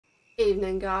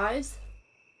Evening, guys.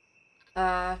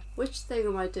 Which thing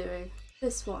am I doing?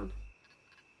 This one.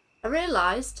 I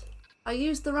realised I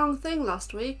used the wrong thing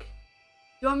last week.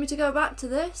 You want me to go back to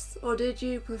this? Or did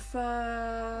you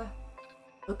prefer...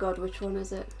 Oh god, which one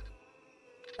is it?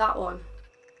 That one.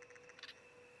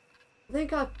 I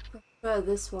think I prefer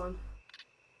this one.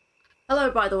 Hello,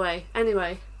 by the way.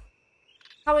 Anyway.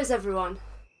 How is everyone?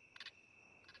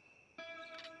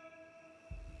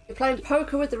 You're playing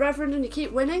poker with the Reverend and you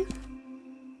keep winning?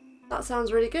 That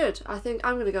sounds really good. I think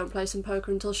I'm going to go and play some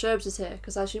poker until Sherbs is here,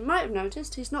 because as you might have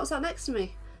noticed, he's not sat next to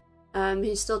me.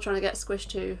 He's still trying to get Squish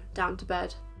 2 down to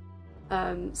bed.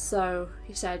 So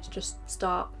he said, just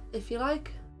start if you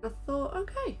like. I thought,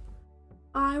 okay,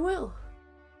 I will.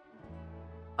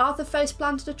 Arthur face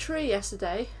planted a tree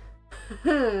yesterday.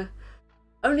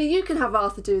 Only you can have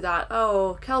Arthur do that.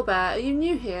 Oh, Kelbear, are you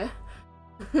new here?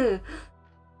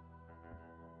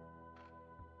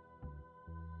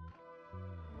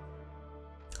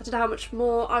 I don't know how much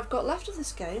more I've got left of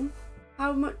this game.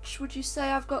 How much would you say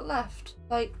I've got left?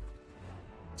 Like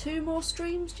 2 more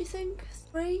streams, do you think?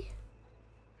 3?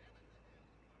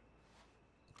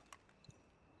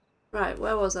 Right,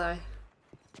 where was I?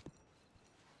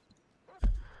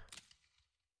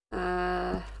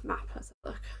 Map, let's have a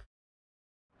look.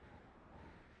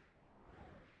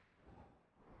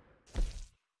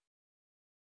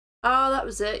 Oh, that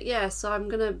was it. Yeah, so I'm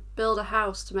gonna build a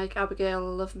house to make Abigail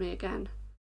love me again.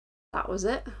 That was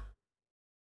it.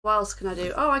 What else can I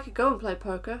do? Oh, I could go and play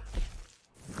poker.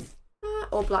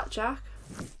 Or blackjack.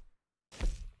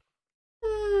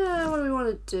 What do we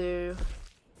want to do?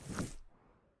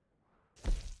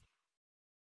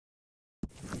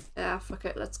 Yeah, fuck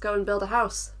it. Let's go and build a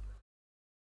house.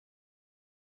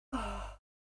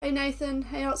 Hey Nathan.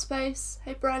 Hey Outspace.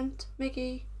 Hey Brent.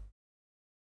 Mickey.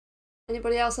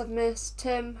 Anybody else I've missed?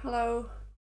 Tim. Hello.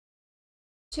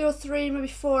 2 or 3, maybe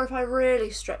 4 if I really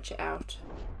stretch it out.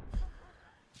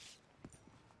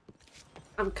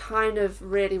 I'm kind of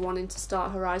really wanting to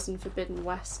start Horizon Forbidden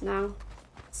West now.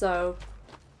 So,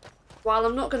 while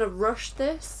I'm not going to rush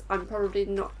this, I'm probably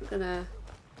not going to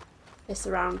piss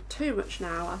around too much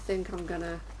now. I think I'm going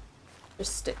to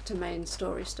just stick to main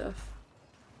story stuff.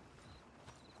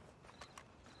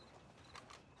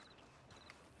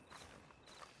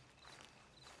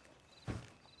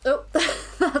 Oh,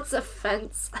 that's a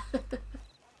fence.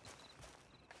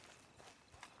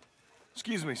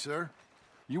 Excuse me, sir.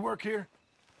 You work here?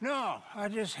 No, I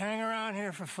just hang around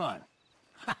here for fun.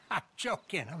 I'm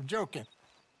joking.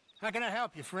 How can I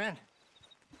help you, friend?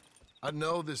 I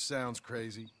know this sounds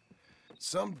crazy.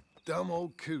 Some dumb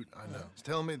old coot I know is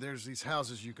telling me there's these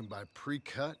houses you can buy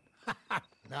pre-cut.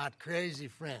 Not crazy,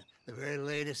 friend. The very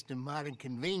latest in modern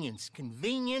convenience.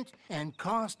 Convenient and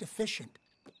cost-efficient.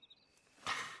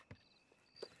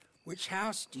 Which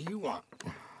house do you want?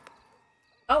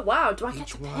 Oh wow, do I get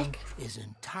to pick? Each one is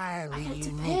entirely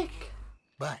unique,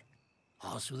 but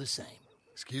also the same.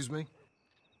 Excuse me?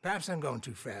 Perhaps I'm going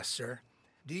too fast, sir.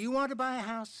 Do you want to buy a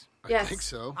house? Yes. I think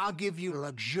so. I'll give you a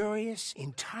luxurious,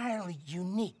 entirely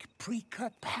unique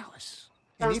pre-cut palace.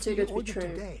 Sounds And if too you good to be order true.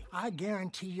 today, I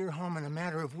guarantee you're home in a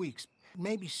matter of weeks,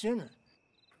 maybe sooner.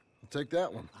 I'll take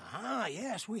that one. Ah,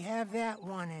 yes, we have that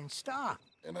one in stock.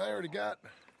 And I already got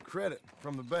credit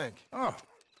from the bank. Oh,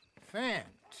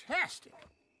 fantastic.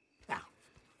 Now,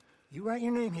 you write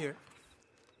your name here,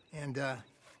 and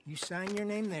you sign your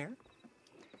name there,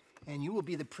 and you will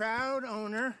be the proud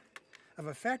owner of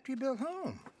a factory-built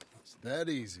home. It's that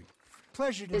easy.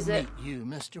 Pleasure to meet you,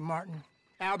 Mr. Martin.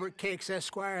 Albert Cakes,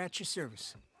 Esquire, at your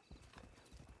service.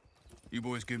 You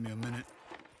boys give me a minute.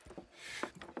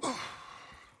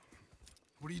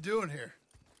 What are you doing here?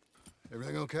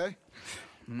 Everything okay?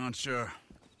 I'm not sure.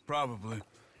 Probably.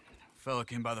 Fella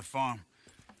came by the farm.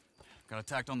 Got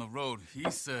attacked on the road. He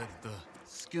said the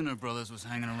Skinner brothers was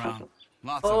hanging around.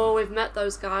 Lots of them. We've met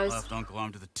those guys. Left Uncle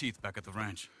armed to the teeth back at the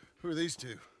ranch. Who are these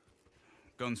two?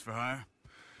 Guns for hire.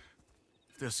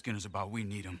 If they're Skinner's about, we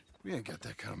need them. We ain't got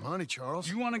that kind of money, Charles.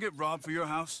 You want to get robbed for your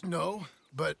house? No,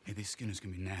 but... Hey, these Skinners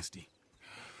can be nasty.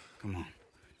 Come on.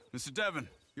 Mr. Devon,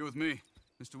 you're with me.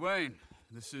 Mr. Wayne,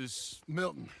 this is...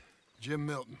 Milton. Jim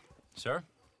Milton. Sir,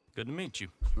 good to meet you.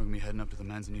 We're gonna be heading up to the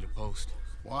Manzanita post.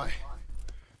 Why?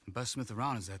 The best smith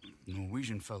around is that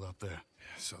Norwegian fella up there.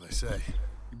 So they say.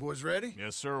 You boys ready?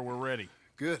 Yes, sir, we're ready.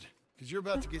 Good. Because you're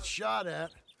about to get shot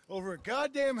at over a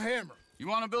goddamn hammer. You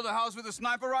want to build a house with a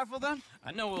sniper rifle, then?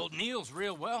 I know old Neil's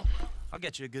real well. I'll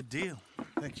get you a good deal.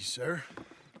 Thank you, sir.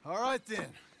 All right, then.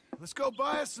 Let's go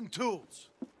buy us some tools.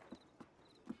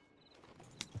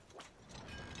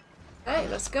 Hey,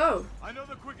 let's go. I know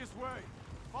the quickest way.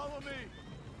 Follow me.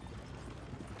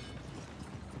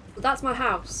 Well, that's my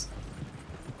house.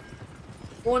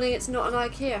 Warning, it's not an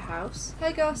IKEA house.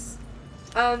 Hey, Gus.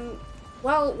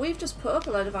 Well, we've just put up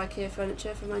a load of IKEA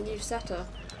furniture for my new setup.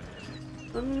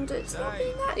 And it's not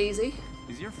been that easy.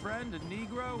 Is your friend a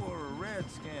Negro or a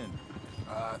Redskin?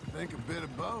 I think a bit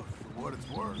of both, for what it's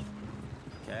worth.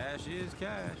 Cash is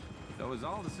cash, so it's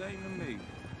all the same to me.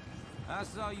 I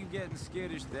saw you getting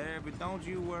skittish there, but don't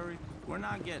you worry. We're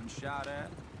not getting shot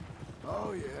at.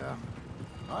 Oh, yeah.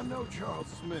 I know Charles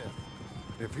Smith.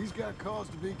 If he's got cause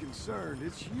to be concerned,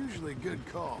 it's usually good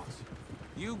cause.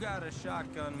 You got a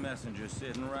shotgun messenger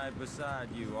sitting right beside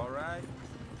you, all right?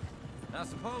 I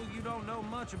suppose you don't know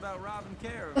much about robbing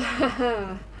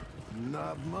caravans.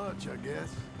 Not much, I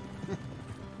guess.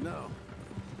 No.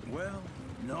 Well,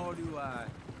 nor do I.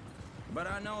 But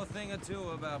I know a thing or two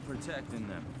about protecting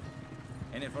them.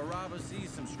 And if a robber sees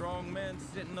some strong men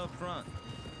sitting up front,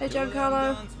 Hey, with them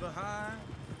Giancarlo. guns for hire,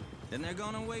 then they're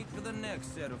gonna wait for the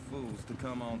next set of fools to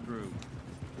come on through.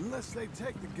 Unless they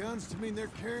take the guns to mean they're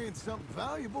carrying something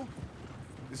valuable.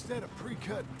 Instead of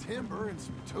pre-cut timber and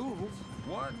some tools.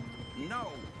 What? No.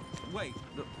 Wait,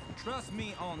 trust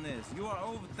me on this. You are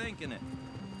overthinking it.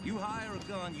 You hire a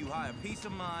gun, you hire peace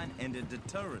of mind and a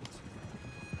deterrence.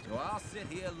 So I'll sit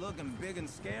here looking big and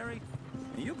scary,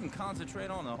 and you can concentrate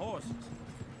on the horses.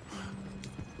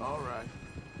 All right.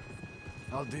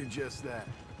 I'll do just that.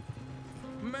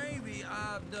 Maybe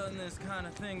I've done this kind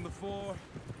of thing before,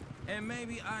 and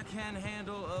maybe I can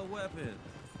handle a weapon.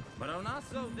 But I'm not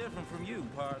so different from you,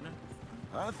 partner.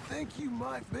 I think you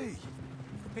might be.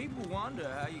 People wonder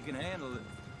how you can handle it,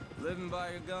 living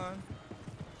by your gun.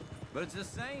 But it's the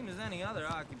same as any other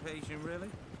occupation, really.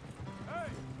 Hey,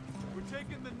 we're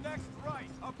taking the next right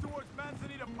up towards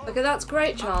Manzanita Post. Okay, that's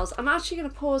great, Charles. I'm actually going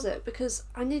to pause it because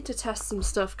I need to test some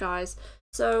stuff, guys.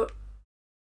 So,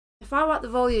 if I whack the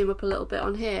volume up a little bit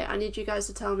on here, I need you guys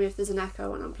to tell me if there's an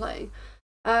echo when I'm playing.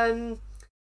 When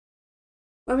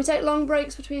we take long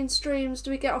breaks between streams,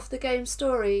 do we get off the game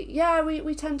story? Yeah,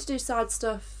 we tend to do side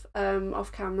stuff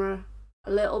off camera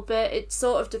a little bit. It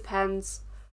sort of depends.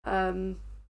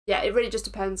 Yeah, it really just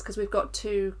depends because we've got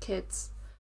 2 kids.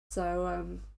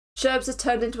 So, Sherbs has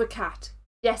turned into a cat.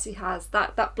 Yes, he has.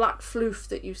 That black floof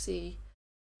that you see,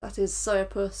 that is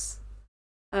Soapus.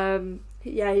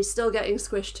 Yeah, he's still getting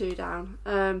Squish 2 down.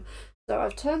 So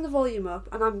I've turned the volume up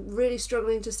and I'm really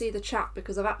struggling to see the chat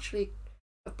because I've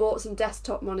bought some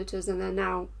desktop monitors and they're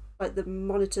now, like, the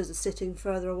monitors are sitting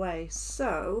further away.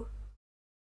 So,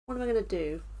 what am I going to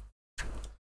do?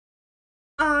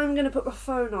 I'm going to put my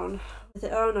phone on with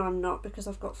it. Oh no, I'm not because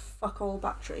I've got fuck all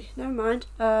battery. Never mind.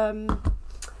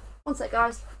 One sec,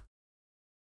 guys.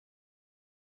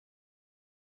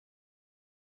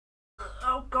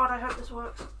 Oh god, I hope this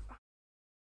works.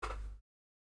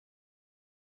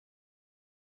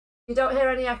 You don't hear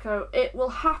any echo. It will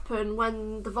happen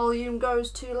when the volume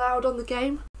goes too loud on the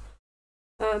game.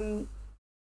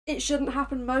 It shouldn't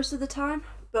happen most of the time,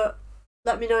 but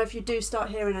let me know if you do start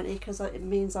hearing any because it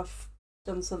means I've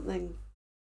done something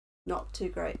not too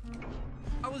great.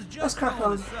 I was just Let's crack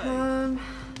going on. to say,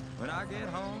 when I get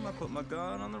home, I put my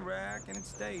gun on the rack and it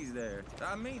stays there.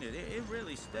 I mean it. It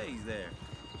really stays there.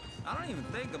 I don't even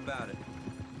think about it.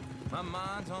 My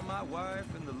mind's on my wife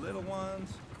and the little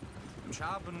ones. I'm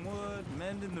chopping wood,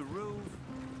 mending the roof,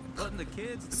 putting the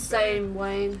kids to bed. Same,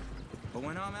 Wayne. But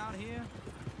when I'm out here,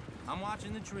 I'm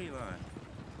watching the tree line.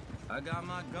 I got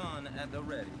my gun at the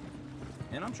ready.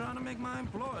 And I'm trying to make my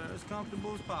employer as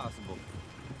comfortable as possible.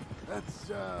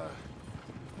 That's,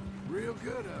 real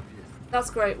good of you. That's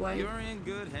great, Wayne. You're in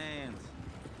good hands.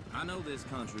 I know this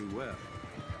country well.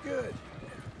 Good.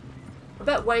 I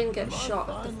bet Wayne gets Am I shot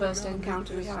at the finally first gonna meet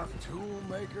encounter we this have. Tool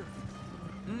maker?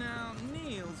 Now,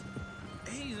 Niels,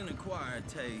 he's an acquired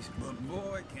taste, but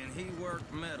boy, can he work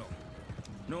metal.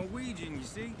 Norwegian, you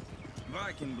see?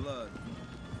 Viking blood.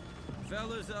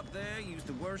 Fellas up there used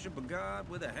to worship a god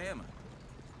with a hammer.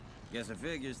 Guess I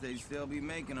figures they'd still be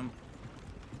making them.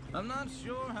 I'm not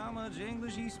sure how much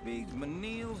English he speaks, but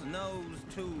Niels knows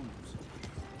tools.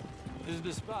 This is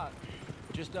the spot.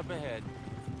 Just up ahead.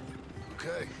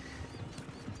 Okay.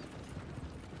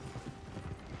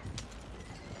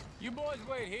 You boys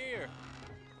wait here.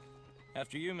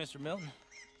 After you, Mr. Milton.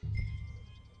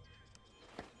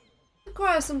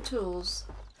 Acquire some tools.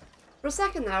 For a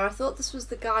second there, I thought this was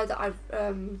the guy that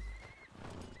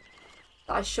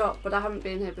I shot, but I haven't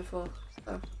been here before.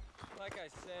 So. Like I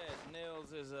said,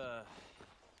 Niels is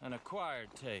an acquired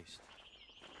taste.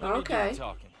 Okay.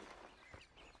 Talking.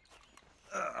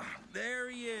 There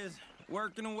he is,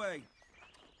 working away.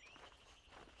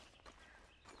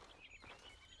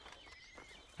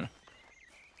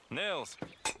 Nils.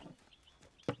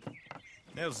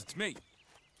 Nils, it's me.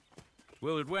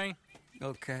 Willard Wayne.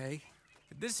 Okay.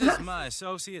 This is my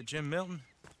associate, Jim Milton.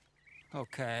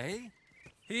 Okay.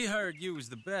 He heard you was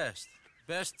the best.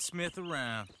 Best smith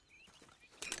around.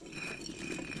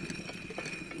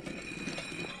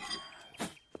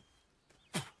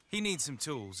 He needs some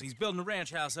tools. He's building a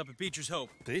ranch house up at Beecher's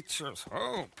Hope. Beecher's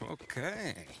Hope,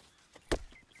 okay.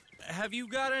 Have you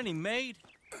got any made?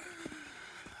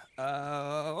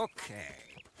 Okay.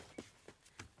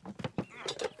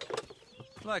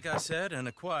 Like I said, an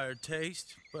acquired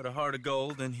taste, but a heart of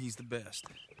gold, and he's the best.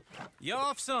 You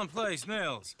off someplace,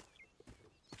 Mills?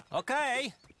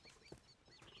 Okay.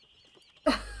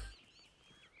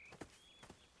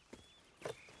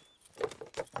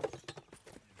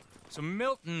 So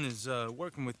Milton is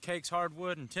working with Cake's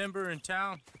Hardwood and Timber in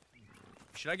town.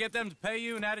 Should I get them to pay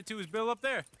you and add it to his bill up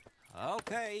there?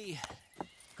 Okay.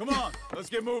 Come on, let's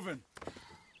get moving.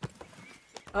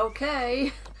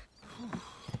 Okay.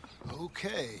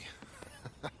 Okay.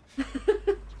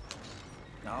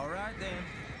 All right then.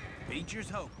 Beecher's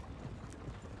Hope.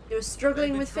 You were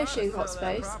struggling They've been with trying to fishing, sell Hot that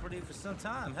Space. property for some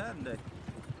time, hadn't they?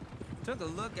 Took a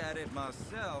look at it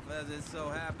myself, as it so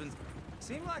happens.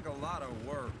 Seemed like a lot of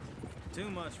work. Too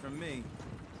much for me,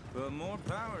 but more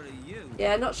power to you.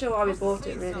 Yeah, not sure why we Must have bought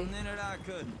it, seen really. something in it I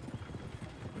couldn't.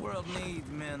 World needs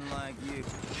men like you.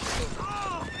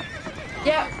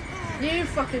 Yep, you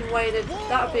fucking waited.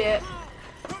 That'll be it.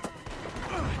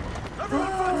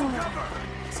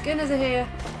 Skinners are here.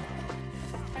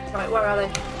 Right, where are they?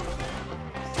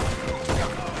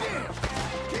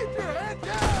 Keep your head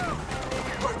down!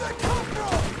 Where'd they come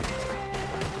from?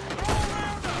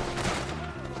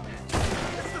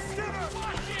 It's the Skinner!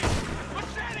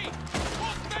 Machete!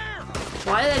 Look there!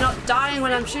 Why are they not dying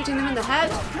when I'm shooting them in the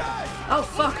head? Oh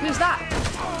fuck, who's that?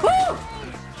 Woo!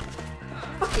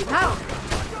 Fucking hell.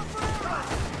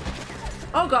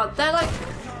 Oh god,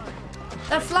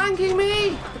 they're flanking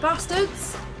me! The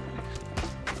bastards!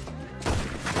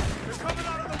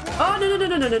 Oh no no no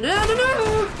no no no no no no!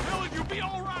 Willard, you'll be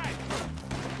alright!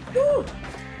 Woo!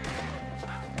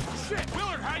 Shit!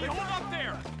 Willard, how you hold up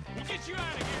there? We'll get you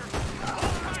out of here!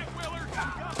 Alright, Willard!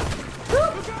 Woo!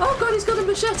 Oh god, he's got a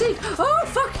machete! Oh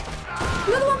fuck!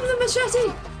 Another one with a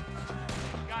machete!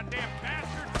 Goddamn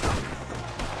bastard!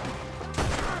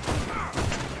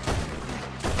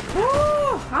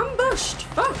 Oh, ambushed!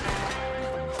 Fuck!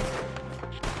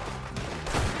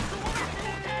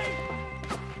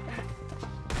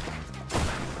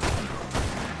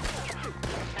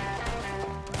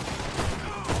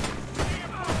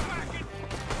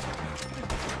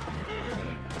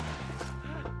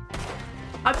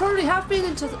 I probably have been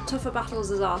in tougher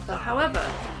battles as Arthur, however,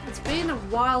 it's been a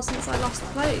while since I last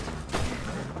played.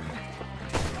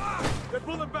 They're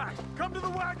pulling back! Come to the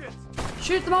wagons!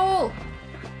 Shoot them all!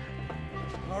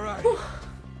 Alright. Whew.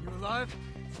 You alive?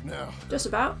 Now, Just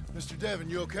about. Mr. Devon,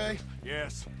 you okay?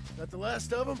 Yes. That the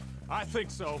last of them? I think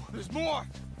so. There's more!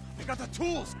 They got the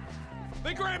tools!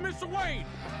 They grabbed Mr. Wayne!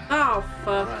 Oh,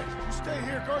 fuck. All right, you stay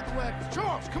here, guard the wagons.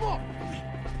 Charles, come on!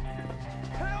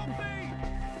 Help me!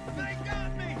 They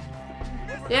got me!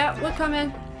 Yeah, we're coming.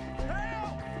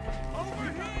 Help!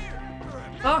 Over here!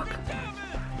 Fuck. Devin!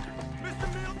 Mr.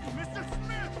 Milton! Mr.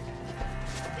 Smith!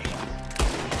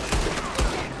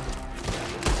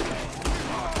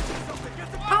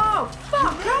 Oh,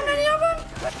 fuck! How many of them?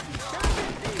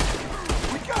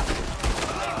 We got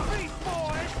beast,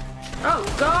 boys! Oh,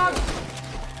 God!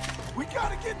 We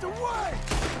gotta get the way!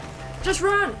 Just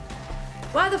run!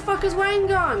 Where the fuck has Wayne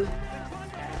gone?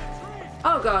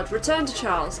 Oh, God, return to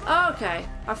Charles. Okay,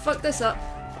 I fucked this up.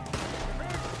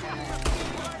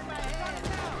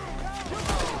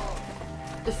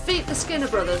 Defeat the Skinner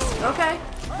brothers. Okay,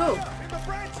 cool. In the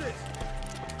branches!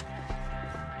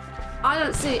 I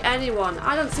don't see anyone.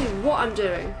 I don't see what I'm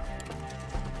doing.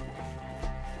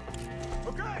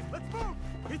 Okay, let's move!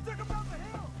 He took him down the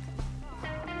hill!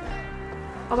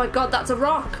 Oh my God, that's a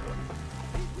rock.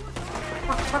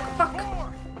 Fuck, fuck, fuck.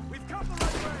 More! We've come the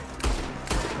right way!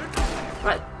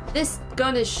 Right, this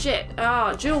gun is shit.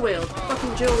 Ah, dual wield.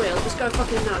 Fucking dual wield. Just go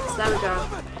fucking nuts. There we go.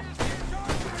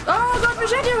 Oh, God,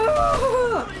 machete!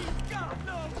 Oh!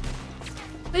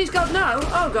 Please, God, no.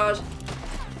 Oh, God.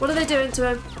 What are they doing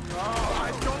to him? Oh,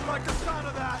 I don't like the sound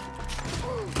of that!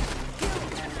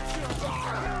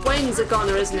 Wayne's a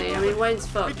goner, isn't he? I mean, Wayne's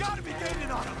We fucked. gotta be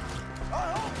gaining on him!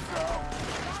 I hope so!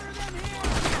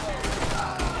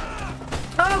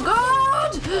 Oh,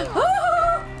 God!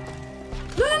 Oh!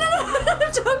 No, no, no,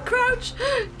 no! Don't crouch!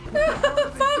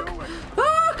 Fuck!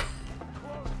 Fuck!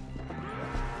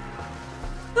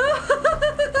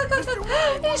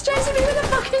 He's chasing me with a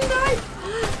fucking knife!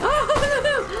 Oh,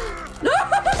 no! No!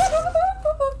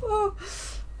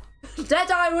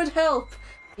 Deadeye would help.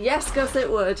 Yes, Gus,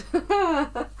 it would.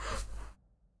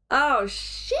 Oh,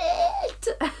 shit!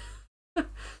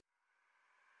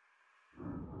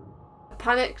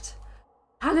 Panicked.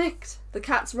 Panicked! The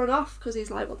cat's run off because he's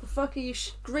like, what the fuck are you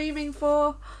screaming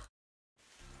for?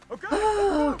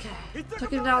 Okay.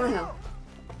 Took him down the hill.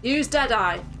 Use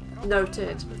Deadeye.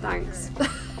 Noted. Thanks.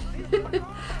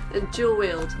 And dual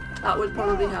wield. That would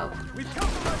probably help.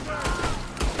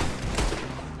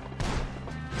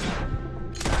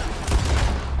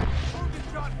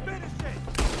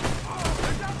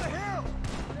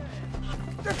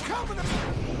 They're coming!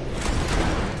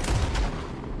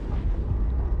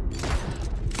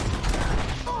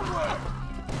 Forward!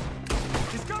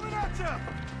 He's coming at you!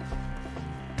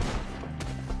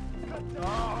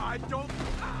 Oh, I don't...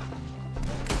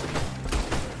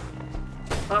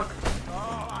 Fuck.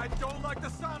 Oh, I don't like the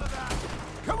sound of that!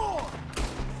 Come on!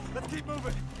 Let's keep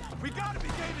moving. We gotta be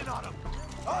gaining on him.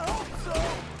 I hope so!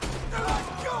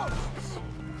 Let's go!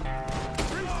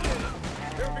 Appreciate it.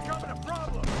 They're becoming a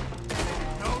problem.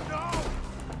 No, no!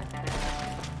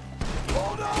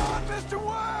 Hold on, Mr.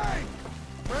 Wayne!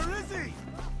 Where is he?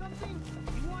 Something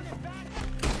you want it back?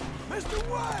 Mr.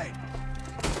 Wayne!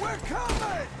 We're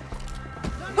coming!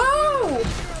 Oh!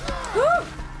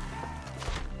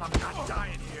 I'm not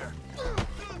dying here.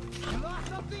 You lost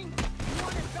something? You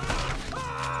want it back?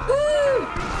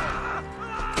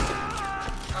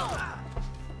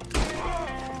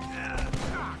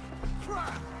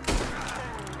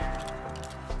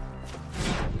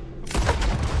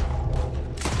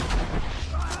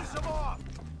 Finish him off!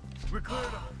 We cleared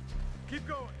him. Keep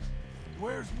going.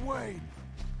 Where's Wayne?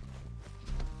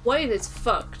 Wayne is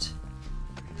fucked.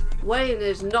 Wayne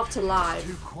is not alive.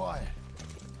 Too quiet.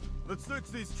 Let's search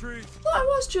these trees. Well, I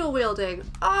was dual wielding.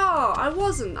 Oh, I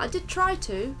wasn't. I did try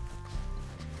to.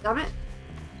 Damn it.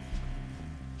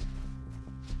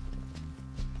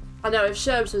 I know, if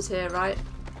Sherbs was here, right?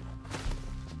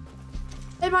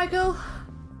 Hey, Michael.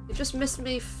 You just missed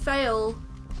me fail.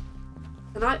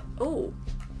 Can I? Oh.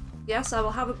 Yes, I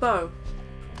will have a bow.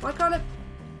 Why can't I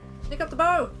pick up the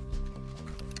bow?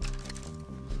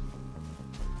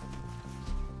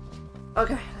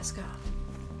 Okay, let's go.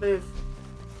 Move.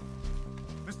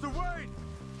 Mr. Wayne!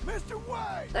 Mr.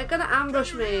 Wayne! They're gonna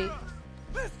ambush Can you me. hear us?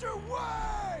 Mr.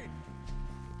 Wayne!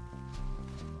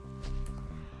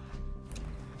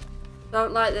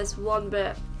 Don't like this one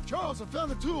bit. Charles, I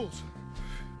found the tools.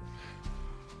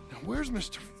 Now, where's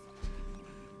Mr.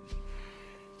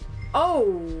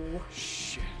 Oh!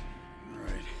 Shit.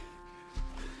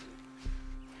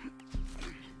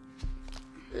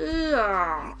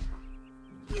 Ugh.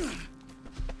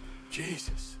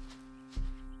 Jesus.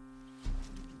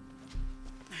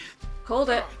 Called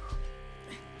it.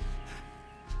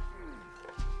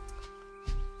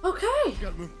 Okay.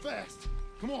 Gotta move fast.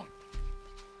 Come on.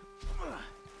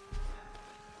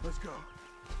 Let's go.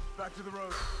 Back to the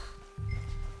road.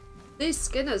 These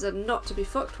Skinners are not to be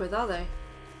fucked with, are they?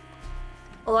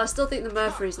 Although I still think the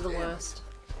Murphys are the worst.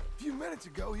 A few minutes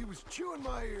ago, he was chewing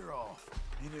my ear off.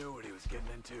 He knew what he was getting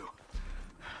into.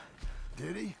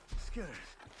 Did he? Skinners.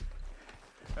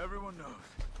 Everyone knows.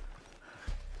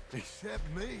 Except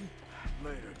me.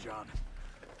 Later, John.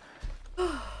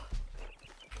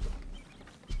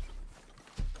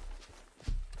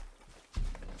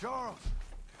 Charles,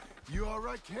 you all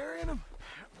right carrying him?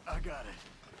 I got it.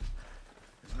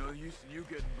 There's no use in you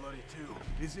getting bloody too.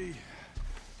 Is he...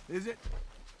 is it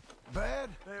bad?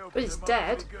 They opened But he's him up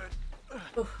dead. real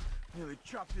good. Oof. Nearly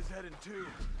chopped his head in two.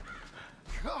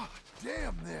 God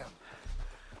damn them.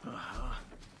 Uh-huh.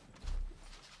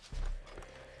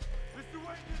 Mr.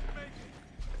 Wayne didn't make it.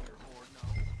 Or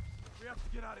no. We have to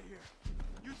get out of here.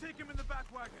 You take him in the back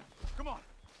wagon. Come on,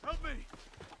 help me.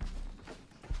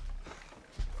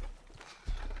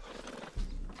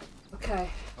 Okay.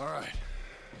 All right.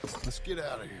 Let's get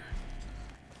out of here.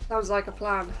 Sounds like a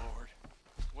plan. Lord,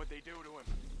 what'd they do to him?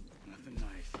 Nothing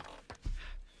nice.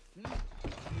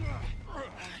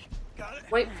 Got it?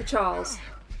 Wait for Charles.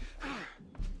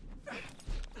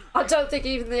 I don't think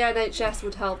even the NHS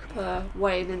would help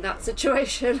Wayne in that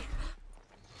situation.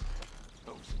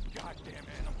 Those goddamn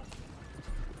animals.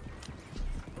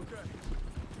 Okay.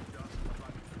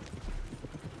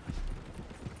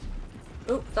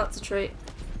 Oh, that's a treat.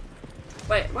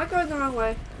 Wait, am I going the wrong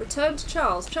way? Return to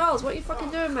Charles. Charles, what are you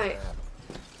fucking doing, mate?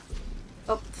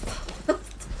 Oh.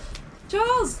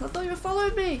 Charles, I thought you were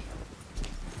following me.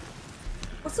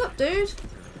 What's up, dude?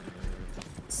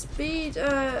 Speed,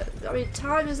 I mean,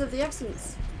 time is of the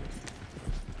essence.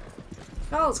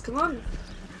 Charles, come on.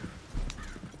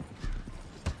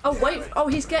 Oh, wait. Oh,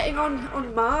 he's getting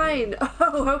on mine.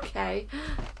 Oh, okay.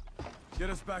 Get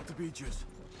us back to Beaches.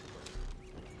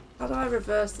 How do I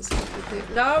reverse this fucking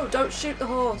thing? No, don't shoot the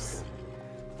horse.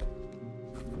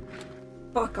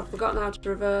 Fuck, I've forgotten how to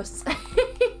reverse.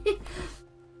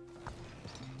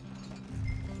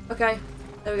 Okay,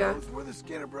 there we go. Those were the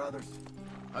Skinner brothers.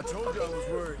 I told you I was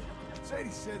worried.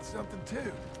 Sadie said something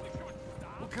too.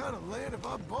 What kind of land have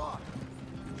I bought?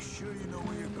 You sure you know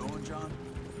where you're going, John?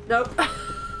 Nope.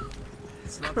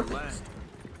 It's not the land.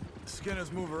 The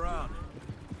Skinners move around.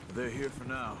 They're here for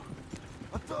now.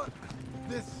 I thought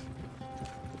this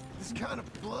kind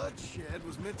of bloodshed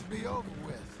was meant to be over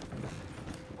with.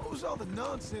 What was all the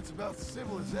nonsense about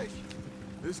civilization?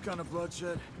 This kind of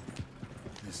bloodshed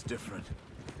is different.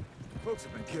 Folks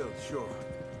have been killed, sure.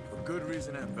 For good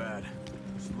reason and bad.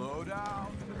 Slow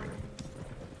down.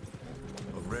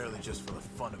 But rarely just for the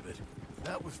fun of it.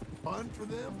 That was fun for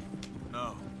them?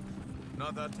 No,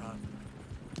 not that time.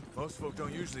 Most folk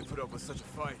don't usually put up with such a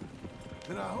fight.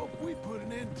 Then I hope we put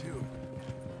an end to it.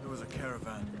 There was a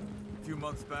caravan a few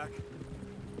months back,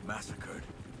 massacred.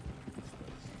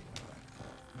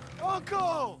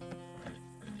 Uncle!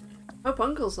 Hope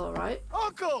Uncle's alright.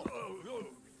 Uncle!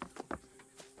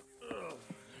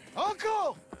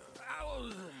 Uncle!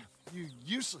 You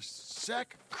useless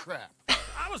sack of crap.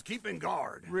 I was keeping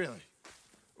guard. Really?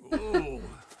 Ooh,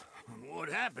 what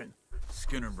happened?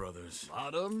 Skinner brothers.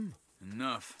 Bottom?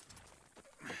 Enough.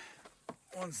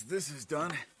 Once this is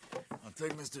done, I'll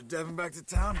take Mr. Devon back to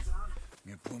town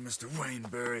and get poor Mr. Wayne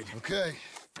buried. Okay.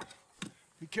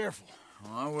 Be careful.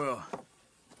 Oh, I will.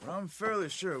 But I'm fairly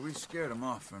sure we scared him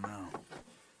off for now.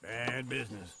 Bad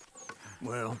business.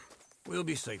 Well, we'll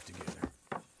be safe together.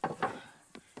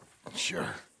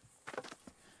 Sure.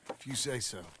 If you say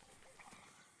so.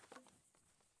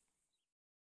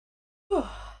 No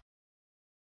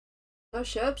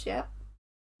sherbs yet.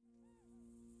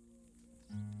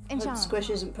 And John, Squish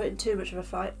isn't putting too much of a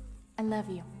fight. I love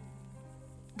you.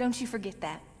 Don't you forget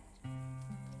that.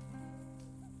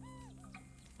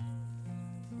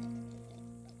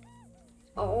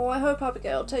 Oh, I hope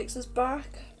Abigail takes us back.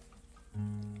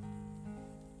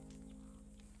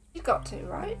 You got to,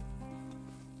 right?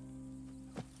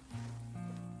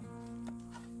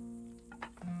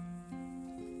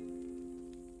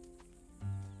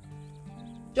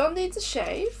 John needs a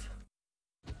shave.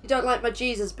 You don't like my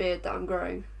Jesus beard that I'm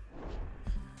growing?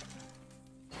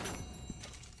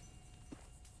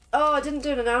 Oh, I didn't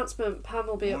do an announcement. Pam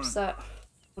will be upset.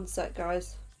 One sec,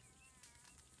 guys.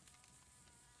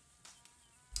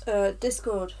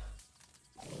 Discord.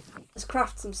 Let's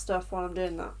craft some stuff while I'm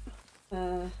doing that.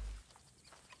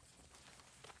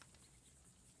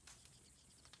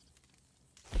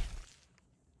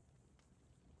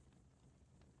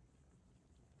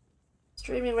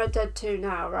 Streaming Red Dead 2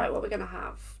 now, right? What are we gonna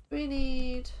have? We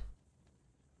need...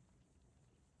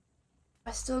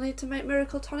 I still need to make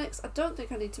miracle tonics? I don't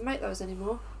think I need to make those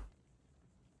anymore.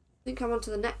 I think I'm on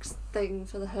to the next thing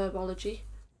for the herbology.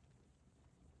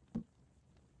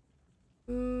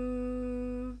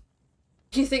 Do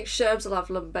you think Sherbs will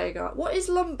have lumbago? What is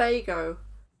lumbago?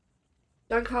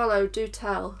 Giancarlo, do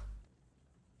tell.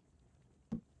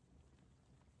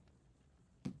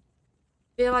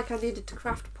 Feel like I needed to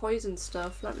craft poison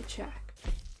stuff. Let me check.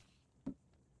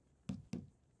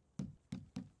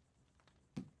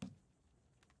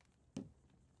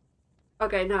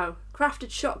 Okay, no.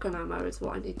 Crafted shotgun ammo is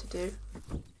what I need to do.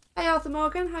 Hey Arthur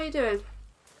Morgan, how you doing?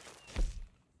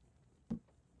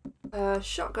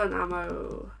 Shotgun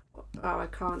ammo. Oh, I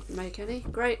can't make any.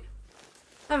 Great.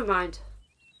 Never mind.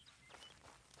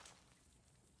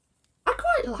 I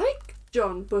quite like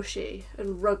John bushy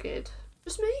and rugged.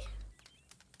 Just me?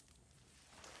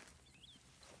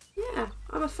 Yeah,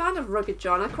 I'm a fan of rugged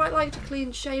John. I quite liked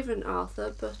clean-shaven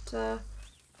Arthur, but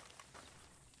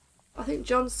I think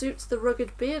John suits the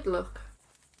rugged beard look.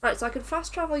 Right, so I can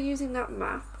fast travel using that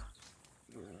map.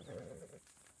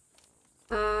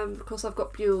 Of course I've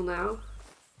got Buell now.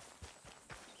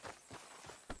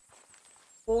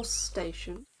 Horse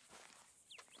station.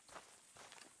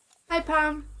 Hey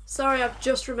Pam! Sorry, I've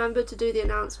just remembered to do the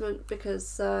announcement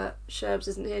because Sherbs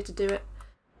isn't here to do it.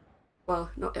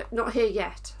 Well, not here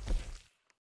yet.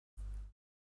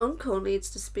 Uncle needs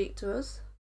to speak to us.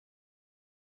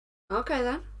 Okay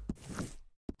then.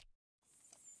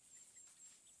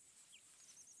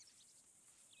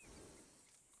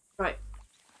 Right.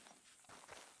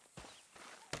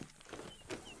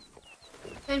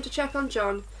 Came to check on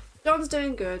John. John's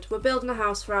doing good. We're building a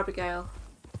house for Abigail.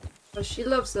 But she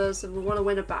loves us and we want to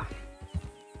win her back.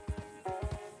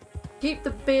 Keep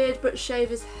the beard but shave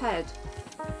his head.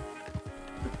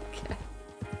 Okay.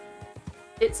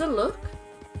 It's a look.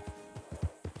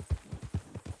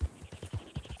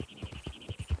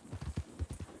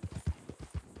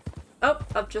 Oh,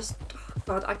 I've just... Oh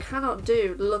God, I cannot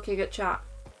do looking at chat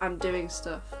and doing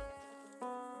stuff.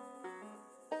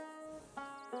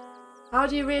 How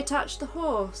do you reattach the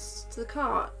horse to the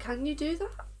cart? Can you do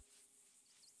that?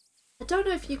 I don't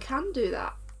know if you can do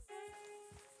that.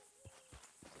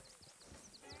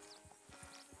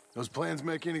 Those plans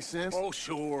make any sense? Oh,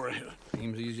 sure.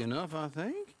 Seems easy enough, I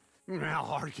think. How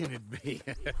hard can it be?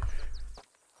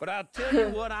 But I'll tell you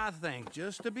what I think.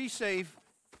 Just to be safe,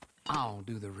 I'll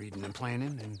do the reading and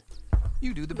planning, and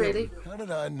you do the building. Really? How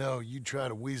did I know you'd try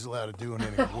to weasel out of doing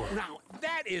any work? Now,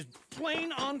 that is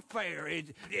plain unfair.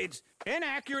 It's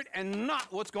inaccurate and not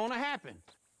what's going to happen.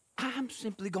 I'm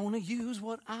simply going to use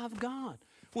what I've got,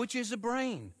 which is a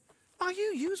brain. While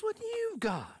you use what you've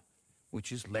got,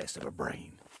 which is less of a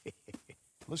brain.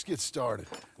 Let's get started.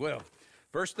 Well,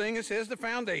 first thing it says the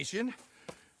foundation,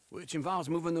 which involves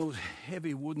moving those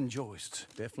heavy wooden joists.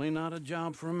 Definitely not a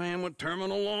job for a man with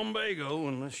terminal lumbago,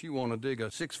 unless you want to dig a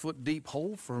 6-foot deep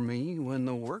hole for me when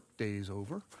the workday's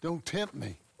over. Don't tempt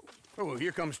me. Oh,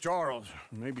 here comes Charles.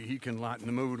 Maybe he can lighten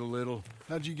the mood a little.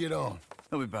 How'd you get on?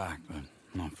 He'll be back, but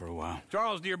not for a while.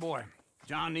 Charles, dear boy,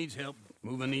 John needs help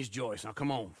moving these joists. Now,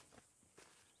 come on.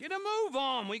 Get a move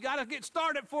on. We gotta get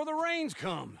started before the rains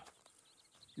come.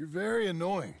 You're very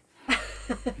annoying.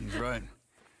 He's right.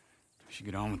 We should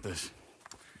get on with this.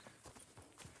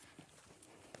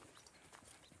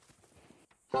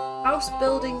 House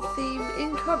building theme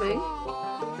incoming.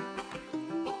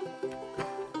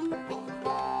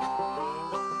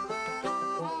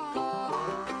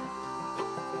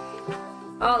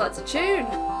 Oh, that's a tune.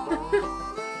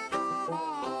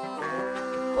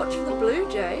 Watch for the blue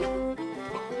jay.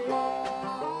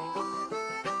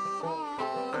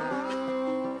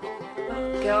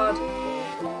 Oh God.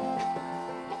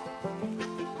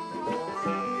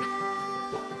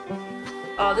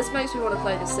 Oh, this makes me want to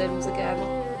play The Sims again.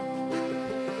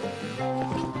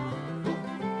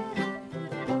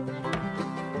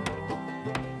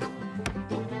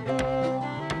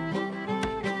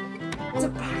 It's a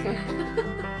banger.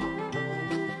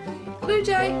 Blue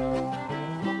jay.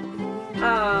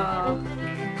 Ah.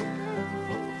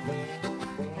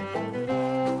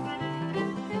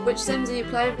 Which Sims are you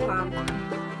playing, Pam?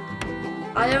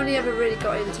 I only ever really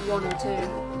got into 1 and 2.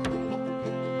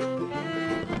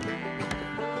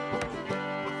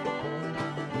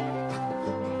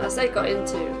 I say got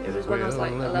into, it was when I was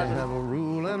like 11. Let me have a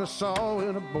rule and a saw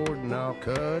and a board and I'll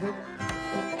cut it.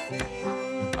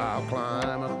 I'll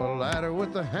climb up a ladder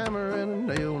with a hammer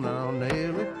and a nail and I'll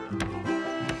nail it.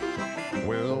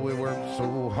 Well, we worked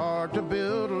so hard to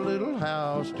build a little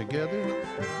house together.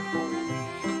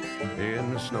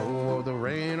 In the snow or the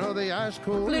rain or the ice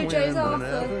cold Blue wind, Jays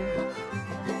whenever.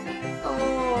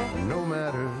 Oh, No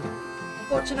matter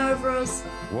watching over us.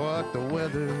 what the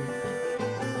weather.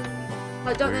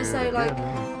 Like, don't they say, like,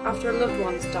 after a loved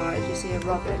one's died, you see a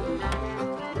robin?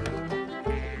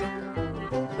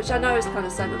 Which I know is kind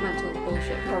of sentimental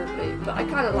bullshit, probably, but I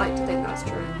kind of like to think that's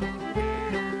true.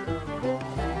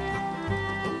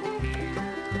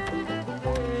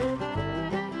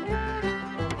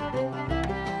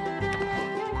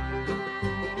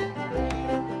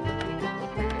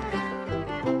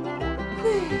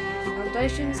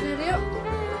 Foundation's nearly up.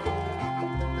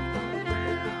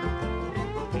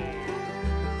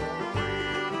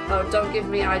 Oh, don't give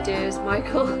me ideas,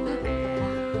 Michael.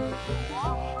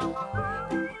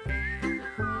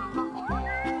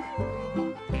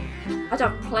 I'd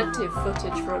have plenty of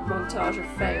footage for a montage of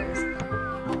fails.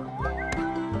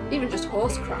 Even just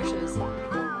horse crashes.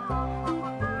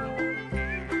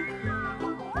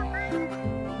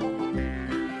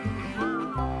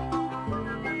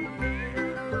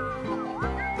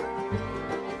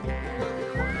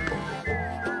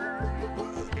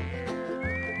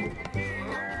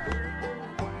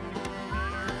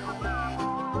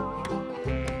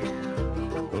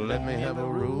 Let me have a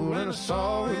rule and a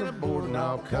saw and a board and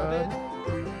I'll cut it.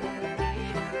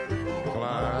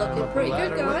 Climb Looking up a pretty good,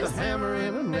 ladder guys. with a hammer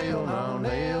and a nail and I'll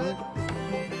nail it.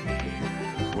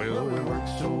 Well, we worked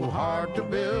so hard to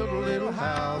build a little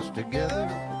house together.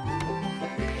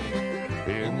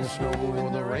 In the snow or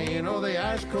the rain or the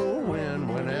ice cold wind,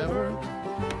 whenever.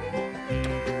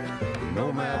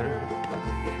 No matter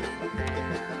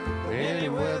any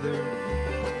weather,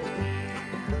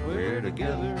 we're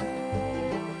together.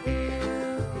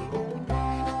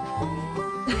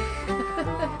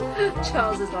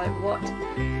 Charles is like, what?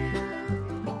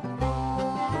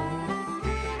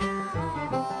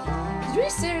 Did we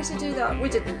seriously do that? We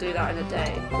didn't do that in a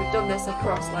day. We've done this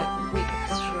across like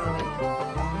weeks, surely.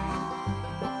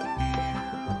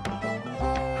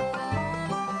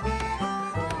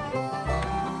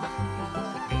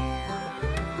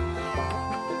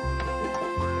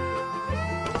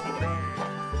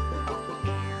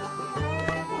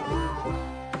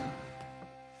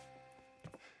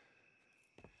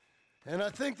 And I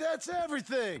think that's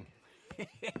everything.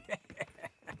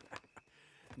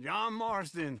 John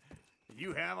Marston,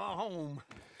 you have a home.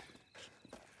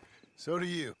 So do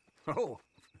you. Oh,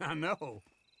 I know.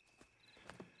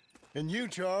 And you,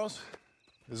 Charles,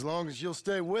 as long as you'll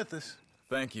stay with us.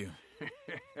 Thank you.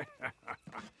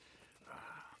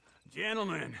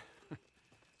 Gentlemen,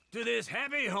 to this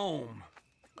happy home.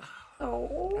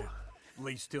 Oh. At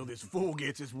least till this fool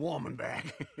gets his woman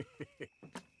back.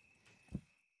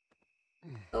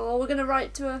 Oh, we're gonna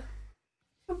write to her.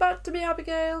 Come back to me,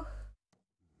 Abigail.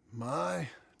 My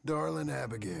darling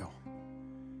Abigail,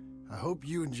 I hope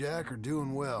you and Jack are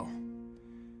doing well.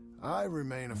 I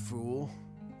remain a fool,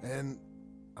 and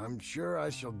I'm sure I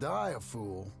shall die a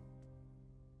fool.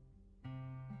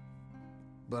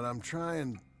 But I'm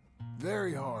trying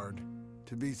very hard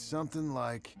to be something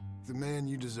like the man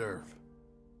you deserve.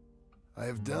 I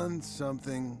have done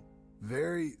something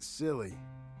very silly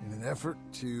in an effort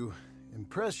to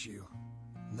impress you.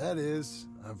 And that is,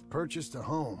 I've purchased a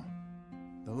home.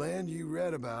 The land you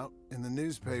read about in the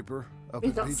newspaper up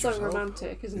at That's Beecher's so Hope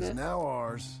romantic, isn't is it? now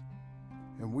ours,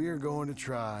 and we are going to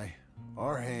try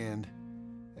our hand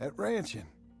at ranching.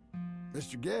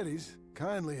 Mr. Geddes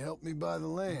kindly helped me buy the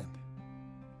land.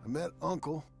 I met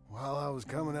Uncle while I was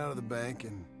coming out of the bank,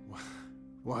 and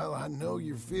while I know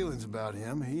your feelings about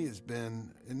him, he has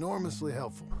been enormously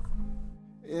helpful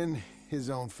in his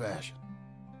own fashion.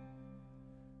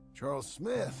 Charles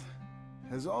Smith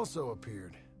has also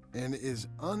appeared and is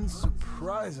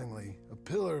unsurprisingly a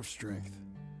pillar of strength.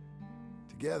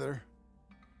 Together,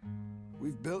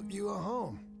 we've built you a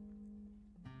home.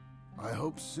 I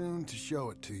hope soon to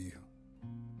show it to you.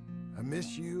 I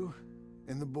miss you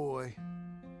and the boy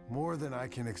more than I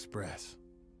can express.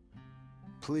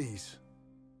 Please,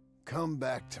 come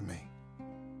back to me.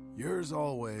 Yours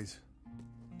always,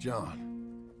 John.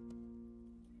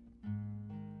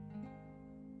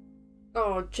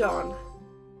 Oh, John.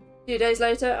 A few days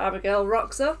later, Abigail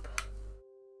rocks up.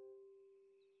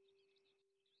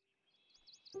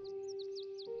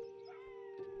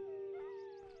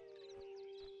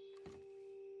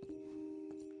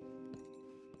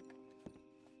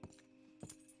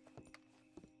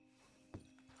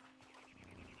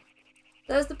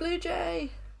 There's the blue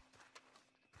jay.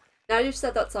 Now you've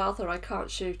said that's Arthur, I can't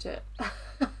shoot it.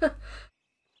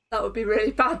 That would be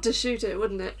really bad to shoot it,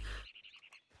 wouldn't it?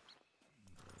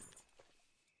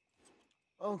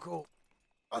 Uncle,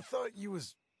 I thought you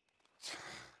was...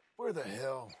 Where the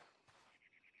hell?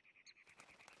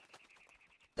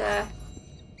 There.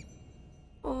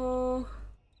 Oh.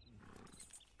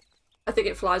 I think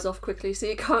it flies off quickly so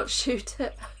you can't shoot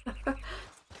it.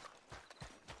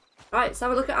 Right, let's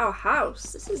have a look at our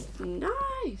house. This is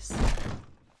nice.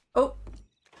 Oh.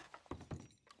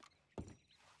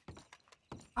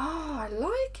 Oh, I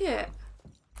like it.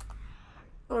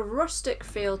 Got a rustic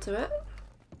feel to it.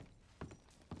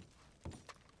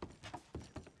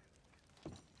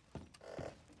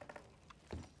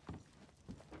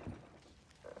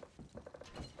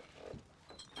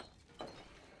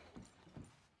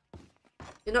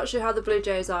 You're not sure how the blue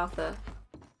jay is, Arthur?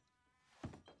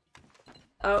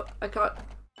 Oh, I can't...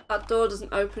 That door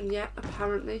doesn't open yet,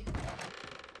 apparently.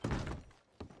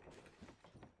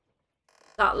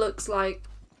 That looks like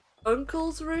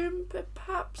Uncle's room,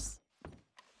 perhaps?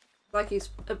 Like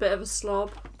he's a bit of a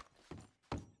slob.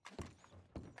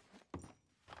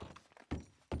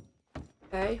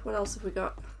 Okay, what else have we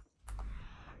got?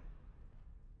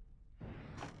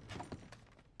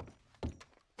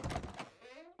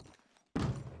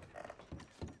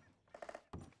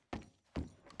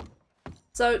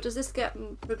 So, does this get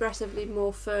progressively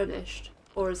more furnished?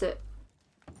 Or is it...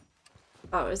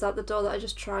 Oh, is that the door that I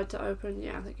just tried to open?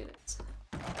 Yeah, I think it is.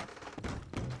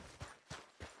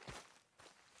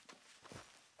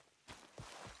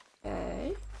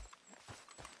 Okay.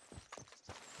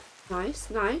 Nice,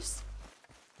 nice.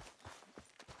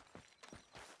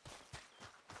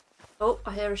 Oh,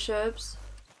 I hear a sherbs.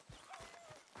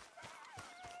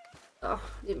 Oh,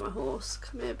 I need my horse.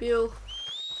 Come here, Buell.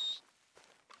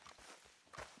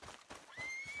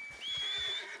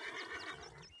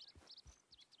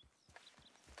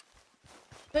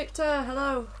 Victor,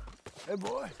 hello. Hey,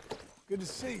 boy. Good to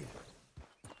see you.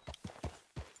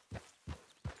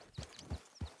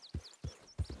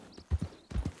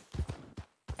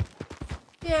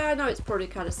 Yeah, I know it's probably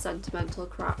kind of sentimental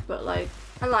crap, but like,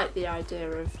 I like the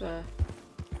idea of a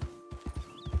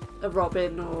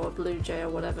robin or a blue jay or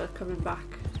whatever coming back,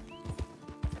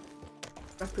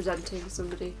 representing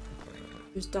somebody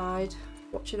who's died,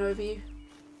 watching over you.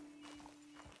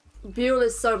 Buell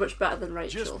is so much better than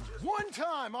Just Rachel. one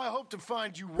time I hope to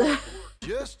find you one.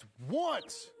 Just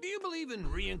once. Do you believe in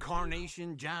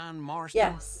reincarnation, John Marston?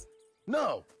 Yes.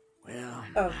 No. Well,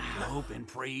 Oh. I hope and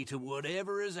pray to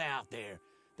whatever is out there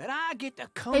that I get to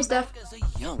come Hey, back Steph. as a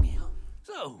youngin'.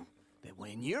 So that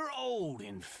when you're old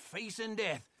and facing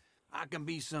death, I can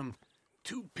be some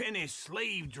two-penny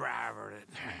slave driver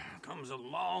that comes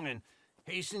along and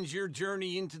hastens your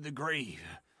journey into the grave.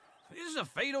 This is a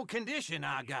fatal condition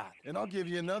I got. And I'll give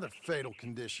you another fatal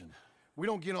condition. We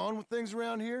don't get on with things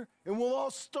around here, and we'll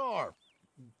all starve.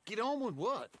 Get on with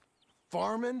what?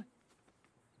 Farming,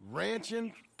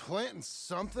 ranching, planting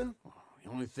something. The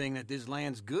only thing that this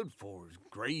land's good for is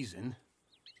grazing.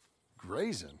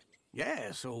 Grazing?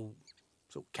 Yeah, so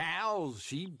cows,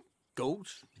 sheep,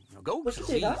 goats. Now, goats We is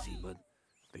can do that. easy, but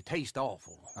they taste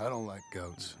awful. I don't like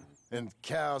goats. And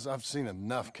cows, I've seen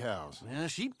enough cows. Yeah,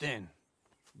 sheep then.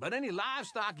 But any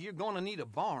livestock, you're gonna need a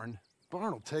barn.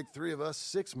 Barn will take 3 of us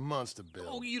 6 months to build.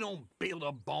 Oh, you don't build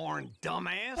a barn,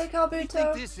 dumbass. Hey, You Carbuto.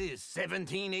 think this is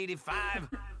 1785?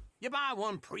 You buy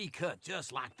one pre-cut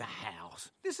just like the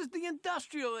house. This is the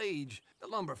industrial age. The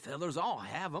lumber fellers all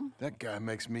have them. That guy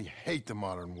makes me hate the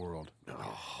modern world.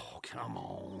 Oh, come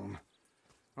on.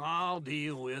 I'll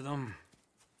deal with them.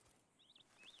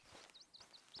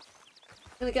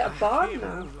 Gonna get a barn Can't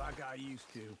now. move like I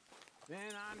used to. Then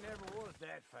I never was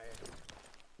that fast.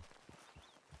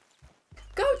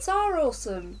 Goats are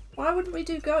awesome. Why wouldn't we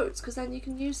do goats? Because then you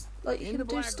can use, like, you Into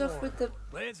can do stuff with the.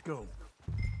 Blackwater. Let's go.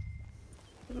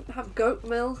 Have goat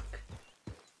milk.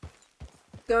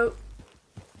 Goat.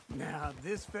 Now,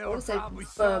 this I fella wanna say probably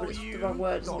fur, saw but it's you. the wrong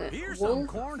word, isn't Thought, it? here's Wool? some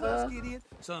corn Fur? husk idiot,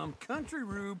 some country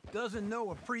rube doesn't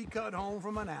know a pre-cut home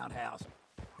from an outhouse.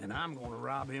 And I'm gonna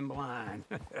rob him blind.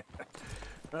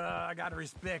 I gotta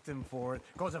respect him for it.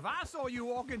 Because if I saw you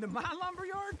walk into my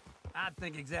lumberyard, I'd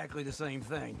think exactly the same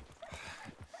thing.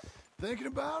 Thinking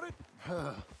about it?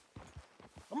 I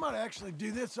might actually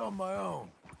do this on my own.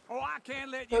 Oh, I can't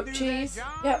let you Goat do cheese?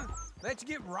 that, John. Yep. Let you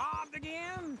get robbed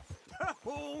again?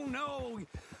 Oh, no.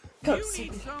 Goat You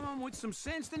need cheese. someone with some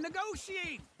sense to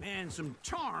negotiate. And some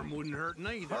charm wouldn't hurt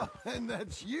neither. And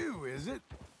that's you, is it?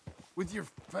 With your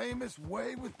famous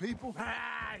way with people?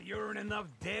 Ah, you're in enough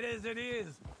debt as it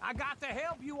is. I got to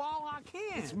help you all I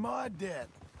can. It's my debt.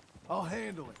 I'll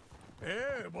handle it.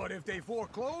 Yeah, but if they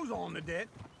foreclose on the debt,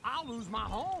 I'll lose my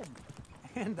home.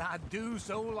 And I do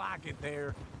so like it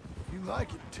there. You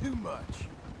like it too much.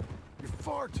 You're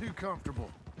far too comfortable.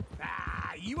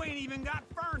 Ah, you ain't even got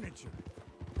furniture.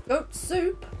 Goat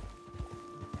soup.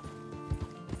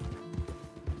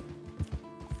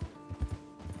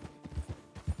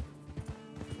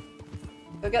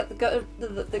 Go get the goat.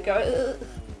 The goat.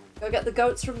 Go get the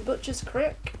goats from Butcher's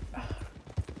Creek.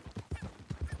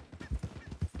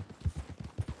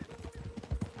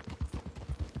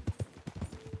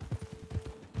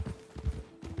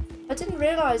 I didn't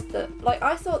realise that. Like,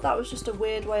 I thought that was just a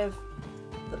weird way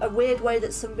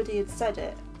that somebody had said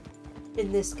it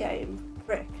in this game,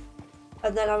 Rick.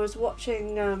 And then I was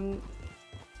watching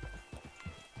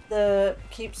the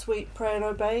Keep Sweet, Pray and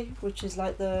Obey, which is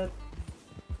like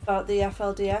about the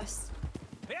FLDS,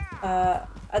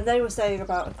 and they were saying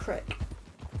about a crick.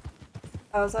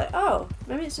 I was like, oh,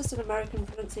 maybe it's just an American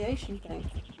pronunciation thing.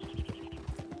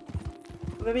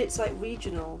 Maybe it's like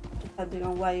regional, depending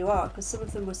on where you are, because some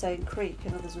of them were saying creek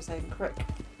and others were saying crick.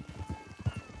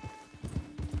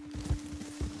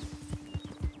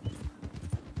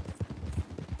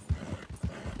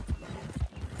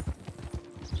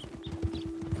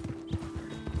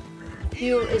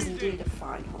 Buell is indeed a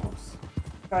fine horse.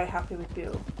 Very happy with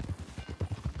Buell.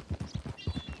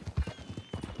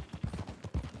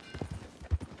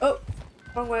 Oh,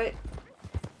 wrong way.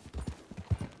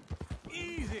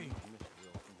 Easy.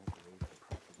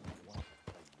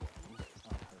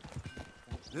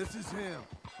 This is him.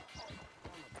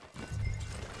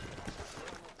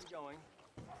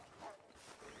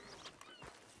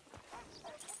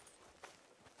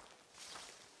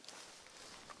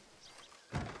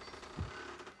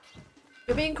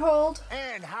 You're being called.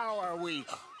 And how are we?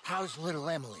 How's little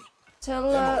Emily? Till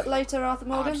later, Arthur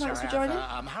Morgan. I'm Thanks sorry, for joining.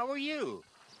 Arthur. How are you?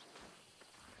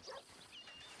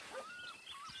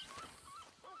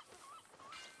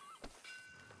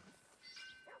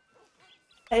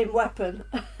 Aim weapon.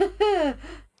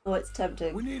 Oh, it's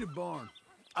tempting. We need a barn.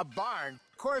 A barn?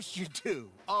 Of course you do.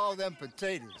 All them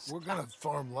potatoes. We're gonna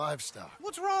farm livestock.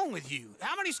 What's wrong with you?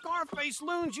 How many Scarface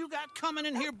loons you got coming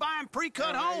in here buying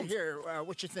pre-cut homes? Here,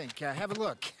 what you think? Have a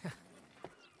look.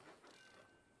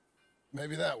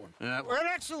 Maybe that one. We're an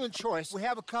excellent choice. We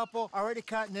have a couple already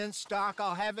cut and in stock.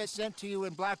 I'll have it sent to you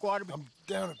in Blackwater. I'm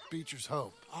down at Beecher's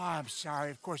Hope. Oh, I'm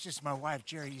sorry. Of course, this is my wife,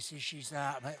 Jerry. You see, she's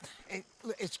but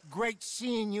it's great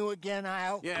seeing you again,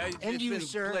 Al. Yeah, and it's you, been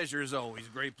sir. a pleasure as always.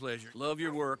 Great pleasure. Love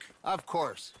your work. Of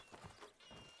course.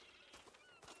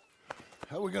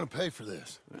 How are we gonna pay for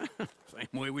this? Same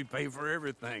way we pay for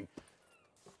everything.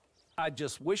 I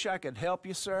just wish I could help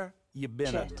you, sir. You've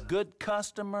been a good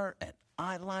customer, and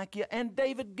I like you, and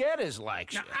David Geddes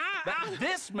likes you. But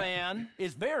this man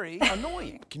is very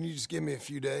annoying. Can you just give me a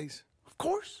few days? Of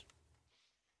course.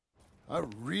 I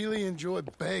really enjoy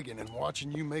begging and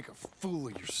watching you make a fool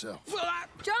of yourself. Well,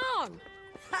 John!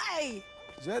 Hey!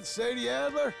 Is that Sadie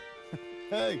Adler?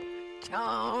 Hey.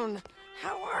 John,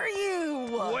 how are you?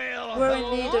 well, We're in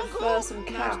hello, need of Uncle. some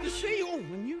Nice cash. to see you.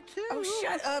 And you too. Oh,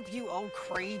 shut up, you old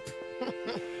creep.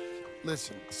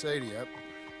 Listen, Sadie, you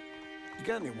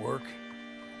got any work?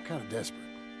 I'm kind of desperate.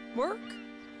 Work?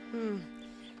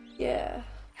 Yeah.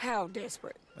 How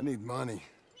desperate? I need money.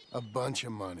 A bunch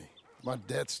of money. My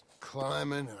debt's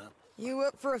climbing and You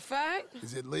up for a fight?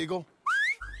 Is it legal?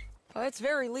 Well, it's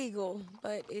very legal,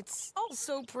 but it's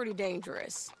also pretty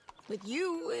dangerous. With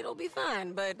you, it'll be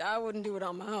fine, but I wouldn't do it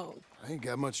on my own. I ain't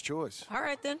got much choice. All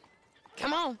right, then.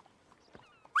 Come on.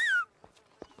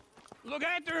 Look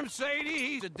after him, Sadie.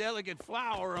 He's a delicate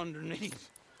flower underneath.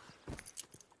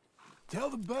 Tell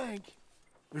the bank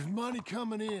there's money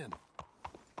coming in.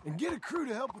 And get a crew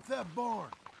to help with that barn.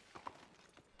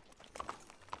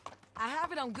 I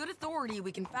have it on good authority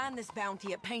we can find this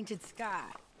bounty at Painted Sky.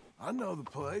 I know the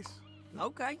place.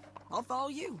 Okay, I'll follow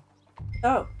you.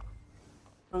 Oh.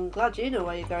 I'm glad you know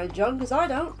where you're going, John, because I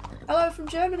don't. Hello from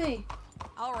Germany.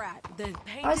 All right, the Hi,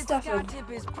 Painted Sky Stefan. tip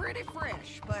is pretty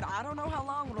fresh, but I don't know how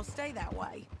long it'll stay that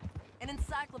way. An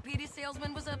encyclopedia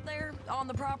salesman was up there on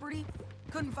the property.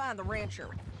 Couldn't find the rancher,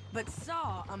 but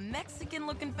saw a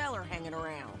Mexican-looking feller hanging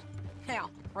around. Now,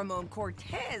 Ramon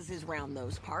Cortez is round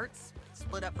those parts,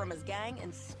 split up from his gang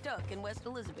and stuck in West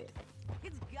Elizabeth.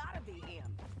 It's gotta be him,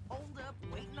 holed up,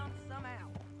 waiting on some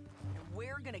out. And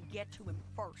we're gonna get to him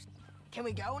first. Can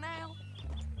we go now?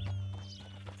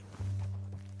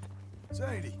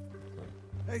 Sadie.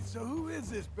 Hey, so who is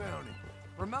this bounty?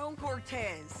 Ramon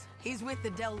Cortez. He's with the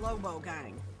Del Lobo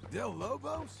gang. Del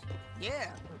Lobos?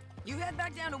 Yeah. You head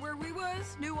back down to where we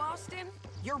was, New Austin,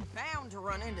 you're bound to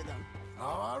run into them.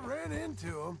 Oh, I ran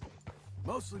into them.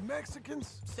 Mostly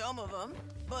Mexicans. Some of them,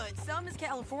 but some is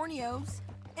Californios,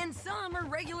 and some are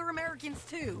regular Americans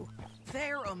too.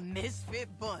 They're a misfit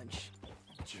bunch.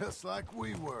 Just like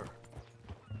we were.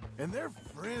 And they're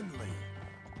friendly.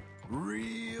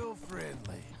 Real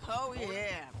friendly. Oh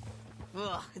yeah.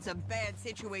 Ugh, it's a bad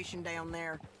situation down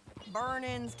there.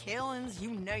 Burnings, killings,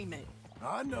 you name it.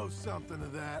 I know something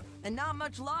of that. And not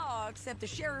much law except the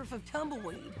sheriff of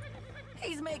Tumbleweed.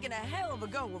 He's making a hell of a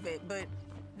go of it, but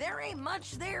there ain't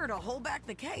much there to hold back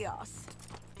the chaos.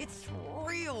 It's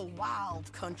real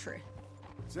wild country.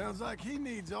 Sounds like he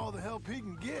needs all the help he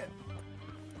can get.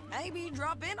 Maybe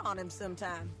drop in on him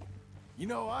sometime. You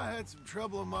know, I had some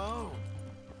trouble of my own.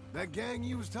 That gang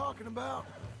you was talking about,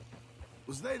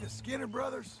 was they the Skinner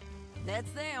brothers? That's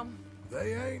them.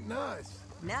 They ain't nice.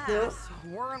 Nice.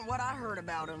 Weren't what I heard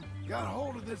about him. Got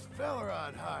hold of this feller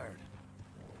I'd hired.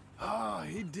 Ah,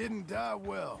 he didn't die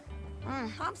well.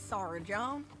 I'm sorry,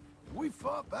 John. We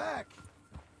fought back.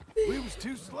 We was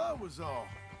too slow was all.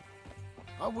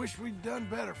 I wish we'd done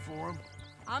better for him.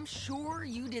 I'm sure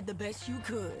you did the best you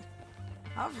could.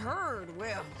 I've heard,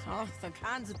 well, the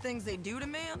kinds of things they do to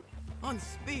men.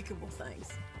 Unspeakable things.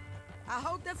 I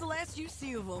hope that's the last you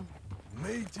see of them.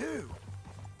 Me too.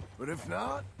 But if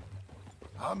not,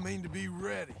 I mean to be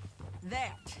ready.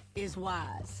 That is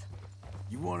wise.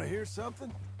 You want to hear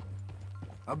something?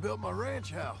 I built my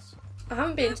ranch house. I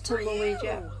haven't been to Good for Tumbleweed you.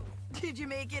 yet. Did you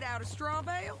make it out of straw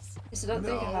bales? Yes, I don't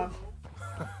think I No.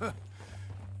 have.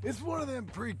 It's one of them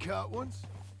pre-cut ones.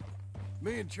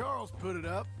 Me and Charles put it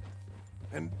up,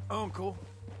 and Uncle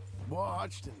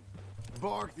watched and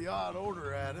barked the odd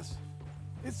order at us.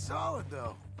 It's solid,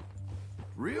 though.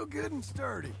 Real good and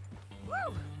sturdy.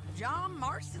 Woo! John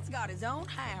Marston's got his own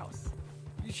house.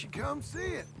 You should come see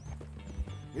it.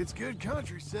 It's good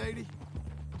country, Sadie,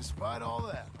 despite all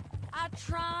that. I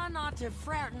try not to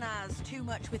fraternize too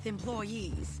much with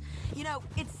employees. You know,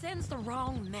 it sends the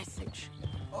wrong message.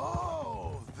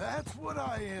 Oh, that's what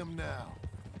I am now.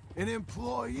 An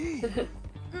employee.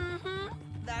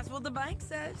 That's what the bank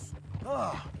says.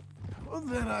 Ah, well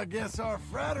then I guess our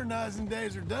fraternizing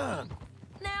days are done.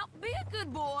 Now, be a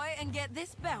good boy and get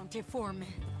this bounty for me.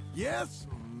 Yes,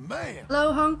 ma'am.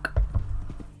 Hello, Hunk.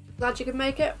 Glad you could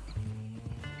make it.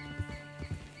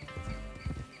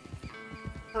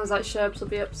 Sounds like Sherbs will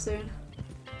be up soon.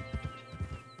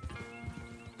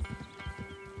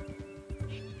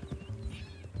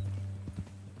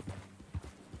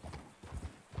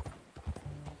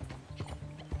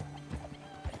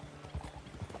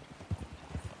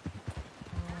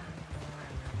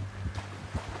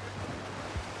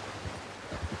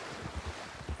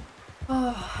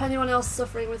 Oh, anyone else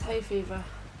suffering with hay fever?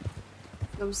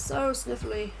 I'm so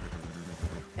sniffly.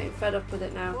 Getting fed up with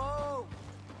it now. Whoa.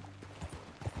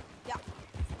 Yeah.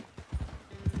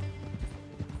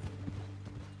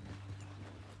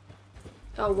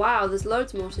 Oh wow, there's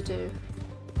loads more to do.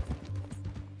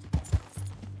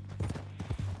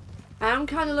 I am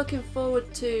kind of looking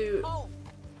forward to...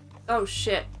 Oh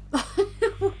shit.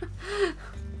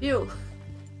 Fuel.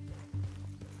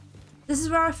 This is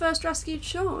where I first rescued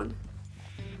Sean.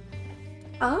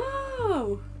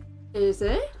 Oh, is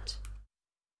it?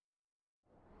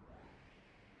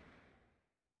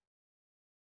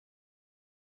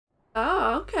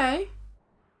 Oh, okay.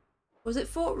 Was it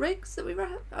Fort Riggs that we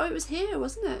ran? Oh, it was here,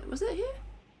 wasn't it? Was it here?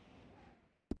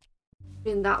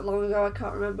 Been that long ago, I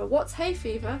can't remember. What's hay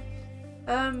fever?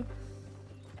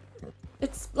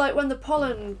 It's like when the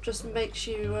pollen just makes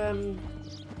you,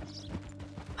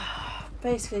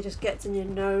 basically just gets in your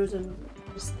nose and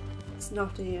just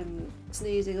snotty and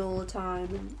sneezing all the time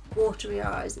and watery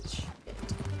eyes. It's shit.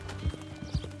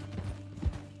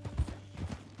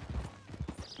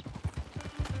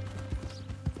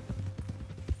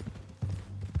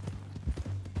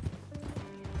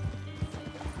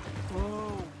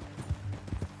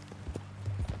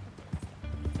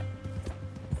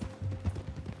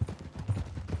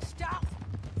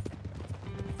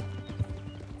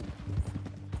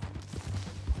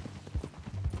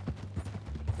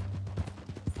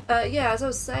 Yeah, as I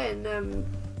was saying,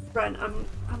 Brent, I'm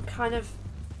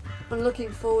looking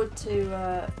forward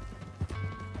to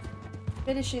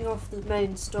finishing off the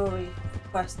main story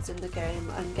quests in the game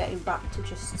and getting back to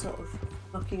just sort of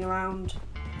mucking around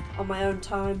on my own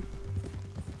time.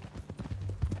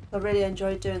 I really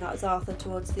enjoyed doing that as Arthur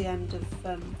towards the end of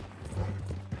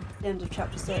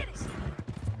chapter 6.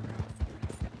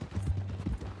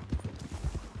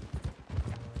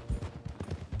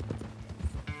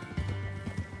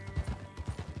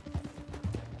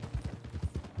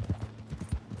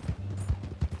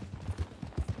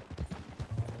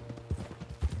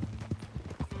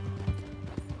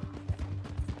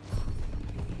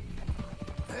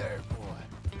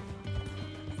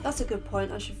 That's a good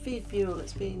point. I should feed Buell.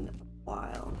 It's been a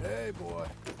while. Hey, boy.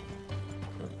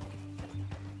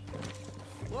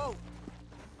 Whoa.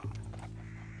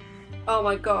 Oh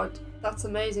my god, that's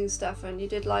amazing, Stefan. You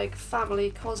did like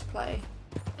family cosplay.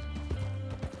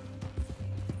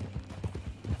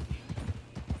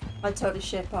 I'd totally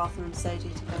ship Arthur and Sadie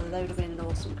together. They would have been an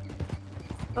awesome.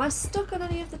 Am I stuck on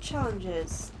any of the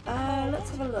challenges?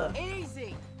 Let's have a look.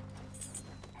 Easy.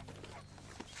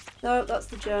 No, that's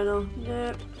the journal.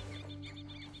 Nope.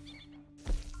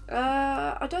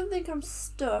 I don't think I'm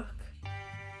stuck.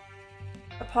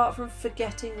 Apart from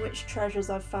forgetting which treasures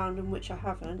I've found and which I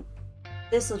haven't.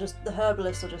 The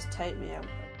herbalist will just take me out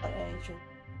at age.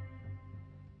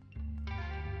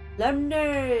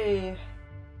 Linde!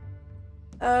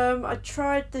 I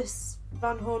tried this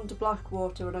Van Horn to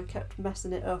Blackwater and I kept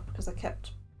messing it up because I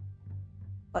kept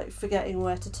like forgetting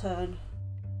where to turn.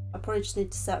 I probably just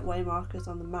need to set way markers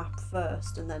on the map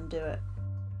first and then do it.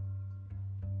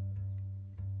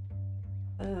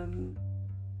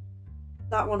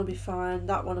 That one will be fine,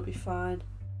 that one will be fine.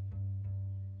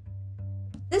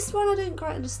 This one I didn't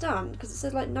quite understand because it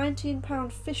said like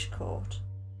 £19 fish caught.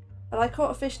 And I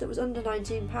caught a fish that was under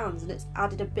 £19 and it's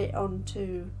added a bit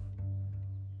onto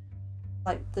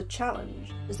like the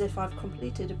challenge as if I've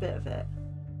completed a bit of it.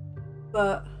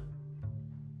 But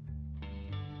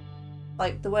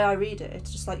like the way I read it,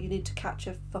 it's just like you need to catch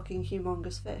a fucking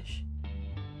humongous fish.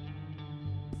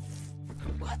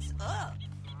 What's up?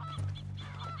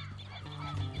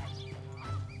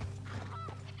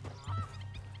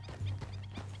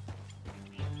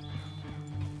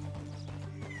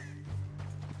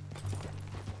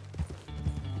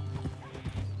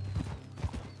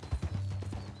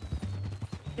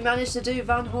 You managed to do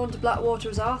Van Horn to Blackwater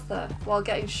as Arthur while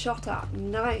getting shot at.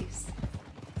 Nice.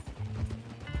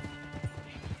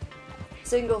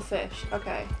 Single fish.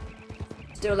 Okay.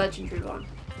 Let's do a legendary one.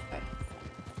 Okay.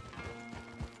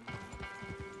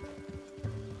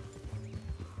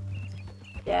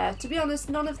 Yeah, to be honest,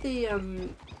 none of the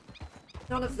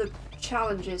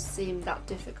challenges seem that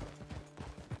difficult.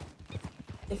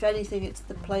 If anything, it's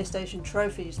the PlayStation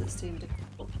trophies that seem difficult.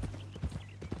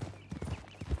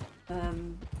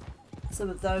 Some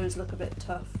of those look a bit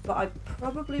tough, but I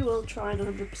probably will try and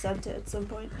 100% it at some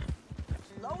point.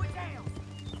 Slow it down.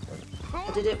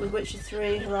 I did it with Witcher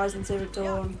 3, Horizon Zero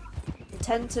Dawn. I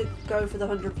tend to go for the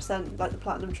 100%, like the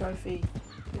Platinum Trophy,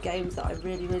 the games that I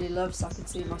really, really love, so I could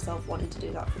see myself wanting to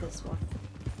do that for this one.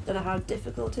 Don't know how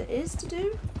difficult it is to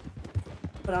do,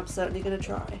 but I'm certainly going to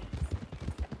try.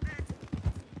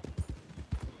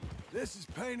 This is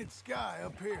painted sky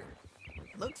up here.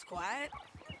 Looks quiet.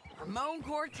 Ramon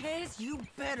Cortez, you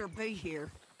better be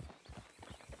here.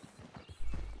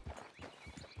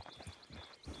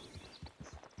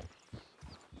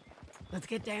 Let's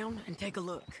get down and take a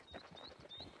look.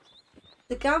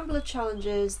 The gambler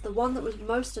challenges, the one that was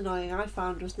most annoying I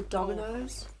found was the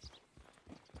dominoes.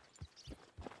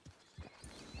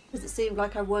 Because it seemed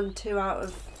like I won 2 out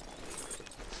of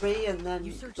 3 and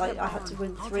then like I had to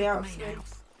win 3 out of 3.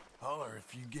 Holler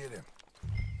if you get him.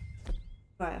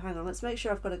 Right, hang on, let's make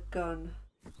sure I've got a gun.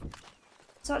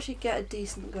 Let's actually get a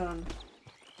decent gun.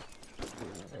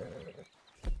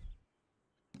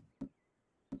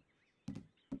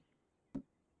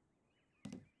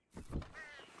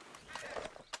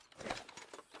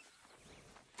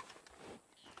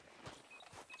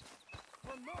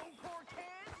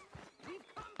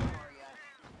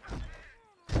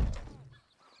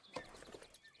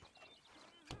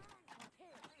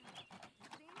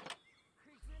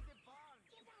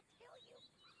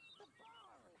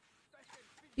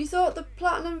 You thought the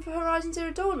platinum for Horizon Zero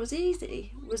Dawn was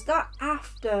easy? Was that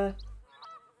after?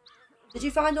 Did you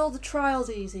find all the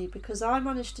trials easy? Because I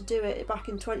managed to do it back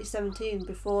in 2017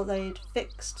 before they'd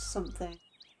fixed something.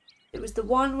 It was the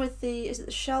one with the, is it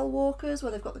the Shell Walkers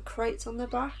where they've got the crates on their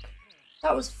back?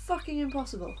 That was fucking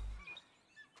impossible.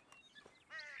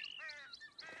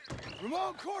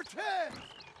 Ramon Cortez!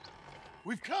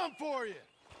 We've come for you!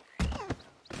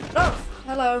 Oh,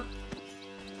 hello.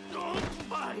 Don't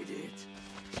fight it.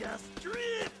 Just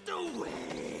drift away.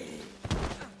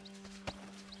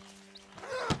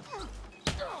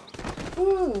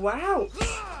 Ooh, wow.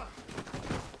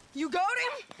 You got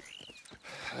him?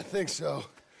 I think so.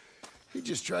 He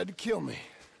just tried to kill me.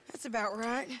 That's about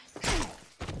right.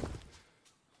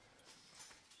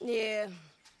 Yeah,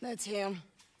 that's him.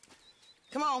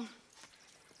 Come on.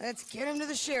 Let's get him to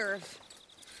the sheriff.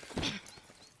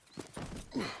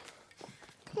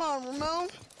 Come on, Ramon.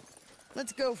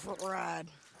 Let's go for a ride.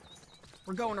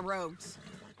 We're going to Rhodes.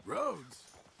 Rhodes?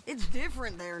 It's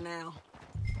different there now.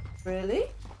 Really?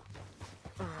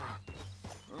 Can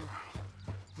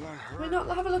we not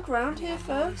have a look around here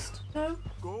first? No?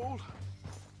 Gold?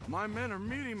 My men are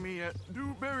meeting me at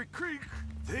Dewberry Creek.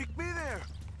 Take me there.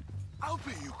 I'll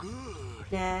pay you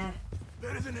good. Nah.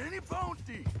 Better than any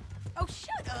bounty. Oh,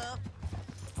 shut up.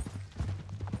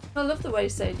 I love the way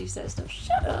Sadie says stuff.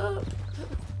 Shut up.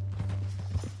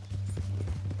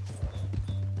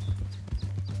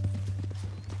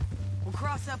 We'll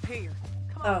cross up here.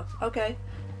 Come on. Oh, okay.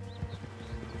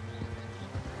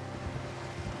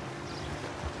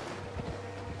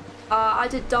 I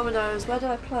did dominoes. Where did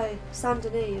I play? Saint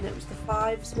Denis, and it was the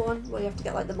 5s one where you have to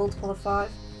get like the multiple of 5.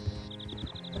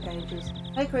 Okay, ages.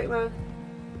 Hey, Quick Man.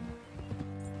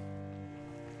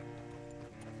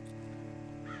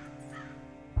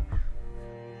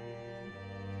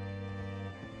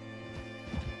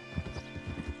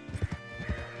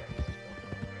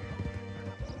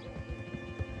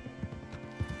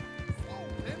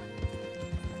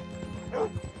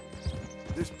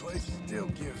 This place still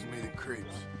gives me the creeps.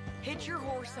 Hitch your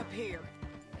horse up here.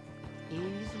 Easy.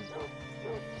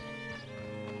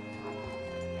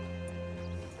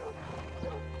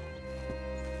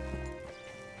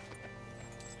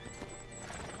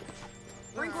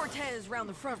 Bring Cortez round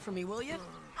the front for me, will you?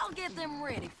 I'll get them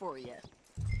ready for you.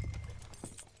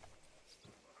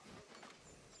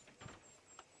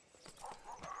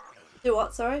 Do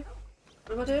what? Sorry?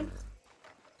 What am I doing?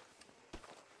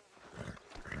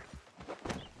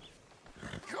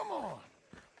 Come on!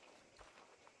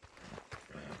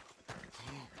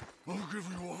 I'll give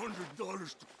you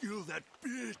 $100 to kill that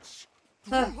bitch.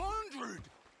 300.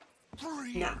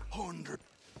 300.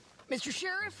 Mr.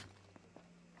 Sheriff?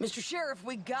 Mr. Sheriff,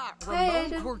 we got Hey,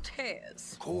 Ramon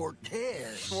Cortez.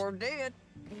 Cortez? Sure did.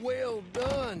 Well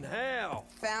done. How?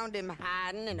 Found him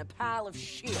hiding in a pile of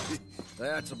shit.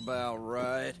 That's about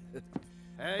right.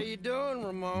 How you doing,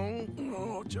 Ramon?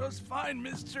 Oh, just fine,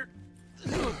 mister.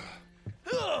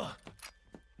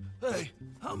 Hey,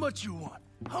 how much you want?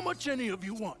 How much any of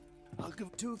you want? I'll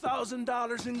give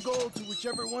 $2,000 in gold to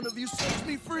whichever one of you sets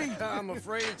me free. I'm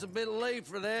afraid it's a bit late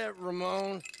for that,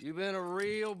 Ramon. You've been a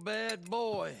real bad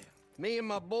boy. Me and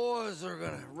my boys are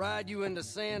gonna ride you into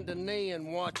Saint Denis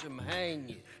and watch them hang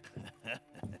you.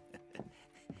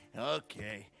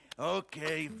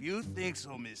 Okay, if you think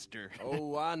so, mister.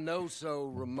 Oh, I know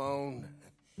so, Ramon.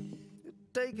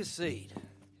 Take a seat.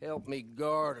 Help me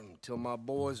guard them till my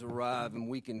boys arrive and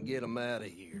we can get them out of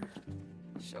here.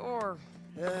 Sure.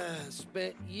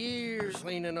 Spent years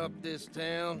cleaning up this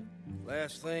town.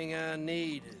 Last thing I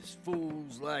need is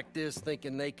fools like this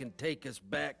thinking they can take us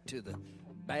back to the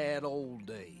bad old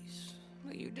days.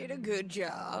 Well, you did a good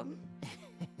job.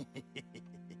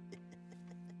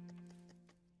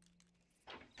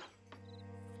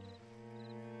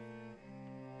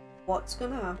 What's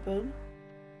gonna happen?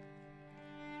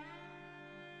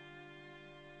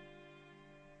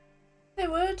 Hey,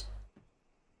 Wood.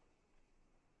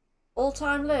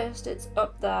 All-time list, it's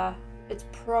up there. It's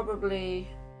probably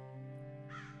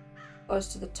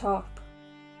close to the top.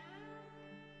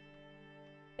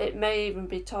 It may even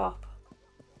be top.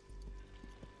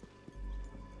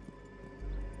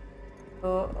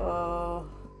 Uh-oh.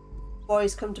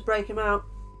 Boys come to break him out.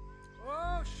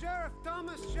 Oh, Sheriff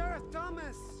Thomas, Sheriff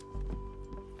Thomas!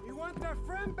 We want their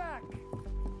friend back.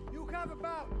 You have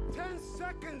about 10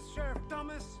 seconds, Sheriff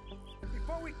Thomas,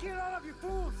 before we kill all of you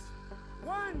fools.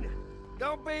 1.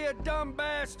 Don't be a dumb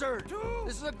bastard. 2.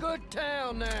 This is a good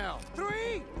town now.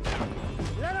 3.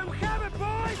 Let them have it,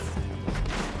 boys!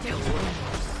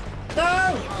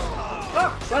 No!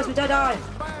 Oh, where's my dead eye?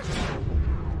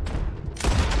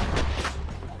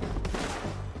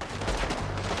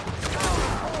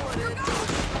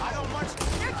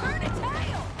 They're turning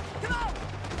tail! Come on!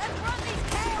 Let's run these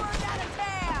cowards out of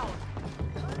town!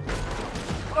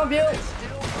 Come on, Mule!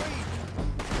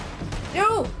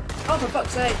 Mule! Oh, for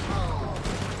fuck's sake.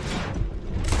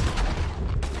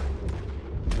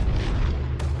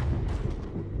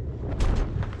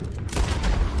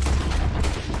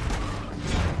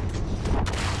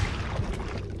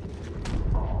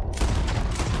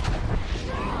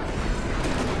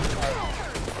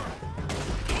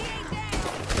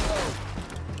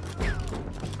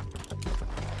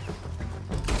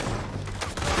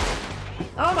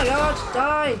 Oh my god,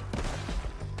 die!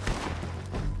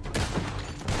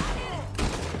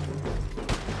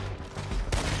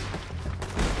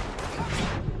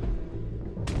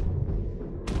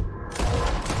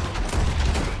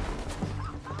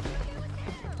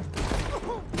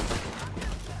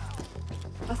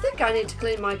 I think I need to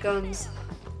clean my guns.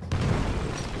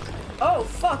 Oh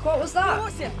fuck, what was that? Who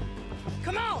was it?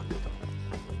 Come on!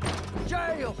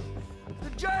 Jail! The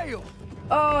jail!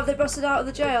 Oh, they busted out of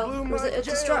the jail. Was it a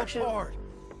jail distraction? apart.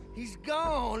 He's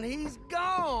gone. He's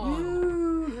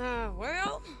gone.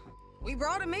 Well, we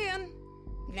brought him in.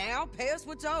 Now pay us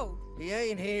what's owed. He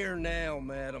ain't here now,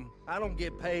 madam. I don't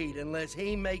get paid unless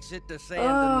he makes it to Saint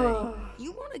Oh. Denis.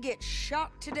 You want to get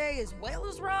shot today as well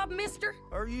as rob, mister?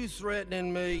 Are you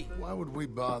threatening me? Why would we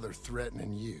bother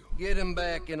threatening you? Get him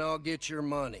back and I'll get your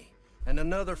money. And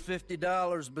another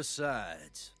 $50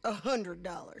 besides.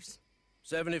 $100.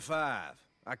 75.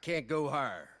 I can't go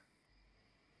higher.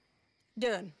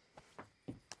 Done.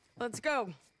 Let's go,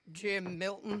 Jim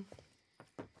Milton.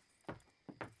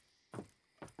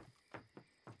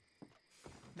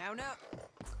 Mount up.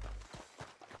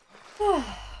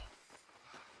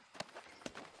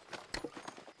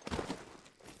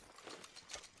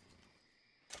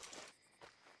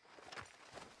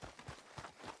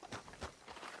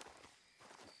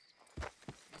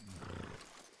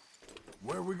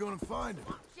 Where are we gonna find him?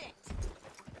 Shit.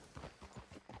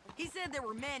 He said there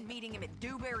were men meeting him at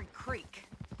Dewberry Creek.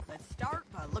 Let's start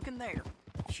by looking there.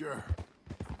 Sure.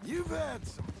 You've had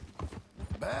some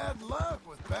bad luck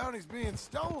with bounties being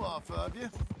stolen off of you.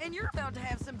 And you're about to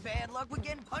have some bad luck with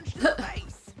getting punched in the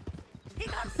face. He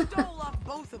got stole off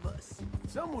both of us.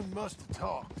 Someone must have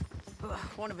talked.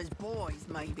 One of his boys,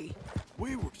 maybe.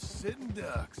 We were sitting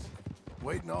ducks,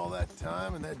 waiting all that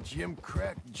time in that Jim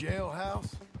Crack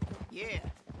jailhouse. Yeah.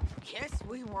 Yes,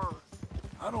 we were.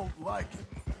 I don't like it.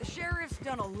 The sheriff's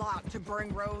done a lot to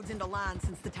bring roads into line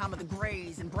since the time of the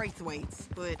Grays and Braithwaites,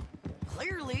 but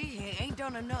clearly he ain't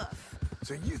done enough.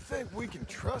 So you think we can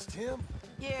trust him?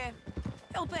 Yeah,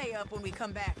 he'll pay up when we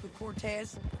come back with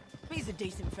Cortez. He's a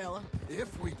decent fella.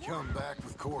 If we come back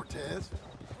with Cortez.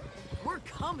 We're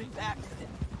coming back with him.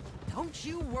 Don't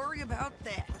you worry about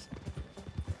that.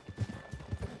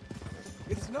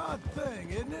 It's an odd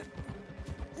thing, isn't it?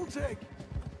 We'll take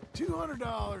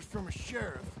 $200 from a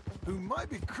sheriff who might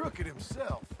be crooked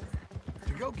himself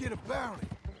to go get a bounty,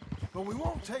 but we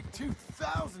won't take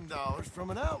 $2,000 from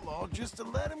an outlaw just to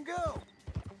let him go.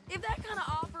 If that kind of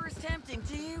offer is tempting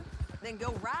to you, then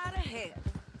go right ahead.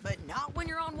 But not when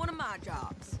you're on one of my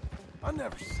jobs. I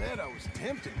never said I was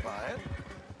tempted by it.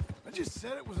 I just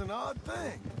said it was an odd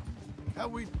thing. How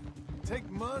we take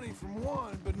money from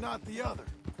one but not the other.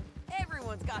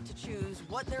 Everyone's got to choose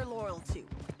what they're loyal to.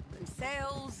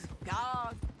 Themselves,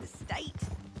 God, the state.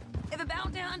 If a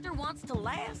bounty hunter wants to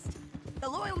last, the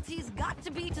loyalty's got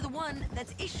to be to the one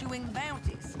that's issuing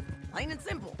bounties. Plain and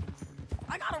simple.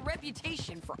 I got a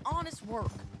reputation for honest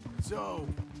work. So,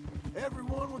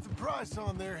 everyone with a price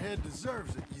on their head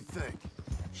deserves it, you think?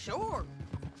 Sure.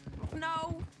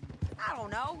 No, I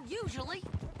don't know, usually.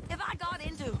 If I got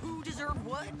into who deserved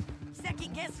what,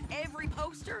 second-guess every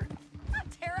poster, I'd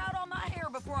tear out all my hair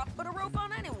before I put a rope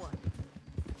on anyone.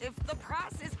 If the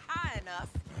price is high enough,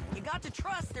 you got to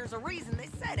trust there's a reason they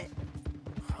said it.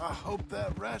 I hope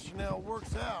that rationale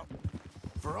works out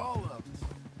for all of us.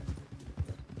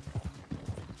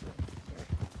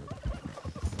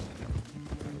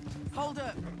 Hold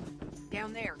up.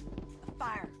 Down there. A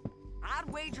fire. I'd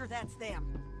wager that's them.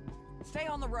 Stay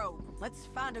on the road. Let's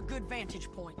find a good vantage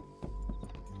point.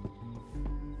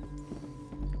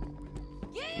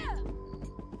 Yeah!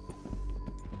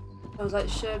 Sounds like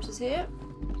Sherbs is here.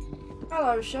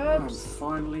 Hello, Sherbs. I'm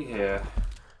finally here.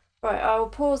 Right, I'll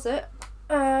pause it.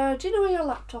 Do you know where your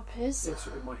laptop is? Yes,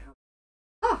 in my house.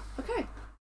 Ah, okay.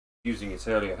 Using it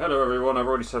earlier. Hello, everyone. I've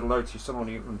already said hello to someone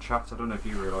on chat. I don't know if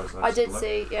you realise that. I did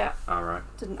see, yeah. All right.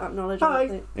 Didn't acknowledge Hi.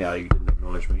 anything. Yeah, you didn't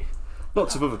acknowledge me.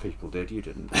 Lots of other people did. You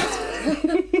didn't.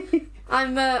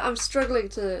 I'm struggling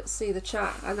to see the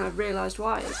chat, and I realised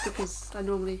why. It's because I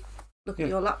normally look at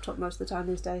your laptop most of the time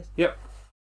these days. Yep.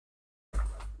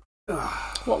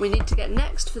 What we need to get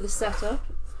next for the setup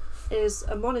is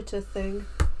a monitor thing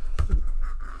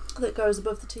that goes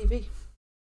above the TV.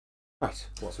 Right.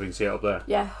 What, so we can see it up there?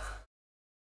 Yeah.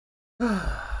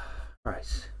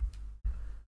 Right.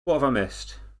 What have I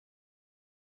missed?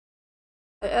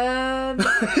 What have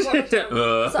I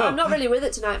done? So I'm not really with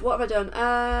it tonight. What have I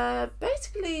done?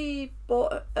 Basically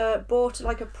bought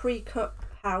like a pre-cut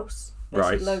house,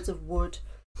 basically right. Loads of wood,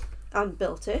 and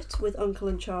built it with Uncle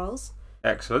and Charles.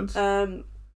 Excellent.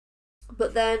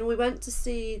 But then we went to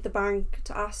see the bank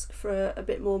to ask for a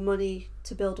bit more money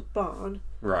to build a barn.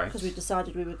 Right. Because we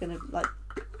decided we were going to like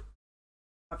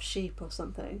have sheep or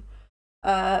something.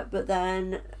 But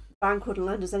then bank wouldn't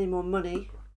lend us any more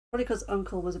money. Probably because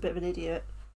Uncle was a bit of an idiot.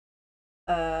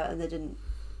 And they didn't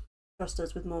trust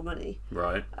us with more money.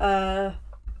 Right.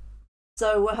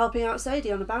 So we're helping out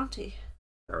Sadie on a bounty.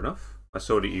 Fair enough. I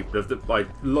saw that I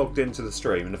logged into the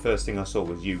stream, and the first thing I saw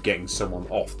was you getting someone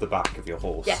off the back of your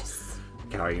horse. Yes.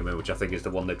 Carrying him in, which I think is the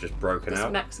one they've just broken out.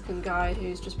 This Mexican guy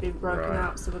who's just been broken Right.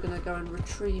 out, so we're going to go and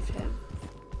retrieve him.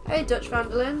 Hey, Dutch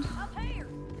Vanderland. Up here!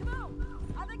 Come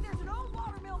on! I think there's an old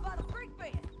water mill by the creek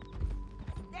bed.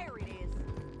 There it is.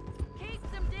 Keep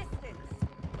some distance.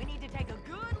 We need to take a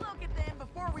good look at them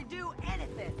before we do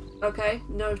anything. Okay,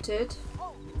 noted.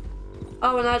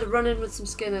 Oh, and I had a run-in with some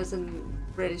Skinners and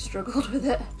really struggled with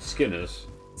it. Skinners?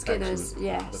 Skinners, Excellent.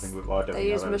 yes. I don't They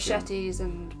use machetes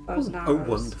and bows and arrows. Oh,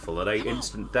 wonderful. Are they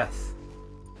instant death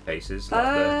cases? Like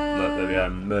the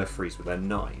Murphrys with their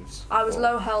knives? I was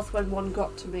low health when one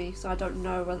got to me, so I don't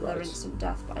know whether they're Right. instant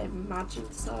death, but I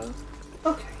imagine so.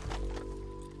 Okay.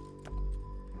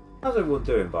 How's everyone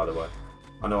doing, by the way?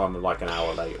 I know I'm like an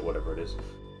hour late or whatever it is.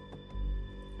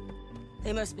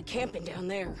 They must be camping down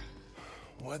there.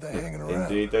 Why are they hanging around?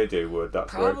 Indeed, they do, Wood.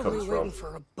 That's where it Probably comes waiting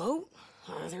from. for a boat.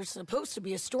 There's supposed to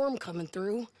be a storm coming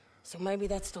through, so maybe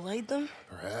that's delayed them.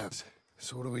 Perhaps.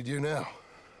 So what do we do now?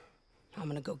 I'm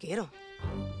gonna go get them.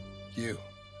 You.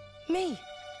 Me.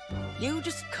 You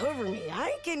just cover me. I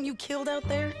ain't getting you killed out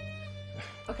there.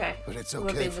 Okay. But it's We're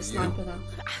okay being for the you. sniper then.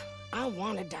 I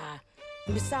wanna die.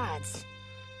 And besides,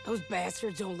 those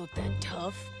bastards don't look that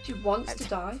tough. She wants to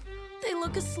die. They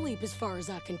look asleep as far as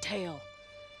I can tell.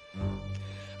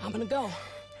 I'm gonna go.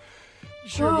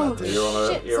 Sure about this?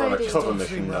 You're on a Sadie. cover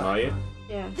mission then, are you?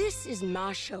 Yeah. This is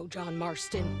my show, John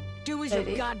Marston. Do as Sadie.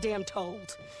 you're goddamn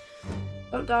told.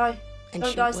 Don't die. And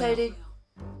Don't she die, will. Sadie.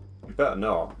 You better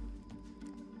not.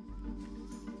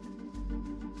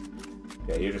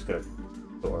 Yeah, you're just gonna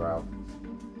sort her out.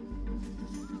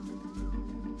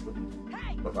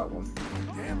 Got that one.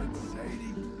 Damn it,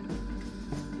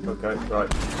 Sadie. Okay, right,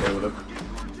 deal with him.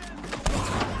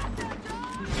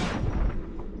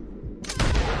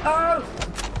 Oh!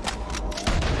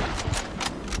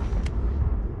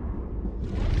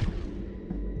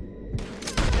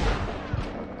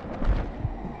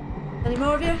 Any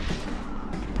more of you?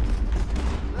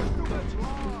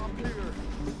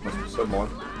 Must be someone.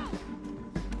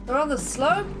 They're on the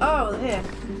slope? Oh, they're here.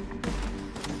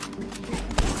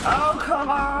 Oh, come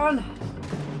on!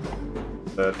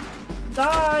 Dead.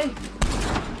 Die!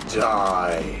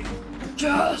 Die!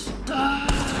 Just die!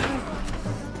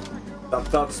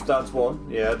 That's one.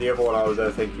 Yeah, the other one I was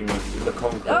there thinking was the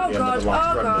concrete Oh at the end god, of the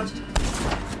last oh god.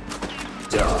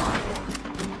 remnant. Die!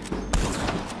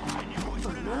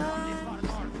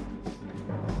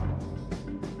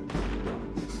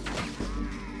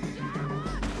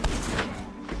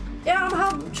 Yeah,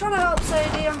 I'm trying to help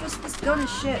Sadie. I'm just, this gun is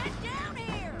shit.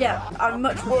 Yeah, I'm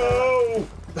much. Whoa!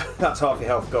 That's half your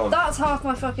health gone. That's half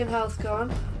my fucking health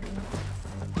gone.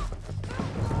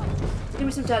 Give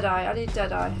me some Deadeye. I need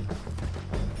Deadeye.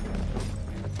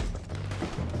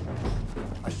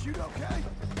 I shoot okay?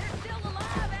 They're still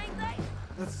alive, ain't they?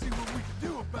 Let's see what we can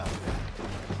do about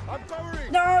that. I'm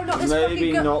covering. No, not this fucking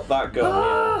Maybe gun. not that gun.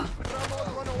 Oh!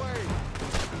 Run away.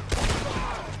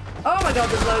 Oh my god,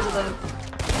 there's loads of them.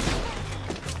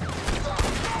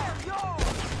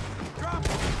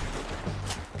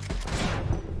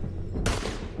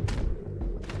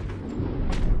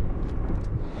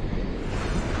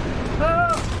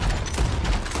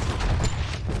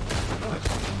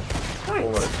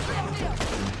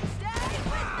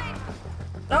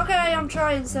 Okay, I'm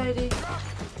trying, Sadie.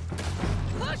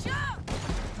 Push up!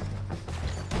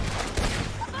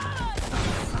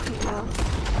 Fucking hell.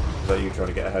 So you trying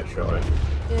to get a headshot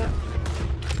in? Yeah.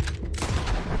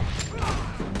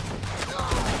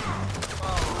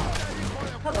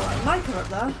 Hello, Micah up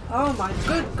there. Oh my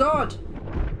good god.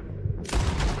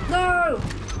 No!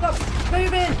 Stop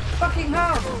moving! Fucking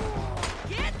hell!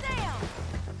 Get down!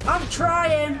 I'm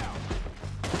trying!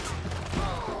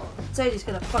 Sadie's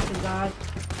gonna fucking die.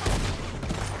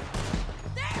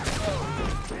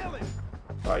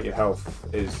 Right, your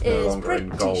health is no longer in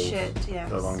gold. Shit,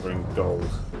 yes. No longer in gold.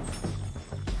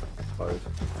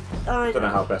 I don't know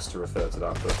how best to refer to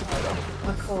that, but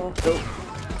my core.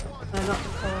 Oh. No, not the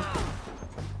core.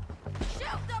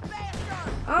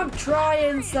 I'm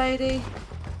trying, Sadie.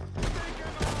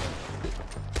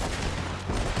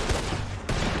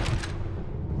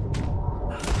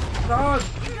 God.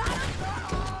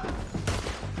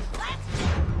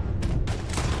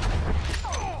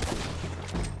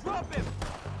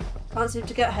 Can't seem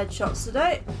to get headshots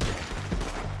today.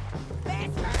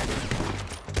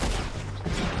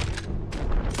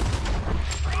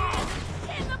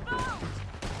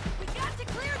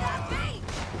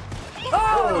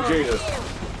 Oh, Jesus.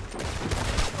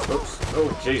 Oops.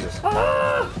 Oh, Jesus.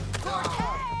 Ah!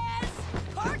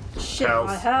 Shit,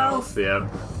 my health. Yeah.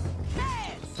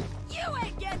 You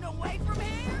ain't getting away from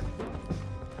here.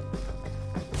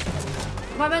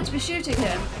 Am I meant to be shooting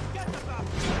him?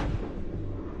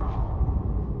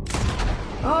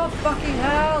 Oh, fucking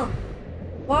hell.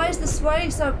 Why is the sway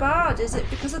so bad? Is it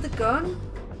because of the gun?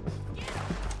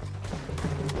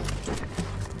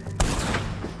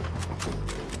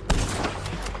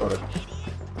 Got it.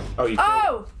 Oh, you.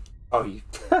 Oh! Oh, you.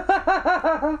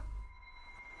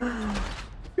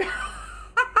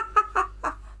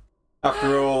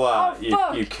 After all that,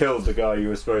 you killed the guy you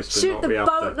were supposed to shoot not the be boat,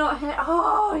 after. not hit.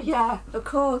 Oh, yeah, of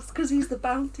course, because he's the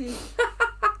bounty.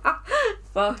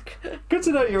 Fuck. Good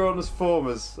to know you're on this form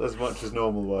as much as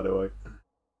normal, by the way.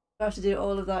 I have to do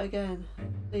all of that again.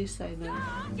 Please say no.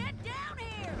 Get down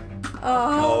here.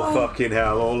 Oh, fucking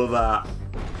hell, all of that.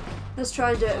 Let's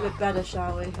try and do it a bit better,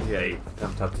 shall we? Yeah, you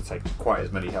don't have to take quite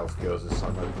as many health cures as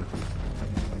I'm hoping.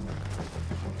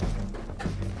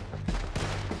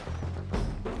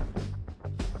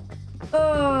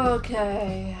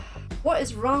 Okay. What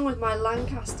is wrong with my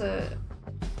Lancaster?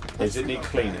 Does it need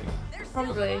cleaning?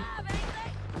 Probably.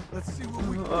 Let's see what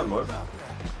we can Oh, do might. about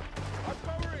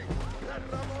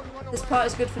that. This part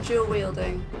is good for dual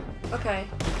wielding. Okay.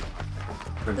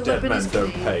 When The dead weapon men is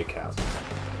don't clean. pay, Cat.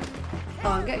 Oh,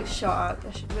 I'm getting shot at.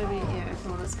 I should maybe, yeah,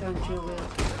 come on, let's go and dual wield.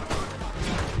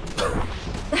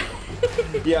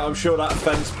 Yeah, I'm sure that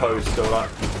fence post or that...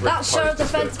 That showed the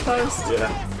fence post.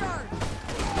 Yeah.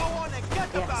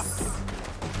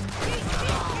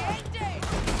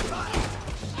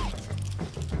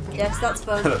 Yes, that's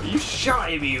fun. You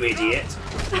shot him, you idiot!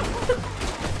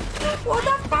 What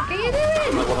the fuck are you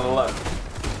doing? Like one on the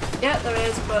left. Yeah, there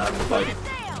is, but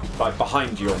I'm Like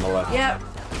behind you on the left. Yep.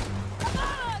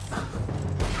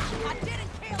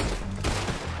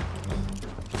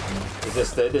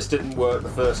 This didn't work the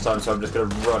first time, so I'm just going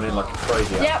to run in like a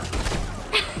crazy ass. Yep.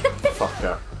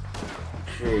 Fucker.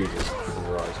 Jesus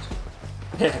Christ.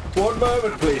 One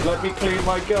moment, please. Let me clean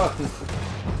my gun.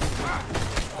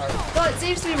 Well, it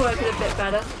seems to be working a bit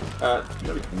better. No,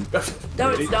 No,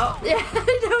 really? it's not. Yeah,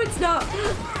 no, it's not.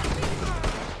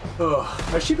 Oh,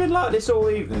 has she been like this all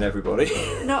evening, everybody?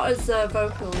 Not as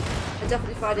vocal. I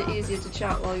definitely find it easier to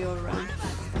chat while you're around.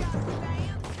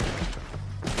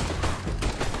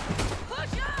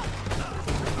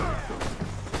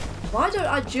 Why don't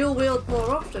I dual wield more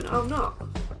often? Oh, I'm not.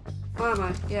 Why am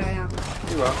I? Yeah, I am.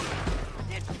 You are.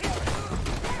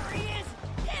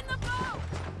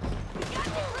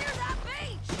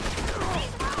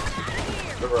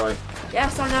 Right.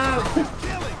 Yes, I know.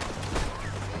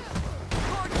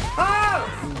 Oh!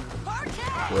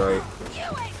 Right. You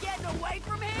ain't getting away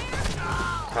from here.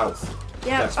 Health.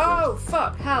 Yeah. Desperate. Oh,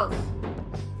 fuck. Health.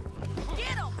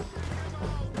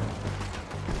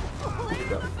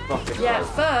 Fucking Yeah,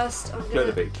 health. first I'm Go to gonna...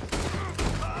 the beach.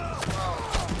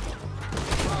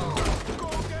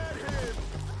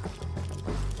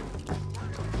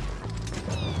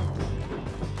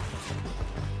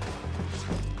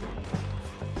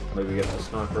 Maybe get that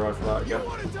sniper rifle out again.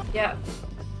 Yeah.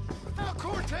 Now,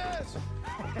 Cortez!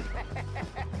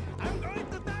 I'm going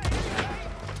to die.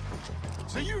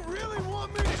 So you really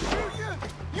want me to shoot you?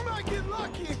 You might get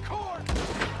lucky in court.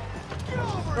 Get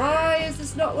over Why is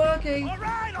this not working? All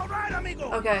right,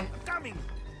 amigo. Okay. Coming.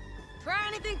 Try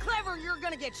anything clever, you're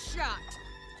gonna get shot.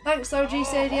 Thanks, OG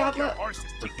Sadie Adler. Horses,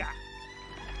 chica.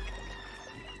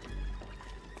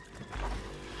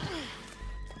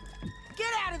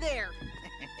 Get out of there!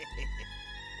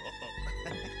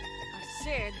 I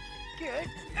said, get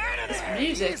out of This there!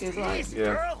 music is like...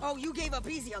 Yeah. Oh, you gave up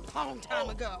easy a long time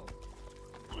ago.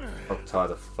 I'll tie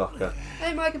the fucker.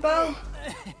 Hey, Micah Bell.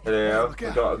 There we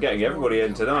go. We're getting everybody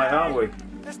in tonight, aren't we? Yep,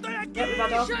 we've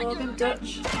had Alpha Morgan,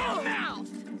 Dutch.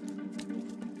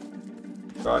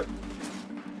 Right.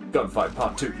 Gunfight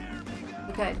part 2.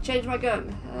 Okay, change my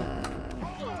gun.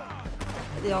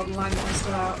 Get the old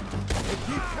Lancaster out. They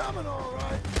keep coming, all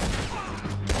right.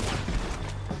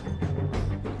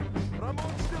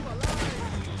 Ramon's still alive.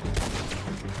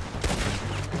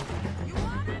 You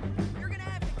want him? You're gonna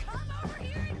have to come over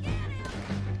here and get him.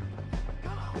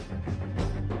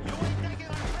 You ain't taking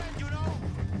our friend, you know.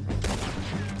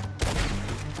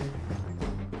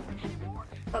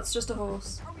 That's just a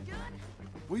horse. Are we done?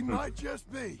 We might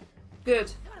just be. Good.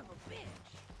 Son of a bitch.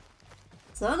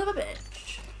 Son of a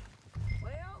bitch.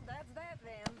 Well, that's that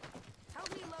then. Help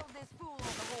me load this fool on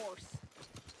the horse.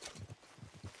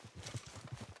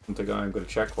 I think I'm going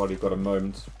to check while you've got a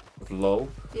moment of lull.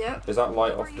 Yep. Is that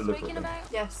light What off were you speaking deliberately?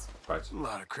 about? Yes. Right. A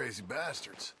lot of crazy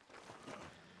bastards.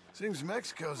 Seems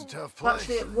Mexico's a tough place.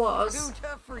 Actually, it was. Too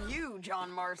tough for you, John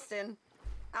Marston.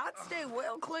 I'd stay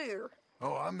well clear.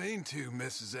 Oh, I mean to,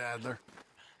 Mrs. Adler.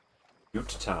 Loot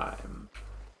time.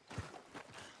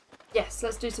 Yes,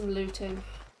 let's do some looting.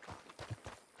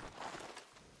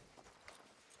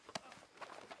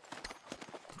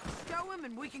 Stow him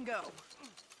and we can go.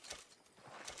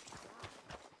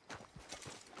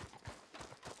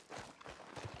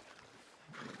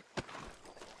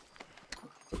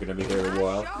 We're going to be here a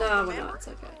while. No, we're not. It's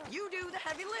okay. You do the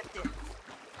heavy lifting.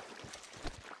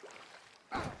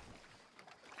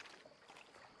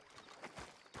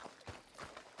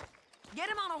 Get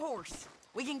him on a horse.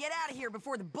 We can get out of here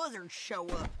before the buzzards show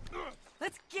up.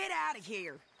 Let's get out of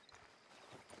here.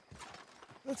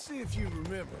 Let's see if you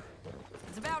remember.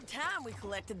 It's about time we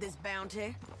collected this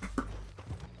bounty.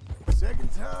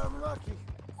 Second time lucky.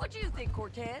 What do you think,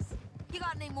 Cortez? You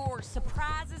got any more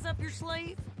surprises up your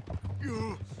sleeve?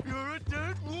 You're a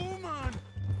dead woman.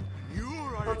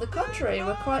 You're On the contrary,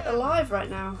 we're quite alive right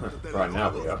now. Right now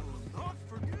we are. not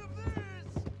forgive this.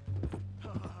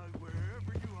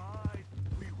 Wherever you hide,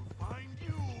 we will find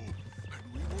you, and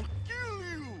we will kill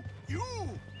you. You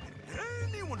and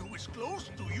anyone who is close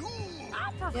to you.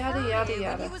 I prefer Yada, yada, it when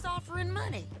yada. he was offering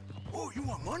money. Oh, you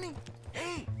want money?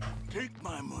 Hey, take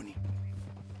my money.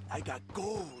 I got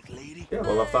gold, lady. Yeah,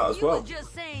 we'll have that as You well. was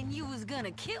just saying you was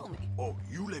gonna kill me. Oh,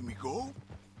 you let me go?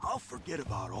 I'll forget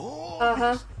about all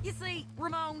Uh-huh. this. You see,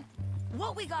 Ramon,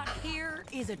 what we got here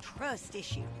is a trust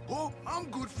issue. Oh, I'm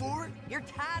good for it. You're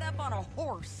tied up on a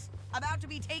horse, about to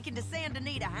be taken to Saint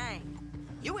Denis to hang.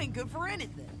 You ain't good for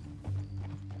anything.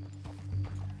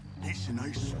 Listen,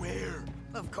 I swear.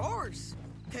 Of course,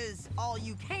 because all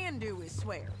you can do is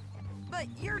swear. But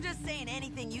you're just saying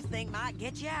anything you think might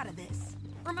get you out of this.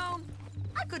 Ramon,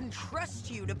 I couldn't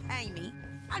trust you to pay me.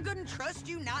 I couldn't trust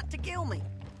you not to kill me.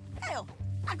 Hell,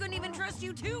 I couldn't even trust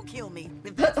you to kill me,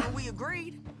 if that's what we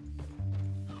agreed.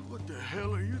 What the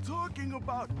hell are you talking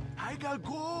about? I got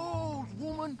gold,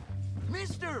 woman.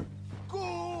 Mister,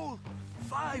 gold.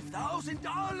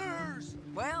 $5,000.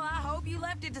 Well, I hope you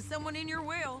left it to someone in your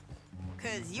will.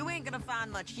 Because you ain't gonna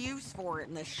find much use for it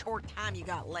in the short time you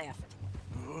got left.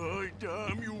 Oh,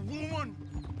 damn you, woman.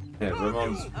 Yeah,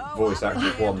 Ramon's voice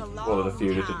actor one of the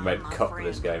few that didn't make the cut for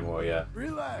this game, well, yeah.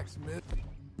 Relax, mister.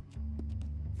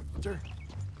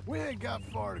 We ain't got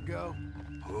far to go.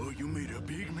 Oh, you made a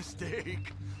big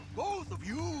mistake. Both of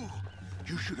you.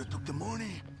 You should have took the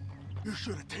money. You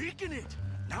should have taken it.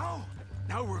 Now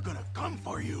we're gonna come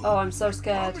for you. Oh, I'm so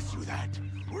scared. I promise you that.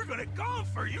 We're gonna come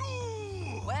for you.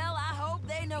 Well, I hope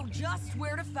they know just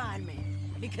where to find me.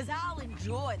 Because I'll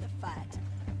enjoy the fight.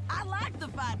 I like the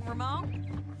fighting,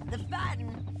 Ramon. The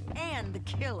fighting and the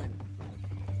killing.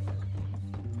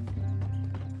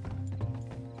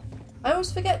 I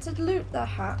always forget to loot their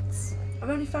hats. I've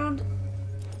only found...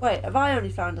 Wait, have I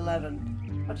only found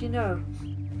 11? How do you know?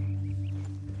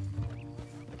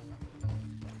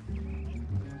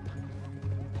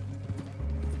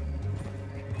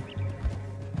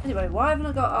 Anyway, why haven't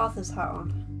I got Arthur's hat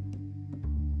on?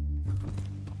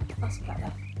 That's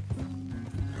better.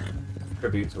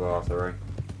 Tribute to Arthur, eh?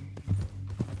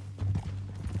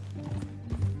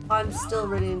 I'm still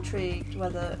really intrigued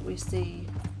whether we see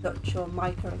Dutch or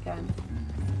Micah again.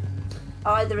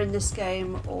 Either in this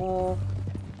game or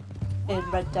in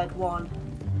Red Dead 1.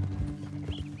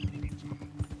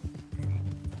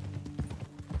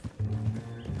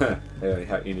 The only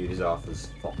hat you need is Arthur's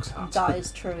fox hat. That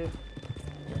is true.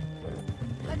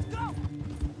 Let's go!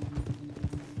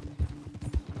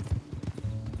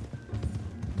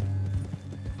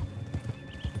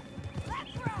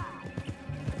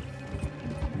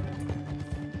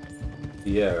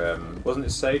 Yeah, wasn't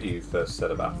it Sadie who first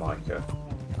said about Micah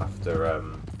after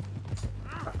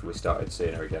we started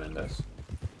seeing her again in this,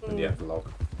 in the epilogue?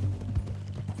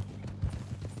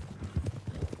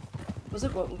 Was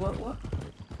it what?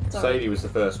 Sorry. Sadie was the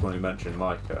first one who mentioned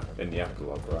Micah in the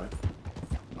epilogue, right?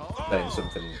 Saying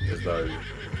something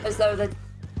as though that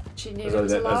she knew he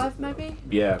was alive, maybe?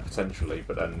 Yeah, potentially,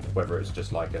 but then whether it's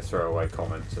just like a throwaway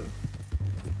comment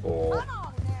or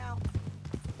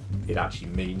it actually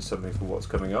means something for what's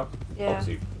coming up. Yeah.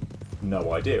 Obviously,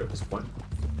 no idea at this point.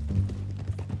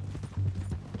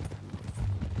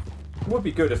 It would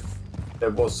be good if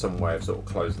there was some way of sort of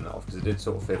closing that off, because it did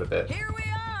sort of feel a bit. Here we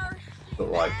are. Sort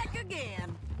of like. Back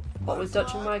again. What with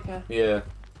Dutch and Micah? Yeah.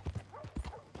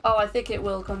 Oh, I think it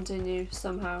will continue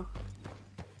somehow.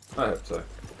 I hope so.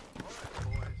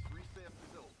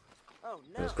 Oh,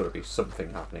 no. There's got to be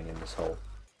something happening in this whole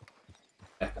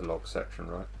epilogue section,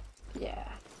 right? Yeah.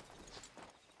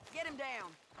 Get him down.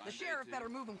 The sheriff better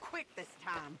move him quick this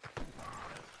time.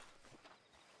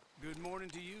 Good morning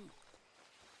to you.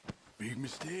 Big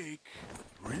mistake.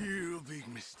 Real big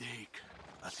mistake.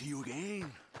 I'll see you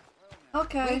again.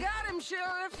 Okay. We got him,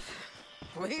 Sheriff.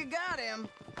 We got him.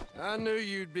 I knew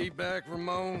you'd be back,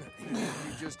 Ramon. You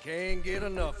just can't get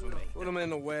enough of me. Put him in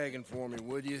the wagon for me,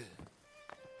 would you?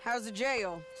 How's the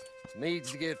jail? Needs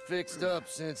to get fixed up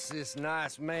since this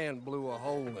nice man blew a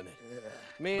hole in it.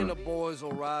 Me and the boys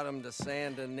will ride him to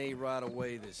Saint Denis right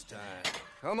away this time.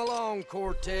 Come along,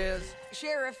 Cortez.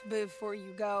 Sheriff, before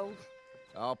you go.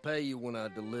 I'll pay you when I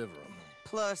deliver them.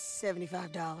 Plus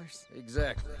 $75.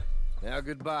 Exactly. Now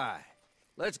goodbye.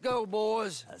 Let's go,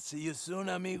 boys. I'll see you soon,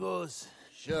 amigos.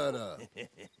 Shut up.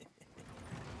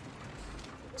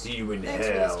 See you in Thanks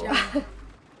hell. for this, John.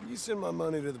 You send my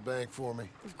money to the bank for me.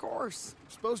 Of course.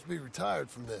 I'm supposed to be retired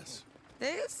from this.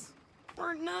 This?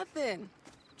 Weren't nothing.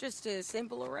 Just a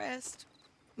simple arrest.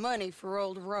 Money for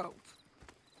old rope.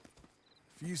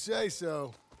 If you say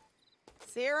so.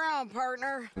 See you around,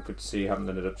 partner. You could see he hasn't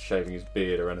ended up shaving his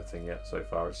beard or anything yet so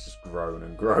far. It's just grown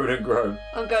and grown and grown.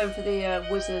 I'm going for the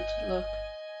wizard look.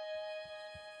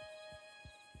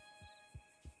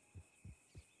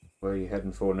 Where are you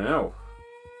heading for now?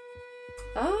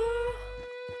 I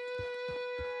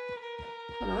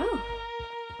don't know.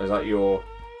 Is that your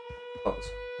hut?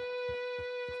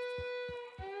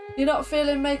 You're not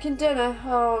feeling making dinner?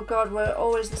 Oh god, we're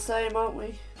always the same, aren't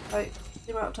we? Like,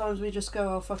 the amount of times we just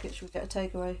go, oh fuck it, should we get a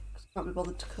takeaway? Because I can't be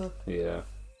bothered to cook. Yeah.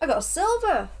 I got a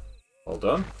silver! Well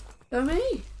done. Go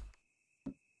me.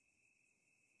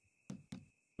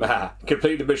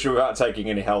 Complete the mission without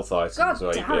taking any health items. God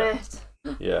so damn it!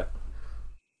 Yeah.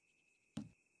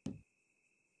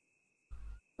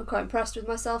 I'm quite impressed with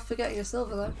myself for getting a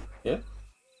silver though. Yeah.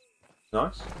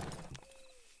 Nice.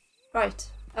 Right.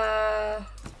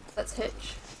 Let's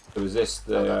hitch. So is this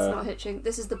the... Oh, that's not hitching.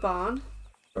 This is the barn.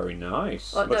 Very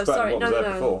nice. Oh, no, sorry. What was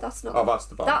there before? That's not... Oh, that's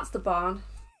the barn. That's the barn.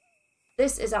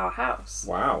 This is our house.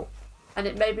 Wow. And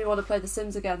it made me want to play The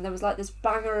Sims again. There was like this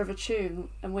banger of a tune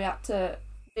and we had to...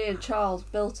 Me and Charles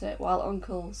built it while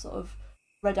Uncle sort of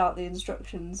read out the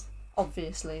instructions,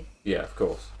 obviously. Yeah, of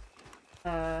course.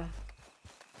 Yeah,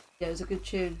 it was a good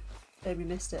tune. Maybe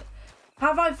missed it.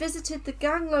 Have I visited the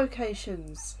gang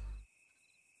locations?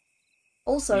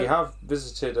 Also... You have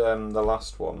visited the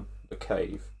last one, the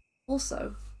cave.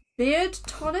 Also, beard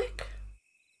tonic?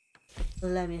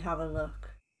 Let me have a look.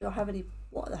 Do I have any...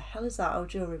 What the hell is that? Oh,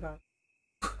 jewellery bag.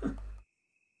 Do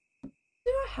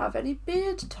I have any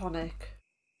beard tonic?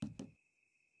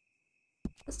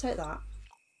 Let's take that.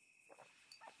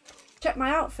 Check my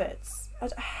outfits. I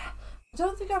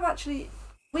don't think I've actually...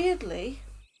 Weirdly,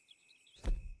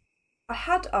 I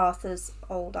had Arthur's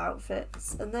old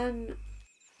outfits and then...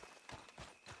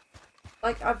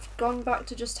 Like, I've gone back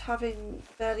to just having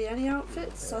barely any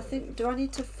outfits, so I think, do I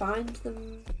need to find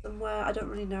them somewhere? I don't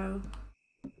really know.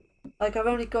 Like, I've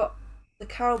only got the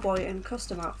cowboy and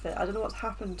custom outfit. I don't know what's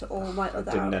happened to all my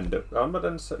other Didn't outfits. end up... Oh, but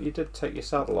then you did take your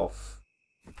saddle off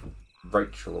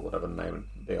Rachel, or whatever the name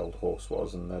of the old horse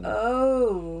was, and then...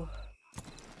 Oh.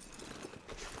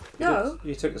 No.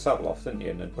 You took the saddle off, didn't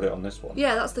you, and then put it on this one?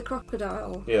 Yeah, that's the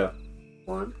crocodile Yeah.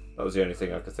 one. That was the only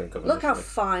thing I could think of. Look how initially.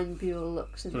 fine Buell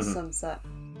looks in the sunset.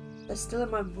 They're still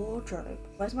in my wardrobe.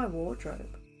 Where's my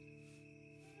wardrobe?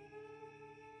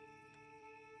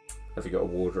 Have you got a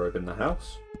wardrobe in the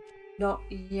house? Not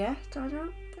yet, I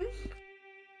don't think.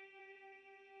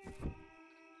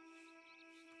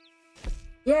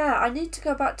 Yeah, I need to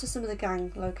go back to some of the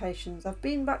gang locations. I've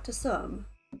been back to some.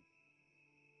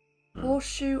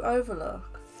 Horseshoe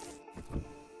Overlook. I don't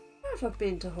know if I've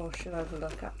been to Horseshoe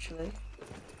Overlook, actually.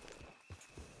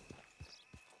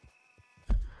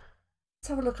 Let's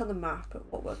have a look on the map at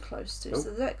what we're close to. So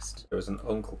the next... There was an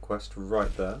uncle quest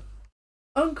right there.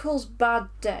 Uncle's bad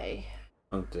day.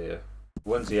 Oh dear.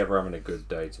 When's he ever having a good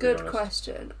day, to be honest? Good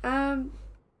question.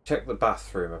 Check the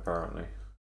bathroom, apparently.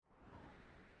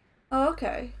 Oh,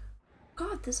 okay.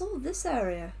 God, there's all this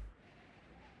area.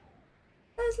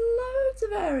 There's loads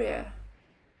of area.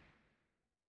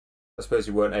 I suppose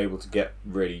you weren't able to get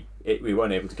we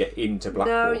weren't able to get into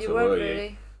Blackwater, no, you weren't were you?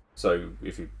 Really. So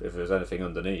if there's anything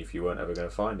underneath, you weren't ever going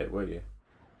to find it, were you?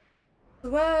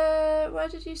 Where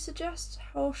did you suggest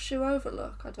Horseshoe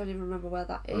Overlook? I don't even remember where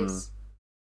that is.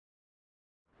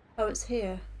 Oh, it's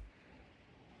here.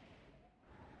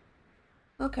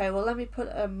 Okay, well let me put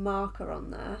a marker on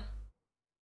there.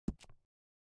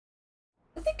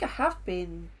 I think I have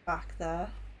been back there.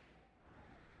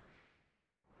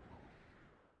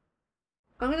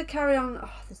 I'm going to carry on.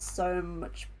 Oh, there's so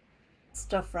much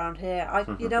stuff around here.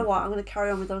 You know what? I'm going to carry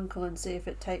on with Uncle and see if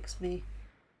it takes me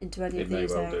into any of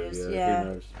these areas. Do, yeah. Who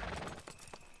knows?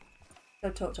 Go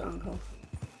talk to Uncle.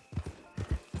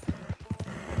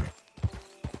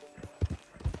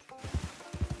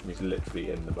 He's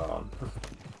literally in the barn.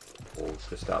 Or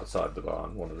just outside the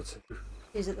barn, one of the two.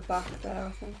 He's at the back there,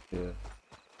 I think. Yeah.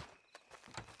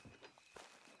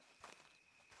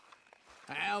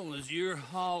 How was your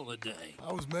holiday?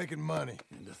 I was making money.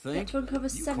 And to think, That one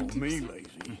covers you call 70%. me lazy.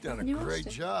 You've done a great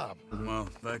job. Well,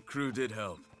 that crew did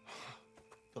help.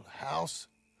 Built a house,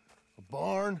 a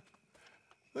barn.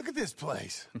 Look at this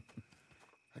place.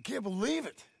 I can't believe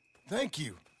it. Thank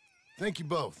you. Thank you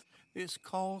both. This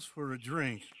calls for a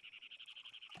drink.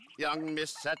 Young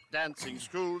miss at dancing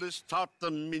school is taught the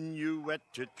minuet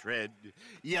to tread.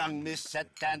 Young miss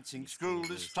at dancing school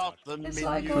is taught the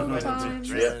minuet to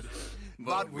tread.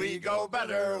 But we go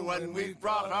better when we've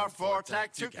brought our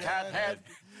four-tack to Cathead.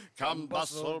 Come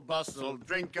bustle, bustle,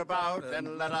 drink about,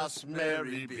 and let us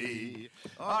merry be.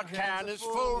 Our can is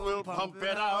full, we'll pump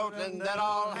it out, and then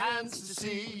all hands to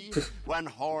sea. When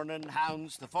horn and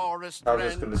hounds the forest I was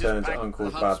just going to turn into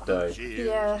Uncle's bad day.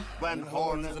 Yeah. When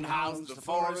horns and hounds the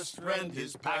forest rend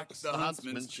his pack, the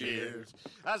huntsman cheers.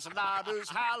 As loud as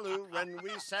halloo when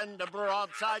we send a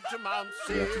broadside to Mount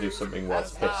Sears. You have to do something well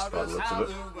pissed by the looks of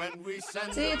it.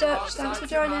 See you, Dutch. Thanks for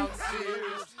joining.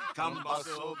 Come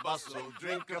bustle, bustle,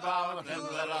 drink about, and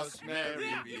let us merry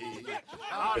be.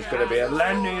 It's going to be a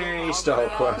Lenny style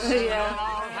quest. Yeah.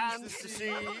 All hands to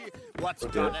see what's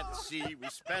got at sea we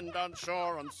spend on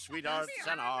shore on sweethearts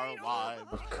and our wives.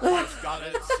 What's got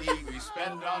at sea we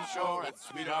spend on shore at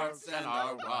sweethearts and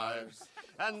our wives.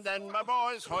 And then my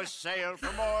boys hoist sail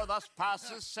for more, thus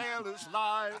passes sailors'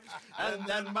 lives. And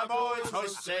then my boys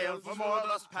hoist sail for more,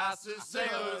 thus passes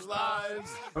sailors'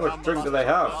 lives. How much drink do they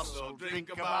have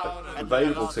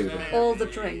available to them? All the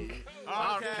drink.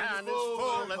 Our can is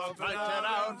full, let's fight it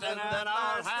out, and then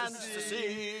our hands to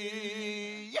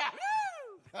sea. Yeah!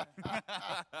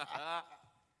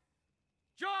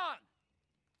 John!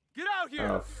 Get out here!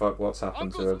 Oh fuck, what's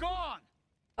happened to him? Gone!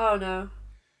 Oh no.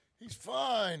 He's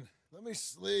fine. Let me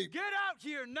sleep. Get out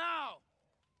here now!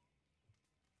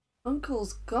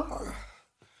 Uncle's gone.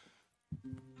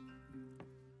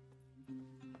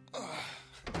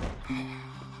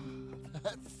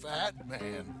 That fat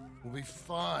man will be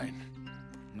fine.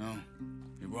 No,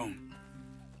 he won't.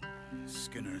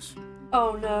 Skinner's.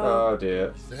 Oh no. Oh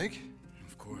dear. Think?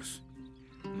 Of course.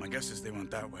 My guess is they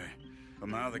went that way. But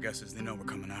my other guess is they know we're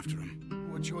coming after him.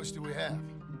 What choice do we have?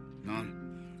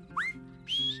 None.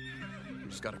 We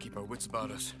just gotta keep our wits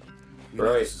about us. We know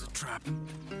Right. this is a trap.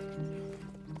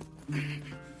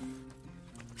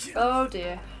 Oh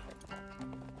dear.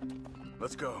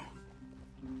 Let's go.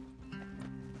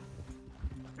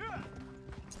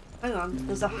 Hang on,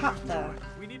 there's a hat there.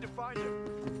 We need to find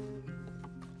him.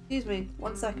 Excuse me,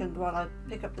 1 second while I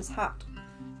pick up this hat.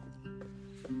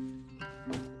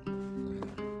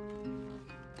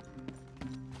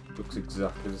 Looks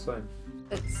exactly the same.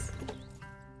 It's...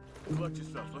 Collect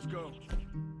yourself, let's go.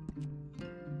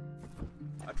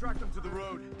 I tracked them to the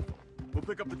road. We'll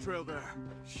pick up the trail there.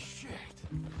 Shit.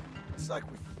 It's like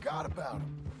we forgot about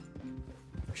him.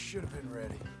 I should have been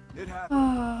ready. It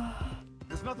happened.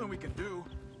 There's nothing we can do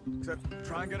except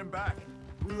try and get him back.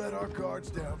 We let our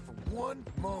guards down for one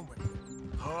moment.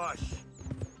 Hush.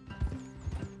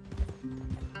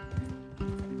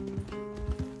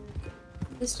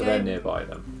 So they're nearby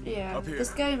them. Yeah,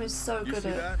 this game is so good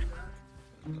at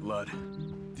blood.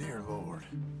 Dear Lord.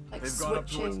 Like They've gone up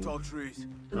towards switching tall trees.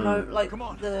 like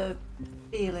the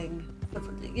feeling.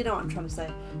 You know what I'm trying to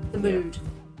say. The mood.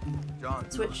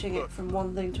 John, switching it from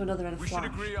one thing to another in a we flash.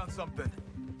 should agree on something.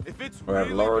 If it's We have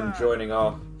really Lauren bad, joining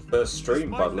our first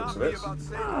stream by the looks of it.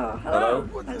 Oh, hello.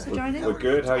 Thanks for joining. We're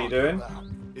good. How are you doing?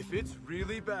 If it's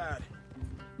really bad,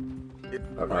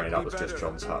 Apparently that was just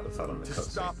John's hat that fell on the to cutscene.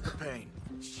 stop the pain.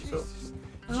 So,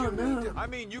 Oh no. I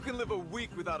mean, you can live a week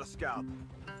without a scalp,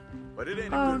 but it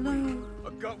ain't a Oh good no. week.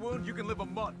 A gut wound, you can live a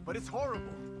month, but it's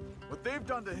horrible. What they've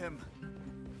done to him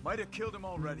might have killed him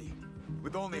already,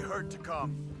 with only hurt to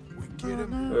come. We get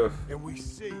him Ugh. and we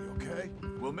see, okay?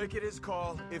 We'll make it his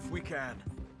call if we can.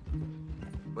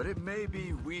 But it may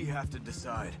be we have to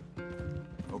decide.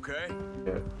 Okay?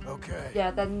 yeah. Okay.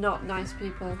 Yeah, they're not nice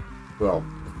people. Well,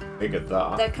 figured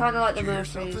that. They're kind of like the Did you hear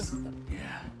Murphys. something?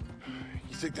 Yeah.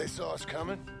 You think they saw us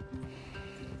coming?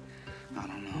 I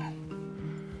don't know.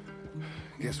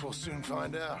 Guess we'll soon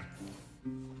find out.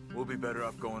 We'll be better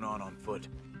off going on foot.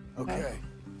 Okay.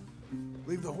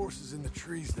 Leave the horses in the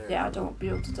trees there. Yeah, I don't want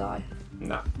Buell to die.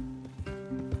 Nah.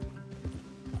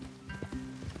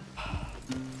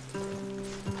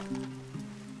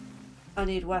 I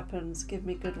need weapons. Give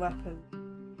me good weapons.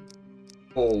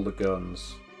 All the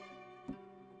guns.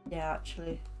 Yeah,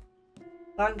 actually.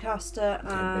 Lancaster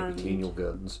Maybe and... Tenial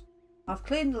guns. I've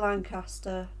cleaned the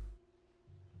Lancaster.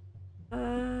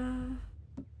 And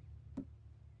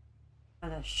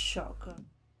a shotgun.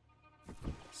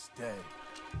 Stay.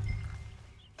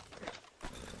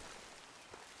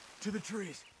 To the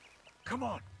trees. Come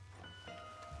on.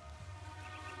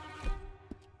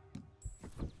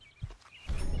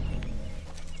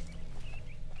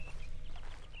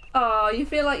 Oh, you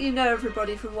feel like you know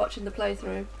everybody from watching the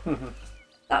playthrough.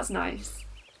 That's nice.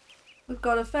 We've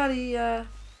got a fairly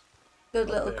good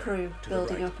little crew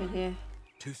building up in here.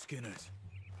 Two Skinners.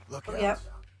 Look Oh, out. yep.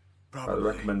 The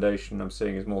recommendation I'm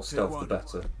seeing is more stealth the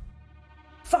better.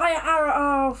 Fire arrow!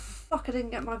 Oh, fuck, I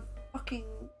didn't get my fucking...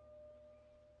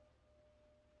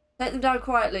 Take them down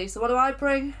quietly. So what do I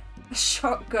bring? A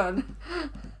shotgun.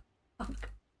 Fuck.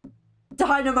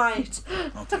 Dynamite!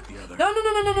 I'll take the other. No, no,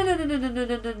 no, no, no, no, no, no, no,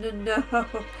 no, no, no, no, no.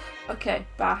 Okay,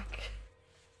 back.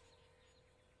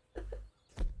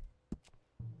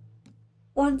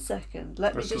 1 second,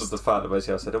 let me I just love just... the fact that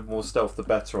basically I said more stealth the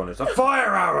better on it. A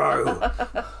fire arrow!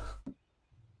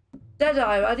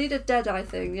 Deadeye, I need a Deadeye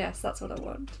thing. Yes, that's what I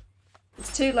want.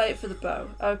 It's too late for the bow.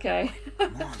 Okay.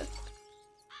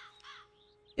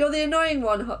 You're the annoying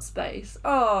one, Hot Space.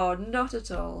 Oh, not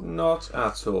at all. Not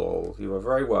at all. You are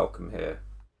very welcome here.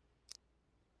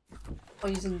 Or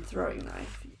using the throwing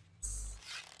knife. Yes.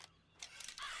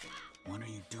 What are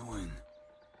you doing?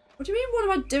 What do you mean, what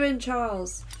am I doing,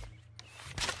 Charles?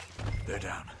 They're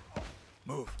down.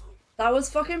 Move. That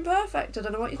was fucking perfect. I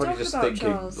don't know what you're Probably talking just about,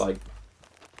 thinking, Charles. like,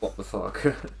 what the fuck?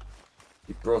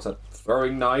 You brought a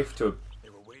throwing knife to a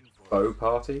bow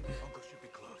party? Uncle should be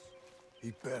close.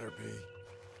 He better be.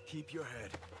 Keep your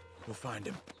head. We'll find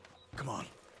him. Come on.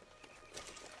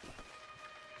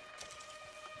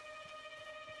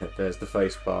 There's the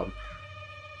face palm.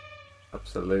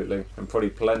 Absolutely. And probably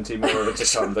plenty more of it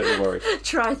to come, don't you worry.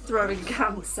 Try throwing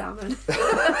canned salmon.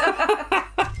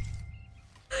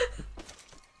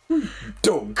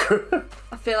 Dunk!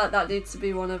 I feel like that needs to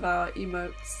be one of our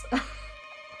emotes.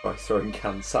 By throwing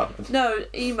canned salmon. No,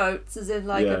 emotes as in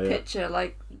like a picture,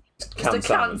 like just a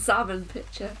canned salmon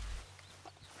picture.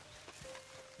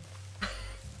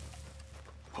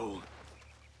 Hold.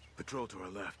 Patrol to our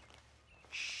left.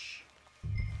 Shh.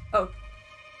 Oh.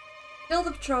 Kill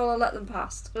the patrol or let them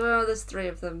past. Oh, there's 3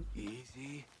 of them.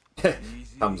 Easy.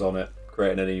 Hands on it,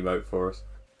 creating an emote for us.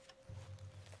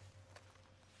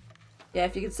 Yeah,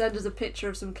 if you could send us a picture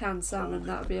of some canned salmon,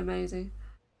 that would be amazing.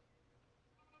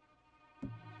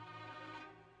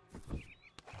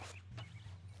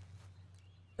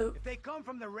 Oh. If they come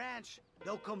from the ranch,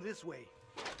 they'll come this way.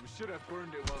 We should have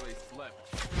burned it while they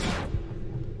slept.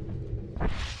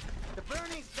 The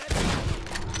burning's dead.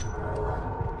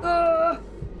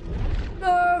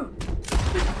 No!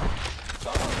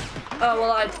 Oh,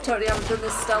 well, I totally haven't done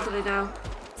this stealthily now.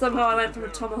 Somehow I went from a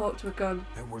tomahawk to a gun.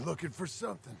 And we're looking for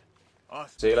something.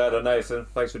 See you later, Nathan.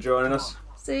 Thanks for joining us.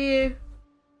 See you.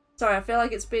 Sorry, I feel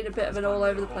like it's been a bit of an all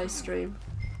over the place stream.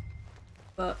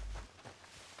 But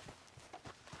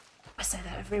I say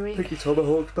that every week. Pick your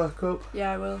tomahawk back up.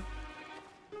 Yeah, I will.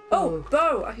 Oh,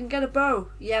 bow! I can get a bow.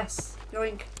 Yes.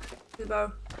 Yoink. The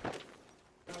bow.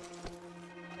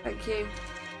 Thank you.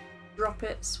 Drop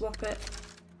it, swap it.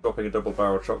 Dropping a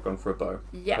double-barreled shotgun for a bow.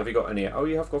 Yeah. Have you got any? Oh,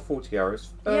 you have got 40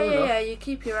 arrows. Yeah. You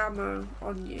keep your ammo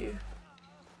on you.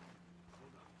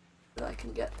 So I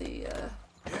can get the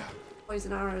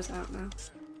poison arrows out now.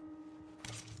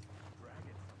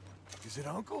 Is it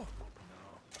Uncle?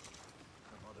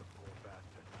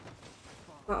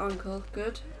 My uncle,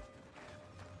 good.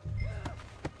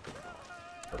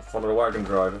 Follow the wagon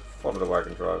driver. Follow the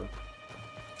wagon driver.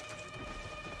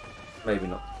 Maybe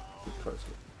not too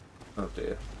closely. Oh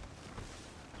dear.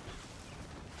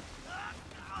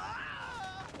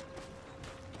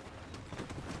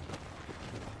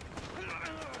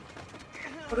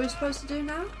 What are we supposed to do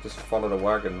now? Just follow the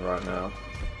wagon right now.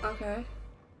 Okay.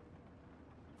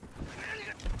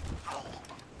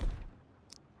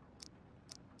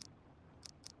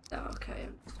 Oh, okay.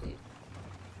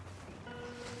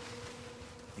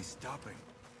 He's stopping.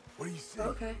 What do you see?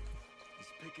 Okay. He's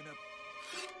picking up.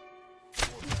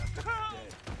 Four bastards are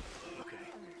dead. Okay,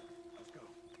 let's go.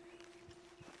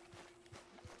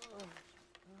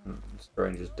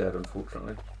 Stranger's dead,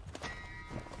 unfortunately.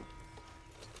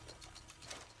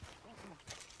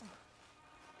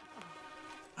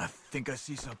 I think I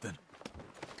see something.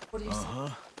 What do you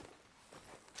see?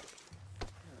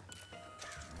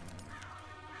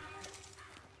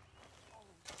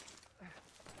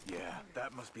 Yeah,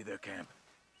 that must be their camp.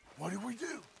 What do we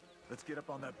do? Let's get up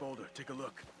on that boulder. Take a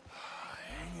look.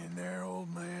 Hang in there,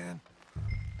 old man.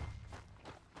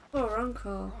 Poor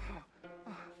uncle.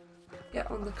 Get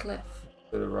on the cliff.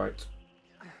 To the right.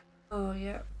 Oh,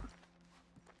 yeah.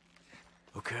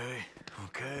 Okay.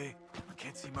 I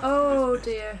can't see much. Oh,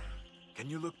 dear. Can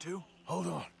you look too? Hold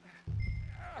on.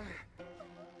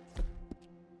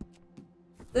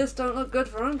 This don't look good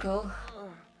for uncle.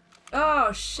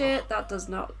 Oh, shit. That does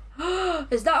not.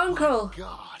 Is that uncle?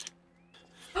 God.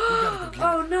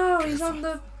 Oh, no. He's on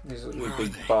the... He's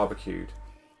being barbecued.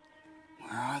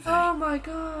 Where are they? Oh, my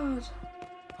God.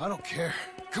 I don't care.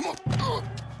 Come on.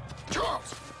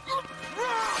 Charles.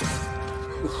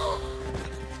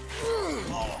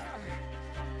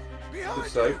 Good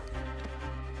save.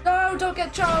 No, don't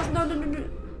get Charles. No.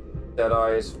 Dead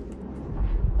eyes.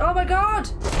 Oh, my God.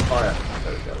 Fire.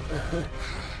 There we go.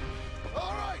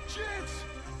 All right, gents.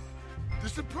 The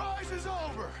surprise is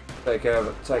over. Take out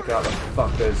the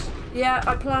fuckers. Yeah,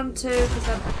 I plan to, because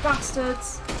they're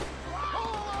bastards.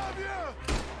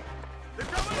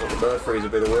 Well, the Murphys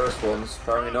would be the worst ones.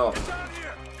 Apparently not.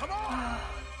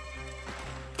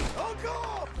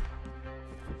 Uncle!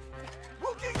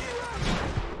 We'll kick you out!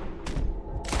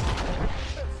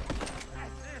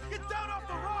 Get down off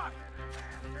the rock!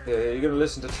 Yeah, are you going to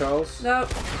listen to Charles? No.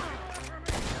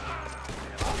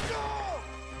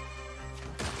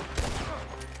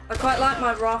 I quite like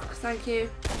my rock, thank you.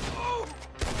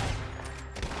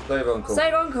 Save Uncle.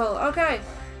 Save Uncle, okay.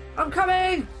 I'm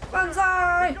coming!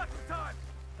 Banzai!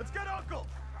 Let's get Uncle!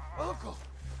 Uncle!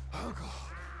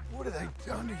 What have they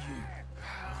done to you?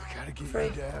 We gotta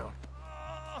get you down.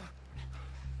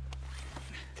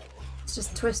 It's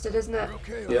just twisted, isn't it?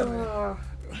 Okay, yeah. Oh.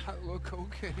 I look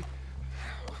okay.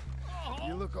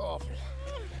 You look awful.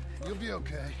 You'll be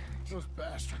okay. Those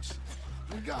bastards.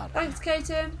 We got it. Thanks,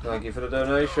 Katen. Thank you for the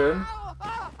donation.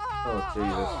 Oh,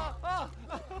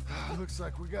 Jesus. Looks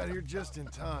like we got here just in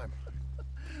time.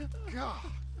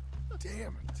 God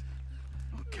damn it.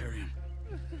 I'll carry him.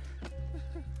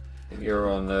 You're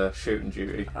on shooting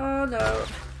duty. Oh, no.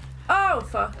 Oh,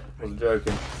 fuck. I wasn't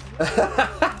joking.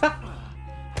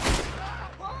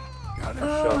 Got him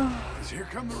shot. Because here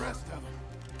come the rest of them.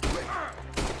 Quick.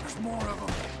 There's more of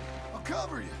them. I'll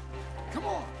cover you. Come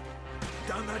on.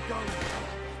 Down that gully.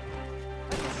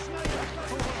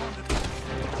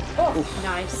 Oh,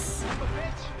 nice.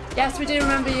 Yes, we do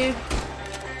remember you.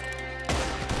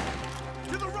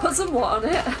 Put some what on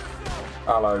it?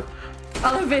 Aloe.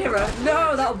 Aloe vera.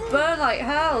 No, that'll burn like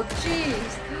hell.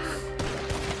 Jeez.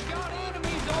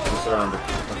 I'm surrounded.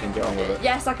 I can get on with it.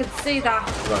 Yes, I can see that.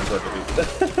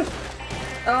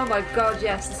 Oh my god,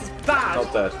 yes, this is bad.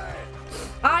 Not dead.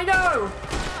 I know!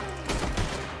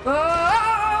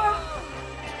 Oh!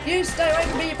 You stay away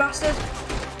from me, you bastard!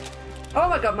 Oh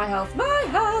my god, my health. My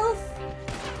health!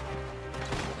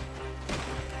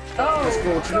 Oh, That's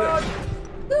fortunate. God.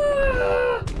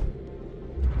 Ah!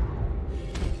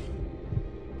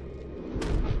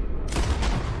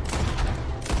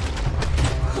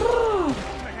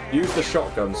 Use the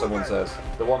shotgun, someone says.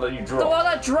 The one that you dropped. The one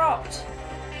I dropped!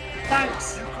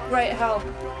 Thanks. Great help.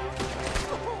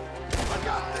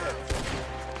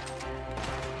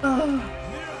 Oh.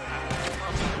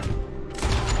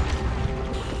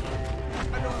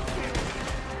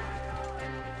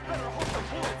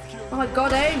 Oh my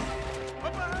god, aim!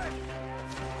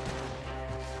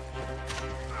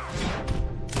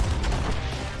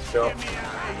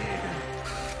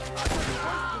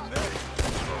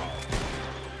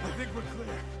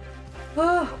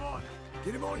 Oh.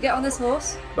 Get on this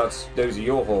horse. Those are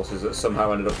your horses that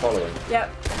somehow ended up following.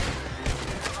 Yep.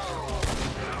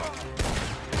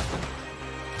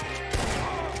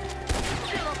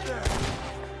 Get up there!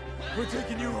 We're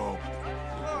taking you home.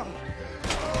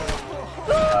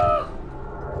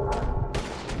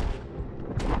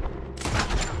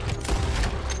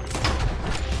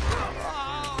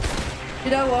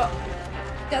 You know what?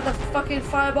 Get the fucking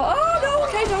fireball. Oh no,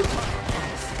 okay, no.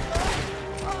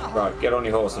 Right, get on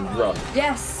your horse and run.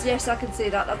 Yes, yes, I can see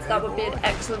that. That would be an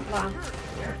excellent plan.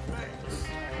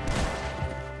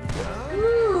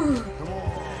 Woo.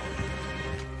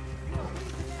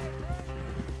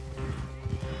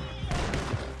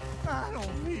 I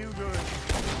don't feel good.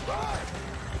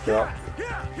 Yeah.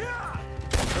 Yeah!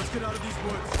 Let's get out of these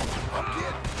woods. I'm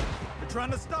getting. They're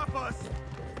trying to stop us.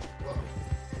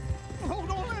 Oh,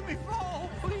 don't let me fall,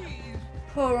 please.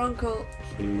 Poor uncle.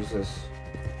 Jesus.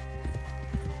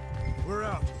 We're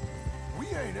out. We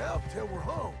ain't out till we're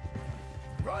home.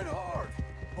 Ride hard,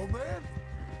 old man.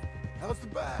 How's the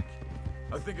back?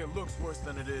 I think it looks worse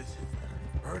than it is.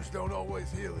 Burns don't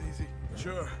always heal easy.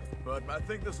 Sure, but I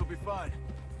think this will be fine.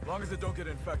 As long as it don't get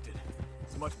infected.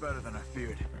 It's much better than I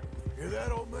feared. Hear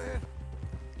that, old man?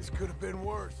 This could have been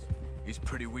worse. He's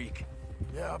pretty weak.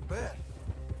 Yeah, I bet.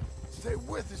 Stay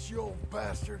with us, you old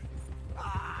bastard.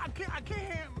 I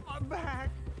can't. My back.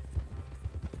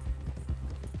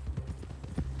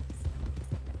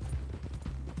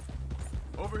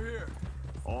 Over here.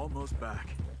 Almost back.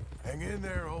 Hang in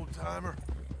there, old timer.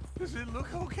 Does it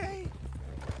look okay?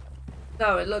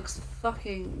 No, it looks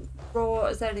fucking raw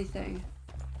as anything.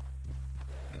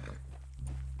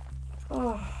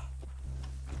 Oh.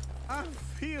 I'm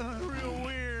feeling real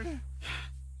weird.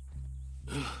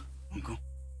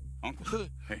 Uncle.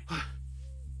 Hey.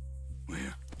 We're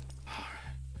here.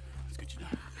 Let's get you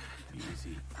down.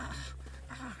 Easy.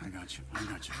 I got you.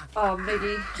 Oh,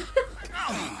 Miggy.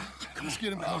 Come on, let's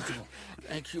get him comfortable.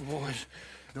 Thank you, boys.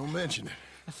 Don't mention it.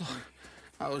 I thought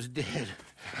I was dead.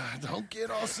 Don't get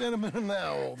all sentimental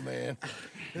now, old man.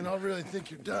 Then I'll really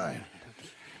think you're dying.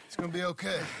 It's gonna be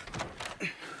okay.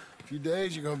 A few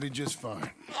days, you're gonna be just fine.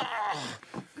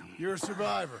 You're a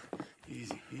survivor.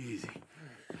 Easy.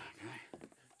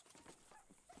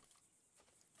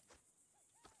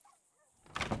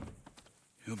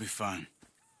 He'll be fine.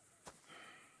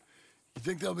 You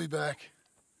think they'll be back?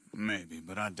 Maybe,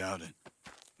 but I doubt it.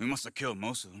 We must have killed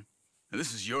most of them.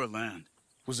 This is your land.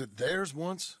 Was it theirs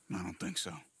once? I don't think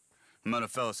so. I met a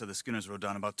fella said the Skinners rode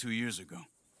down about 2 years ago.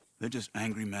 They're just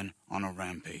angry men on a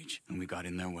rampage, and we got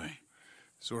in their way.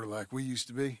 Sort of like we used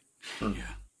to be?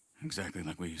 Yeah, exactly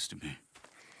like we used to be.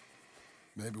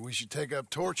 Maybe we should take up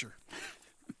torture.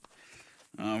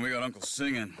 We got Uncle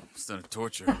singing instead of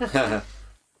torture.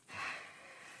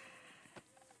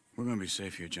 We're gonna be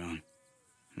safe here, John.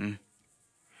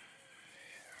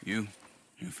 You,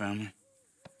 your family,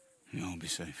 you'll all be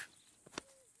safe.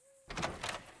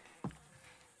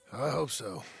 I hope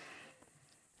so.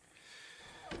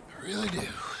 I really do.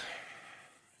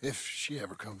 If she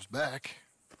ever comes back.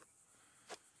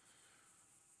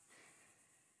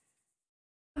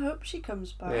 I hope she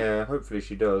comes back. Yeah, hopefully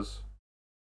she does.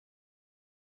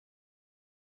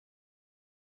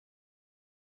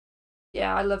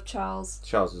 Yeah, I love Charles.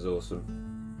 Charles is awesome.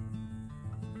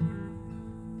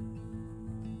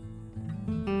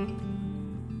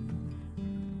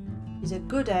 He's a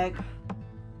good egg.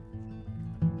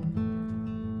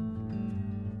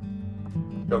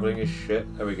 Shoveling his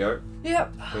shit. There we go.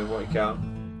 Yep. Doing what he can.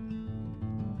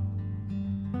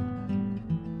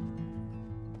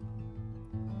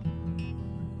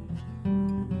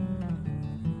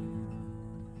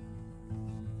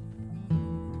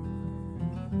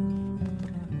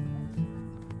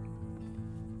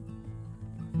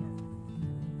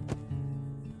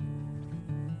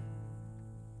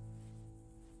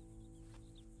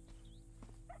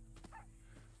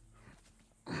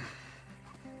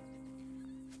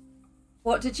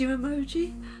 What did you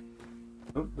emoji?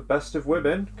 Oh, the best of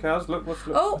women. Kaz, look what's...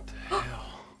 Oh! What the hell?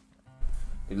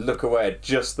 You look away at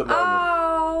just the moment.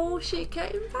 Oh, she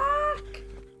came back.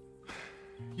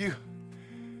 You're...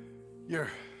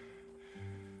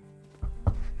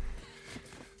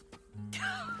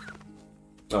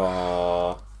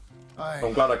 Aww.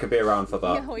 I'm glad I could be around for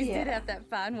that. You always did have that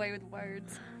fine way with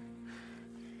words.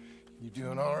 You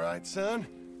doing all right, son?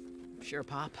 Sure,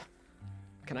 Pop.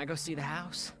 Can I go see the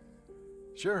house?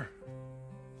 Sure.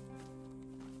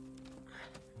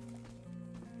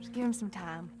 Just give him some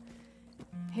time.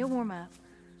 He'll warm up.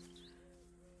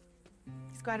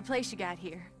 It's quite a place you got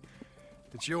here.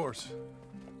 It's yours.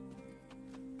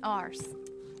 Ours.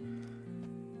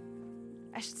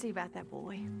 I should see about that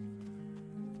boy.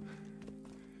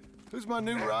 Who's my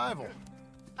new rival?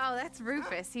 Oh, that's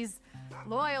Rufus. He's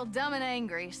loyal, dumb, and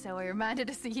angry, so he reminded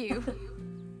us of you.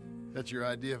 That's your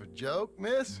idea of a joke,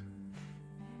 miss?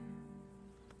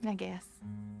 I guess.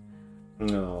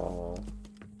 No.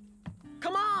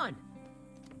 Come on!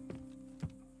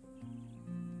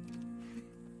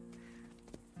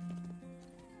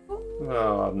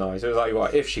 Oh, nice. It was like,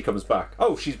 what, if she comes back.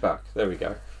 Oh, she's back. There we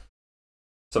go.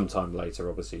 Sometime later,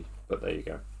 obviously, but there you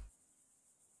go.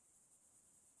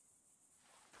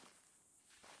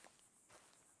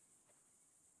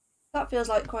 That feels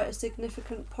like quite a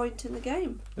significant point in the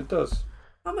game. It does.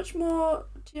 How much more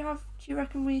do you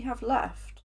reckon we have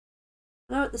left?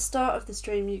 I know at the start of the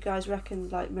stream you guys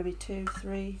reckoned like maybe 2,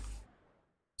 3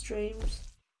 streams.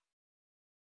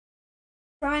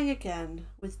 Trying again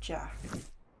with Jack.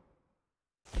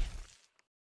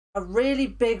 A really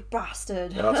big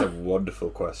bastard. Yeah, that's a wonderful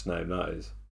quest name, that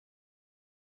is.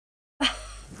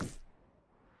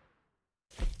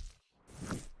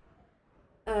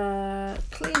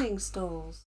 Cleaning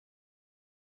stalls.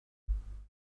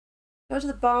 Go to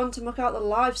the barn to muck out the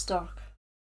livestock.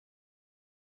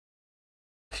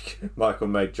 Michael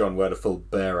made John wear the full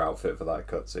bear outfit for that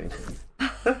cutscene.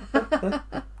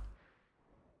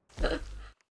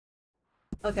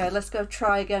 Okay, let's go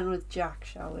try again with Jack,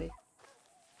 shall we?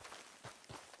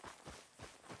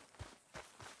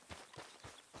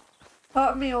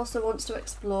 Part of me also wants to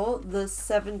explore the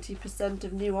 70%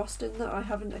 of New Austin that I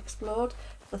haven't explored.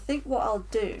 I think what I'll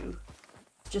do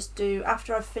is just do,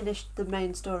 after I've finished the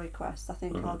main story quest, I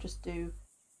think I'll just do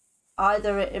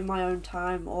either it in my own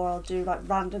time or I'll do like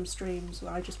random streams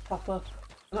where I just pop up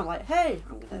and I'm like, hey,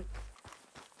 I'm going to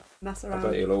mess around.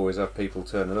 I bet you'll always have people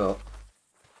turning up.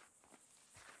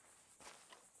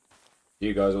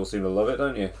 You guys all seem to love it,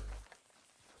 don't you?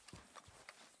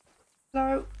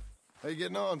 Hello. How you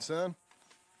getting on, son?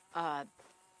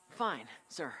 Fine,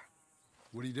 sir.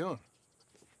 What are you doing?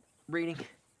 Reading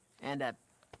and,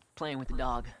 playing with the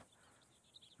dog.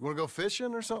 You want to go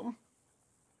fishing or something?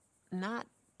 Not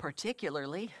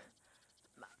particularly.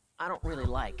 I don't really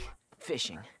like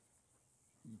fishing.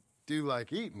 Do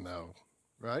like eating, though,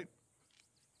 right?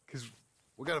 Because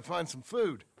we got to find some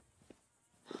food.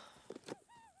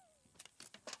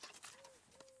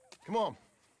 Come on.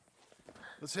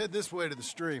 Let's head this way to the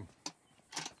stream.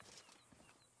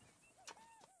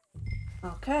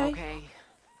 Okay. Okay,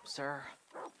 sir.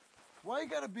 Why you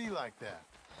gotta be like that?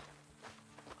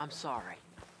 I'm sorry.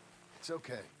 It's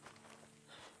okay.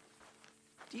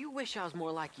 Do you wish I was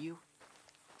more like you?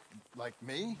 Like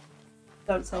me?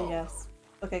 Don't say yes.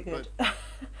 Okay, good.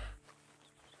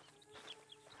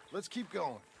 Let's keep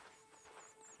going.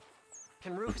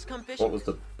 Can Rufus come fishing? What was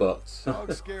the but?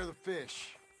 Dogs scare the fish.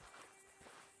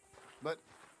 But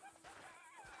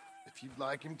if you'd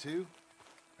like him to,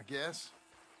 I guess.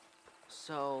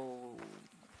 So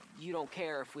you don't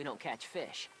care if we don't catch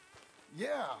fish?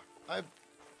 Yeah, I'm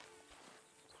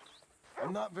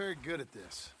not very good at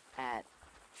this. At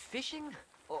fishing?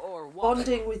 Or what?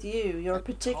 Bonding with you. You're a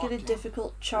particularly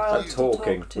difficult child to talk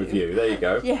Talking to. with you. There you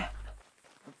go. Yeah.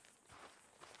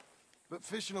 But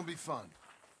fishing will be fun.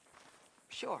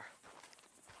 Sure.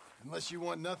 Unless you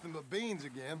want nothing but beans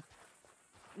again.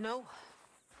 No.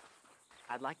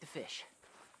 I'd like to fish.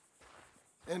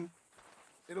 And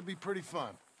it'll be pretty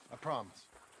fun, I promise.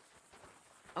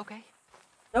 Okay.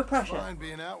 No pressure. Fine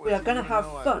being out with We are you, going to even have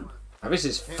though fun. Now, this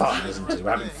is fun, isn't it?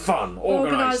 We're having fun.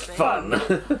 Organised fun.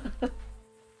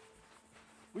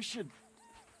 We should...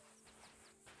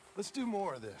 Let's do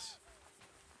more of this.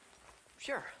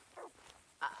 Sure.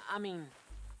 I mean,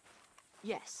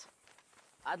 yes.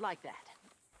 I'd like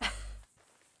that.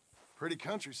 Pretty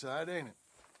countryside, ain't it?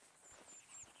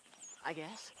 I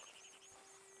guess.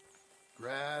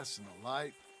 Grass and the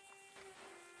light.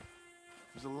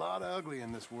 There's a lot of ugly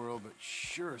in this world, but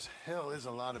sure as hell is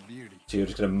a lot of beauty. So you're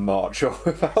just going to march off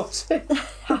without it?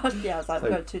 Yeah, I was like,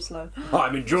 going too slow.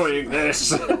 I'm enjoying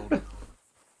this.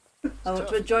 I want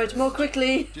to enjoy it more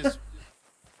quickly. Just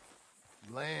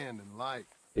land and light.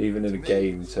 Even in the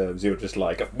game terms, you're just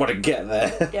like, I want to get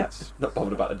there. Yep. Not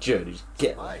bothered about the journey, just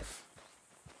get there. Life.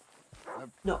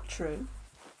 Not true.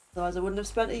 Otherwise I wouldn't have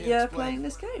spent a year playing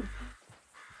this game.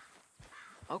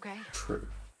 Okay. True.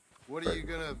 What are you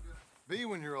gonna be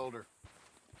when you're older?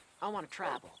 I want to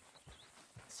travel.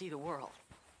 See the world.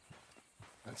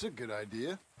 That's a good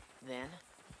idea. Then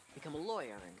become a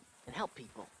lawyer and help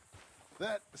people.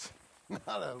 That's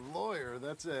not a lawyer,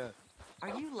 that's a...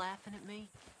 Are you laughing at me?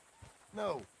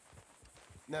 No.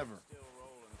 Never.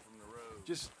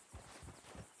 Just...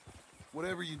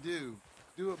 whatever you do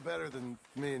it better than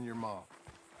me and your mom.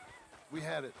 We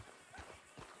had it.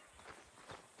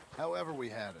 However we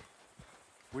had it.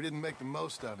 We didn't make the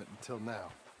most of it until now.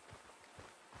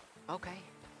 Okay.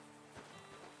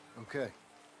 Okay.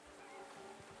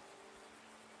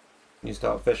 You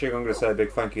start fishing. I'm going to say a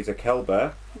big thank you to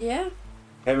Kelbear. Yeah.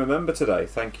 Became a member today.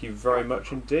 Thank you very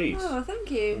much indeed. Oh,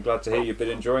 thank you. I'm glad to hear you've been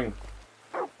enjoying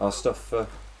our stuff for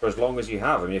as long as you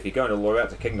have. I mean, if you're going all the way out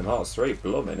to Kingdom Hearts 3,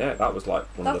 blooming it, that was like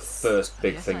one of the first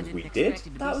big things we did.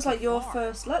 That was like your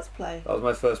first Let's Play. That was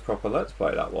my first proper Let's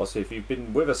Play, that was. So if you've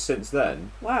been with us since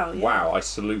then, wow, yeah. Wow, I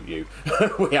salute you.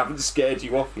 We haven't scared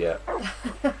you off yet.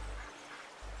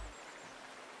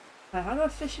 Right, how do I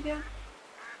fish again?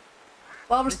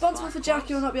 While responsible for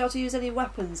Jackie will not be able to use any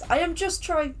weapons. I am just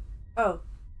trying... Oh.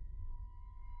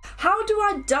 How do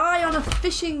I die on a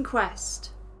fishing quest?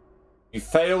 You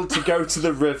failed to go to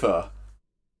the river.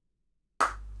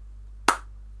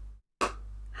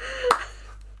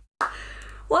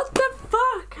 What the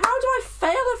fuck? How do I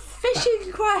fail a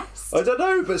fishing quest? I don't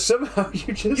know, but somehow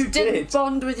you just You didn't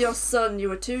bond with your son. You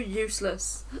were too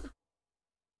useless.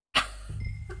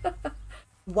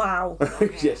 Wow.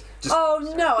 Yes. Just...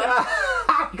 Oh no!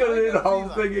 I'm gonna do the whole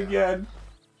thing again.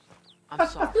 I'm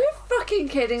sorry. Are you fucking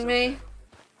kidding me?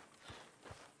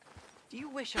 Do you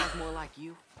wish I was more like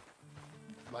you?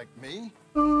 Like me?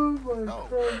 Oh my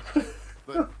god.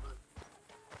 But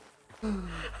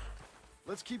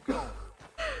let's keep going.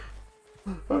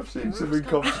 I've seen some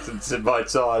incompetence in my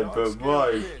time, but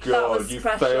my god, you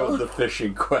failed the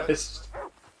fishing quest.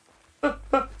 If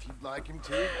you'd like him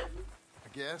to, I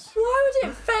guess. Why would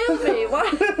it fail me?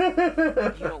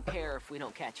 Why? You don't care if we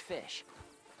don't catch fish.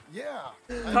 Yeah.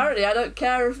 Apparently, I don't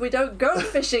care if we don't go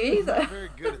fishing either. Very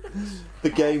good at this. The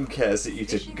game cares that you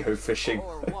didn't go fishing.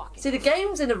 See, the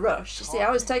game's in a rush. You see,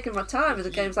 I was taking my time, and the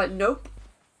game's like, nope.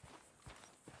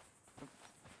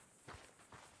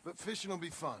 But fishing will be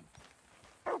fun.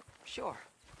 Sure.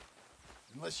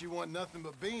 Unless you want nothing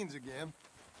but beans again.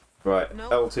 Right,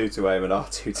 L2 to aim and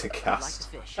R2 to cast.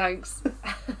 Thanks.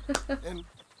 And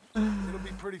it'll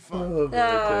be pretty fun. Oh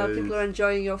my days. People are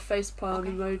enjoying your facepalm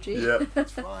emoji. Yeah.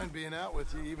 It's fine being out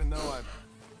with you, even though I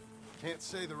can't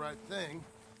say the right thing.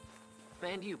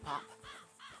 And you, Pop.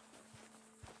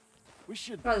 We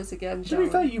should try this again, To shall be we?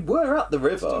 fair, you were at the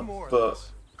Let's do river, more of but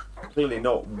this. clearly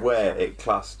not where it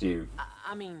classed you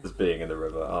I mean, as being in the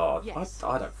river. Oh, yes.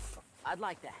 I don't. I'd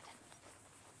like that.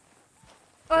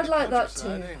 I'd like that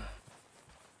Countryside, too. ain't it?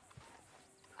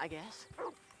 I guess.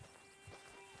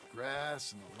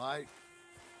 Grass and the light.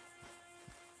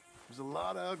 There's a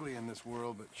lot of ugly in this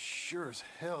world, but sure as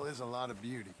hell is a lot of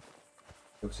beauty.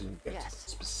 It was didn't get Yes.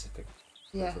 specific.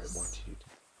 Yes. Where it wanted you to.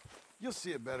 You'll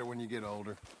see it better when you get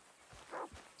older.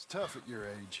 It's tough at your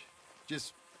age.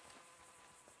 Just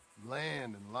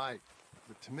land and light.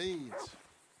 But to me,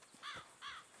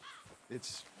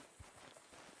 it's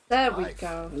There we life.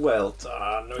 go. Well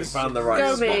done. We This found the is right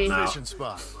Go spot me. now. fishing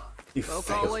spot. You Folk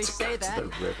failed always to say get that. to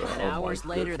the river. And Oh my hours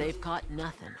later, goodness. they've caught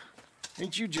nothing.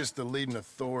 Ain't you just the leading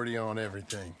authority on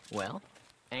everything? Well,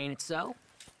 ain't it so?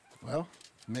 Well,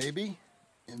 maybe.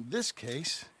 In this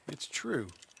case, it's true.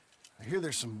 I hear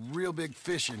there's some real big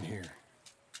fish in here.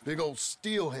 Big old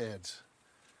steelheads.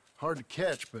 Hard to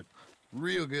catch, but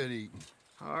real good eating.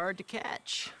 Hard to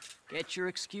catch. Get your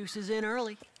excuses in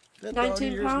early. That dog of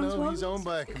 19 yours pounds know he's one? owned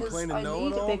by a Because complaining I need a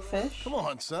know-it-all? big fish. Come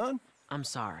on, son. I'm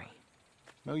sorry.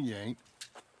 No, you ain't.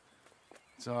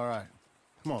 It's all right.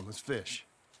 Come on, let's fish.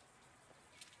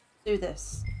 Do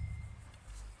this.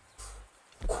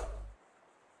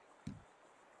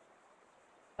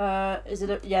 Is it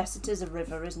a... Yes, it is a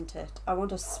river, isn't it? I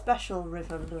want a special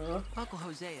river lure. Uncle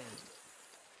Hosea,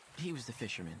 he was the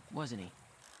fisherman, wasn't he?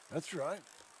 That's right.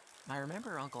 I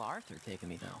remember Uncle Arthur taking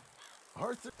me, though.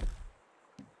 Arthur.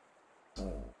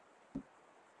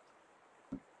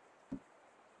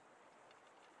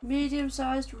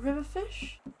 Medium-sized river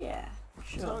fish? Yeah,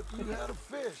 sure. Thought you had a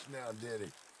fish now, did he?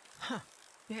 Huh.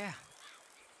 Yeah.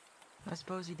 I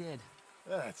suppose he did.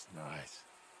 That's nice.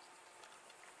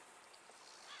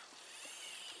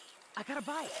 I got a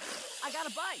bite. I got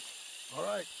a bite. All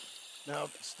right. Now,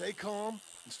 stay calm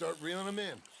and start reeling them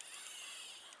in.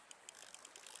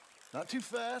 Not too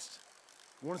fast.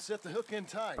 You want to set the hook in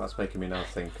tight. That's making me now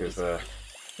think of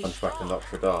Hunchback of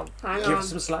Notre Dame. Hang Give on. us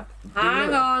some slack.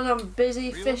 Hang on, I'm busy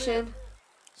Reel 'em in. fishing.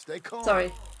 Stay calm.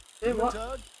 Sorry. Doing You what?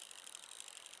 tug?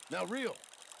 Now reel.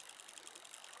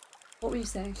 What were you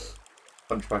saying?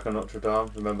 Hunchback of Notre Dame,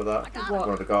 remember that? What? One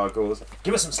of the gargoyles.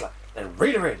 Give us some slack, then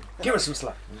reel her in. Give us some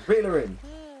slack, reel her in.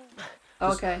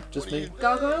 Okay. Just me.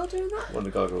 Gargoyle doing that? One of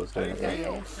the gargoyles doing it. Okay,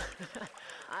 yeah.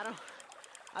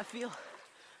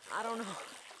 I don't know.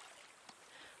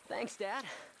 Thanks, Dad.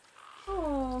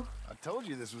 Oh. I told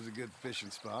you this was a good fishing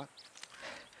spot.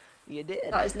 You did.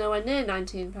 That is nowhere near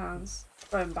 £19.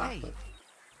 Thrown back. Hey,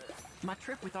 my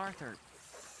trip with Arthur,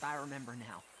 I remember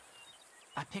now.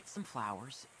 I picked some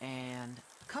flowers, and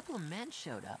a couple of men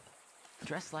showed up,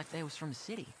 dressed like they was from the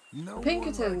city. No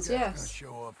Pinkertons, one like that's yes. gonna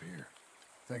show up here.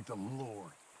 Thank the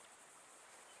Lord.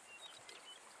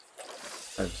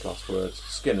 Famous last words.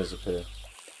 Skinners appear.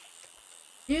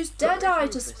 Use Deadeye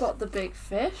to spot the big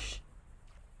fish.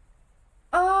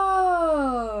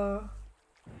 Oh.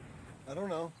 I don't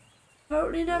know.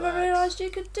 Totally never Relax. realised you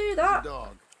could do He's a that.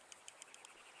 dog.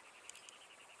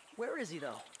 Where is he,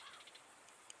 though?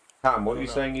 Pam, what are you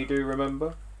saying you do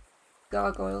remember?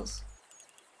 Gargoyles.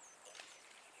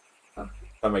 Oh.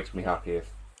 That makes me happy if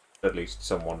at least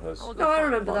someone has. No, I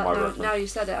remember my that now. reference. Now you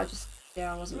said it,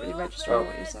 I wasn't really registering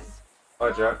what you were saying.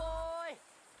 Hi, Jack.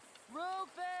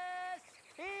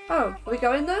 Oh, are we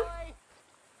going there?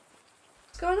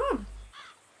 What's going on?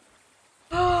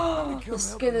 Oh, the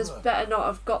Skinners better not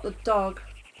have got the dog.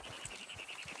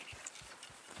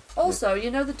 Also, you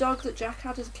know the dog that Jack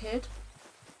had as a kid?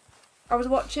 I was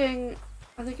watching,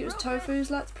 I think it was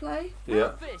Tofu's Let's Play.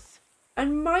 Yeah.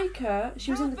 And Micah,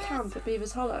 she was in the camp at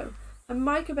Beaver's Hollow, and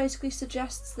Micah basically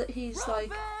suggests that he's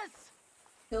like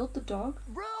killed the dog.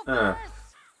 But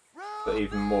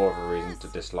even more of a reason to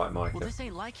dislike Micah. Well, this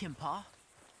ain't like him, Pa.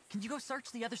 Can you go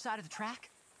search the other side of the track?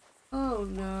 Oh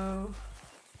no.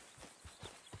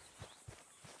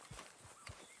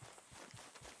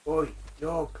 Oi,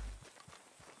 dog.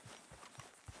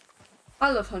 I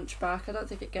love Hunchback. I don't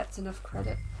think it gets enough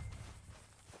credit.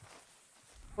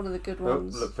 One of the good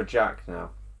ones. Oh, look for Jack now.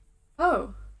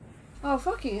 Oh. Oh,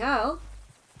 fucking hell.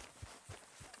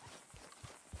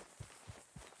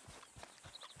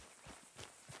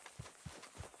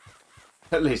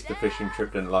 At least the fishing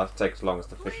trip didn't take as long as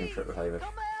the fishing trip with Hamish.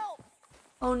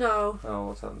 Oh no. Oh,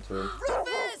 what's happened to him?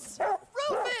 Rufus!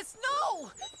 Rufus,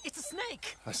 no! It's a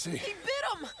snake. I see. He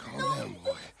bit him. Calm down,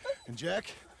 boy. And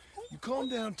Jack, you calm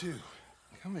down too.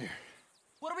 Come here.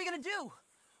 What are we gonna do?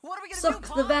 What are we gonna Suck do,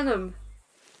 Pa? the venom.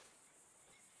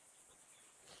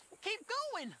 Keep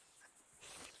going.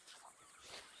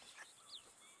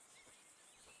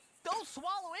 Don't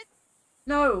swallow it.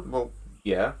 No. Well,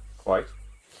 yeah, quite.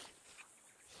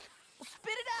 Well,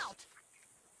 spit it out.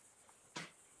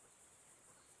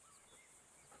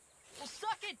 Well,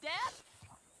 suck it, Dad.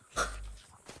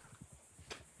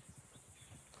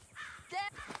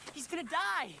 Dad, he's gonna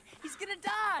die. He's gonna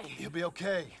die. He'll be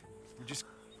okay. We just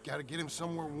gotta get him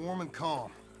somewhere warm and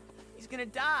calm. He's gonna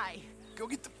die. Go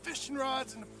get the fishing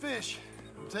rods and the fish.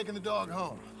 I'm taking the dog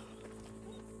home.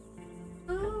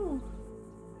 Oh.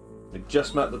 We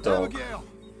just met the dog. Abigail,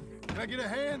 can I get a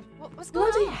hand? What's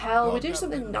bloody hell? We Dog do got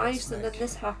something bitten by a nice and then snake.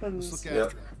 this Let's happens. look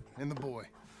after him and the boy.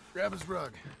 Grab his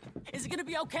rug. Is it gonna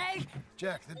be okay?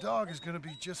 Jack, the dog is gonna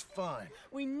be just fine.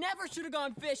 We never should have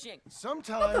gone fishing. Not the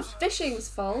Sometimes, fishing's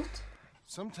fault.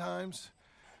 sometimes,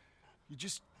 you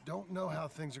just don't know how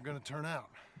things are gonna turn out.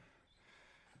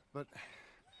 But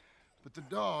the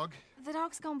dog, The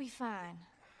dog's gonna be fine.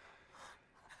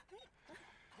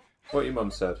 What your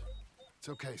mum said. it's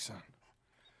okay, son.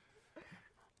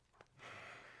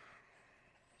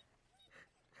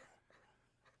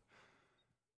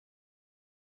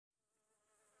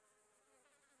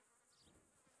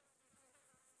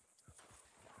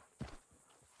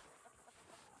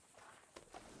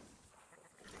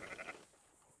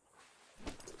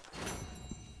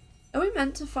 Are we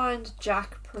meant to find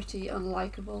Jack pretty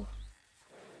unlikable?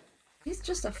 He's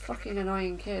just a fucking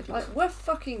annoying kid. Like, we're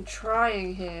fucking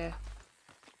trying here.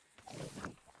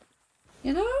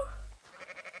 You know?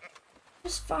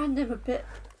 Just find him a bit...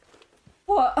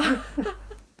 What?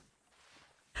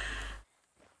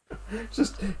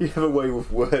 Just, you have a way with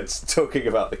words talking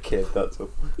about the kid, that's all.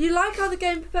 You like how the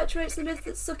game perpetuates the myth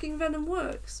that sucking venom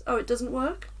works? Oh, it doesn't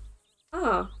work?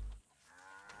 Ah.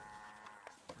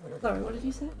 Sorry, what did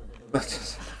you say?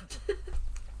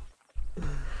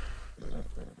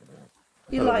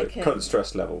 You like him? Cunt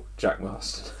stress level, Jack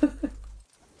Marston.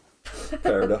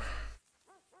 Fair enough.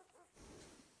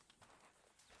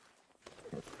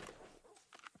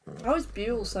 How is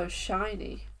Buell so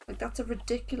shiny? Like, that's a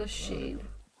ridiculous sheen.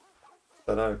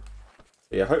 I know.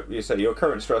 Yeah, hope you say your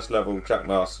current stress level, Jack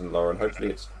Marston, Lauren. Hopefully,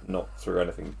 it's not through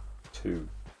anything too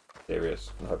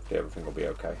serious, and hopefully everything will be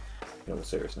okay. In all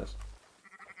seriousness.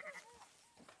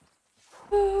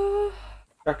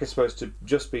 Jack is supposed to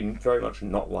just be very much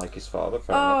not like his father.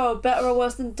 Fair enough. Oh, better or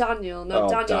worse than Daniel? No,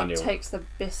 Oh, Daniel takes the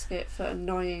biscuit for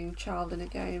annoying child in a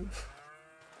game.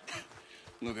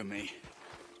 Look at me.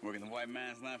 Working the white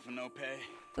man's land for no pay.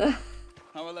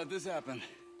 How I let this happen?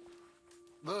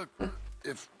 Look,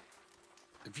 if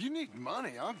you need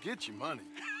money, I'll get you money.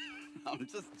 I'm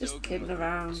just kidding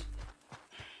around.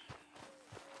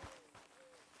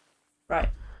 Right.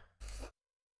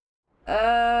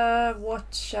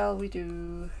 What shall we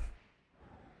do?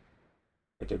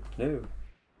 I don't know.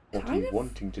 What are you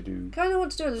wanting to do? Kind of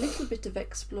want to do a little bit of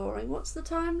exploring. What's the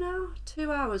time now?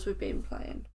 2 hours we've been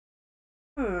playing.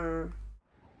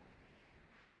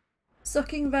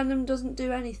 Sucking venom doesn't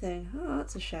do anything. Oh,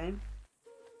 that's a shame.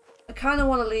 I kind of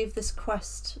want to leave this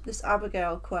quest, this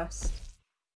Abigail quest,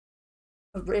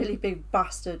 a really big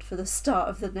bastard for the start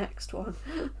of the next one.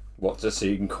 What, just so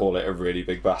you can call it a really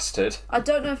big bastard? I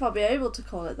don't know if I'll be able to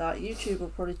call it that. YouTube will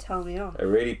probably tell me off. A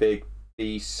really big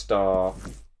B star,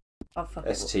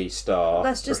 ST star.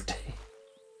 Let's just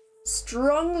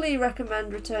strongly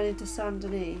recommend returning to Saint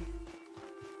Denis.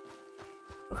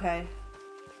 Okay.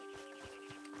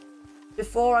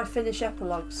 Before I finish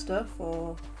epilogue stuff,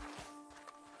 or...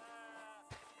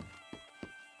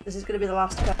 This is going to be the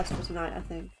last quest for tonight, I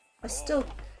think. I still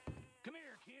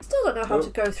don't know how to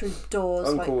go through doors.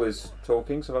 Uncle is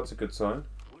talking, so that's a good sign.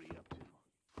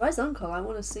 Where's Uncle? I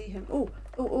want to see him. Oh,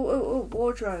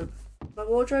 wardrobe. My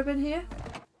wardrobe in here?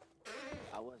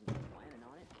 I wasn't planning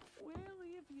on it. Well,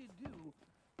 if you do,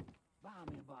 buy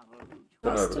me a bottle of rouge.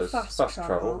 That's to fast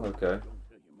travel. Okay.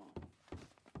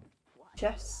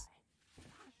 Chess.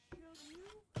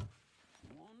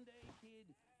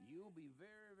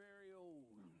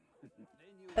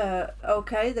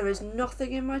 Okay, there is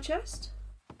nothing in my chest.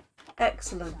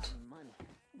 Excellent.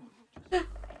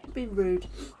 Being rude.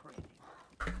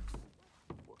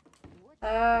 Do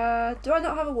I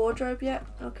not have a wardrobe yet?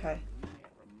 Okay.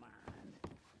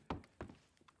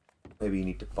 Maybe you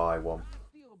need to buy one.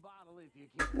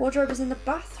 Wardrobe is in the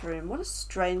bathroom. What a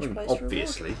strange place for a wardrobe.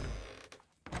 Obviously.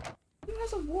 Who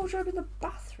has a wardrobe in the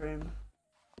bathroom?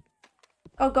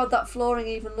 Oh god, that flooring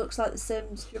even looks like The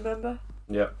Sims, do you remember?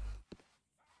 Yep.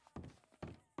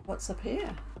 What's up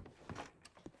here?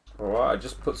 Alright, I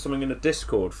just put something in the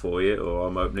Discord for you, or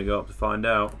I'm opening it up to find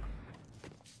out.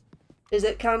 Is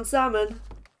it canned salmon?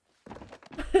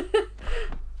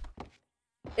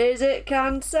 Is it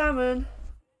canned salmon?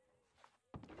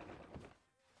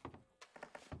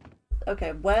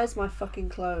 Okay, where's my fucking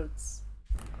clothes?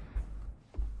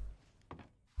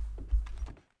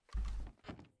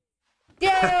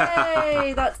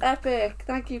 Yay! That's epic!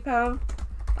 Thank you, Pam.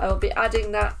 I will be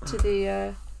adding that to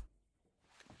the...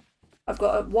 I've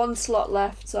got one slot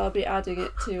left, so I'll be adding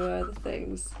it to the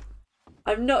things.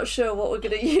 I'm not sure what we're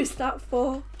going to use that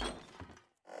for.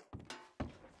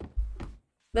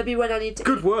 Maybe when I need to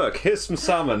Good work, here's some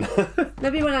salmon.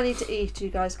 Maybe when I need to eat, you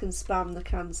guys can spam the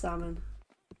canned salmon.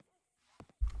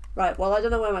 Right, well, I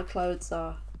don't know where my clothes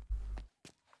are.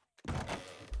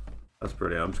 That's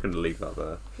brilliant, I'm just going to leave that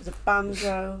there. There's a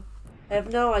banjo. I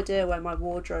have no idea where my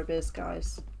wardrobe is,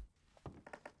 guys.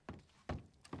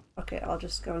 Okay, I'll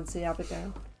just go and see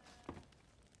Abigail.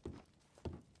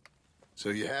 So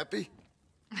you happy?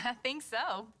 I think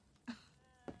so.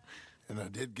 And I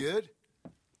did good?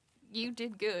 You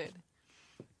did good.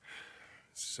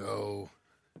 So...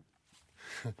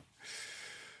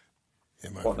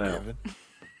 Am I what forgiven? Now?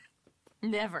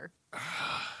 Never.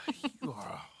 You are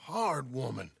a hard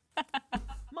woman.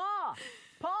 Ma!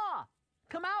 Pa!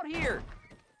 Come out here!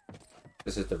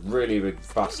 This is the really big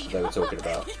bastard they were talking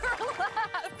about.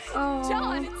 Oh.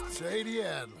 John, it's... Sadie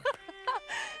Adler.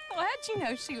 Well, how'd you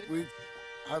know she was...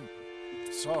 I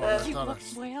saw her. I you thought look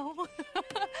well.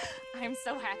 I'm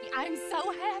so happy. I'm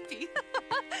so happy.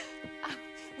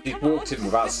 She walked in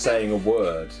without saying a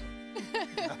word.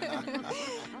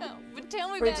 But tell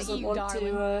me Bree about doesn't you, want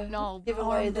darling. to, No, give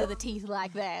away armed to the teeth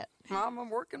like that. I'm a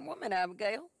working woman,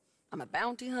 Abigail. I'm a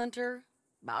bounty hunter,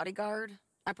 bodyguard.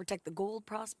 I protect the gold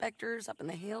prospectors up in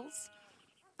the hills.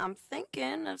 I'm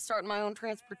thinking of starting my own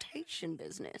transportation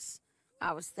business.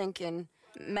 I was thinking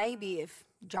maybe if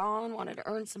John wanted to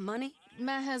earn some money.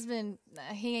 My husband,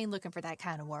 he ain't looking for that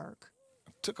kind of work.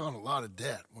 I took on a lot of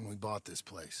debt when we bought this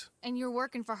place. And you're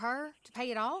working for her to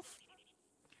pay it off?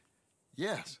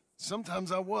 Yes,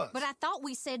 sometimes I was. But I thought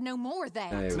we said no more of that.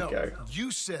 There we no, go.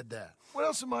 You said that. What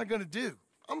else am I gonna do?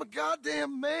 I'm a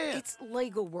goddamn man. It's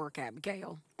legal work,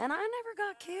 Abigail. And I never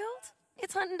got killed.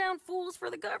 It's hunting down fools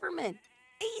for the government.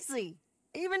 Easy.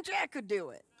 Even Jack could do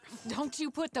it. Don't you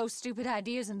put those stupid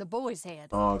ideas in the boy's head.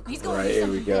 Oh, He's gonna great. do Here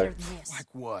something we go. better than this. Like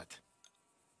what?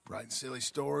 Writing silly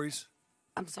stories?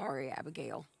 I'm sorry,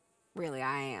 Abigail. Really,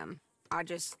 I am. I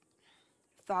just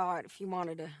thought if you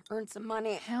wanted to earn some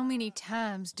money... How many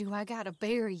times do I gotta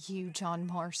bury you, John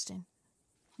Marston?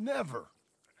 Never.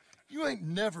 You ain't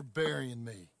never burying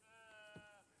me.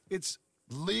 It's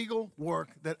legal work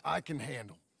that I can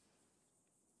handle.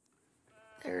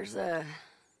 There's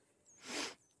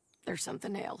There's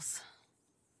something else.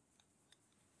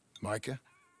 Micah?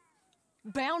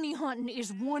 Bounty hunting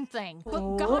is one thing, but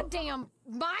Oh. goddamn,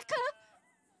 Micah?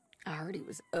 I heard he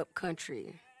was up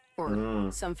country, or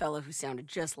some fellow who sounded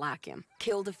just like him.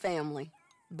 Killed a family,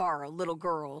 bar a little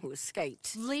girl who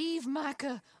escaped. Leave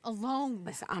Micah alone.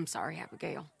 Listen, I'm sorry,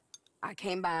 Abigail. I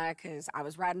came by because I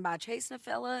was riding by chasing a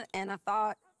fella, and I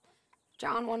thought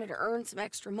John wanted to earn some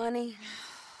extra money.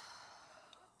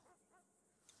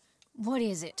 What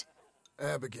is it?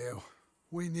 Abigail,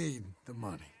 we need the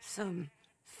money. Some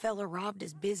fella robbed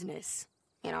his business.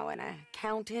 You know, an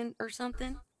accountant or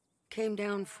something. Came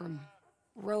down from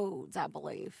Rhodes, I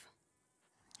believe.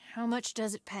 How much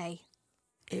does it pay?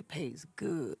 It pays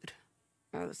good.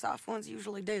 Well, the soft ones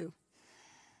usually do.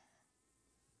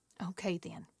 Okay,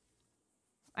 then.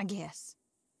 I guess.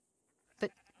 But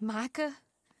Micah?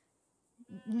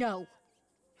 No.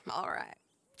 All right.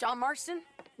 John Marston,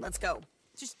 let's go.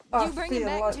 Just I you bring him feel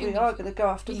back like to we me. are going to go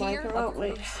after You Micah, hear? aren't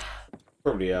we?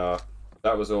 Probably are.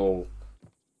 That was all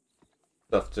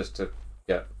stuff just to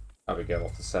get Abigail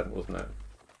off the scent, wasn't it?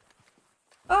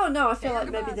 Oh no, I feel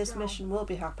like maybe this mission will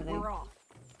be happening. We're off.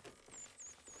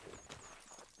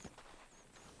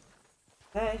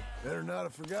 Hey. Better not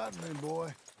have forgotten me,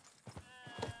 boy.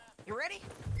 You ready?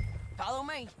 Follow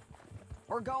me.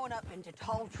 We're going up into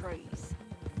tall trees.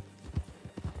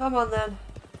 Come on then.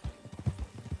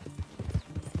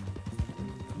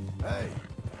 Hey,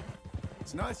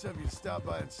 it's nice of you to stop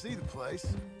by and see the place.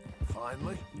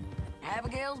 Finally.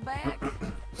 Abigail's back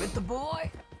with the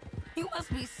boy. You must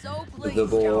be so pleased, The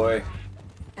boy. John.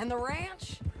 And the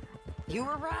ranch? You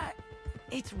were right.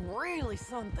 It's really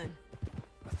something.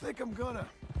 I think I'm gonna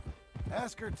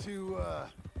ask her to,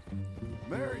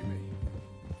 marry me.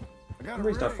 I got For some a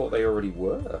reason I ring. thought they already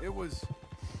were. It was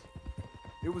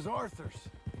Arthur's.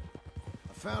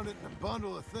 I found it in a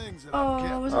bundle of things that I've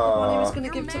kept. was that the one he was going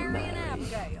to You're give to marrying Mary?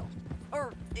 Abigail.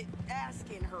 Or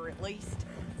asking her, at least.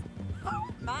 Oh,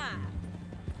 my.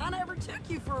 I never took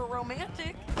you for a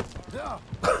romantic. No,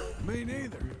 me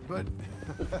neither. But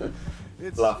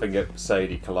it's Laughing at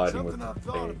Sadie colliding with something I've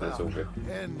the thought thing. That's about. all good.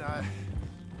 And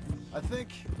I think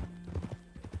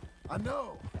I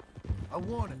know. I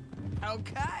want it.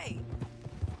 Okay.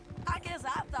 I guess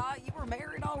I thought you were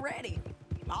married already.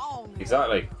 Long ago.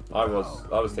 Exactly. I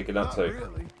was thinking that Not too.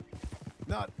 really.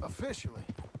 Not officially.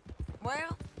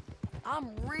 Well,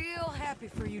 I'm real happy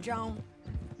for you, John.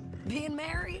 Being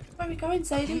married? Where are we going,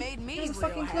 Sadie? You made me Give us a real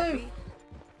fucking happy. clue.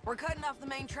 We're cutting off the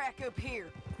main track up here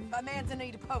by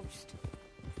Manzanita Post.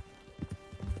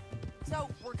 So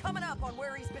we're coming up on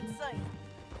where he's been seen.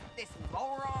 This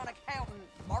moron accountant,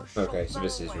 Marshall Okay, so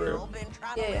this is Thornwell, real. been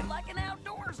trying to live like an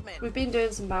outdoorsman. We've been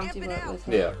doing some bounty Camping work out with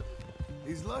her. Yeah.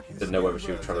 He's lucky. Didn't know whether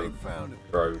she was trying to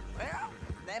throw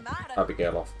They might have.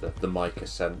 Abigail off the Micah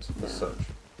scent as such.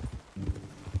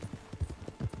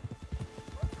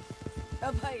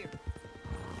 Up here.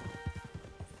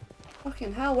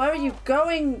 Fucking hell, where are you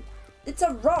going? It's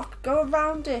a rock. Go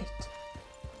around it.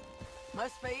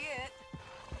 Must be it.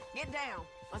 Get down.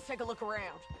 Let's take a look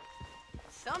around.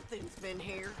 Something's been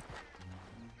here.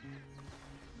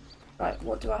 Right,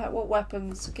 what do I have? What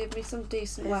weapons? Give me some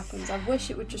decent weapons. I wish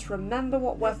it would just remember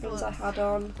what weapons I had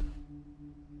on.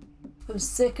 I'm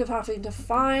sick of having to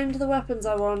find the weapons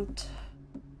I want.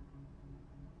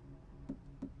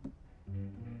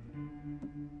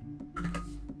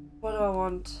 What do I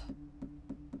want?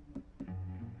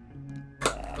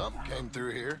 Something came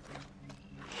through here.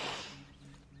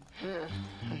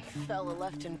 Fella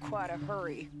left in quite a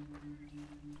hurry.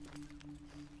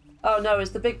 Oh no,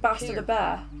 is the big bastard Here. a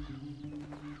bear?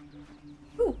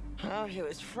 Ooh. Oh, he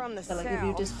was from the Shall I south. give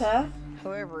you despair?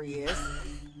 Whoever he is.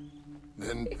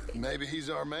 Then maybe he's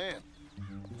our man.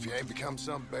 If he ain't become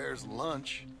some bear's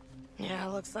lunch. Yeah,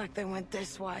 looks like they went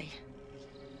this way.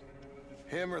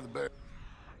 Him or the bear.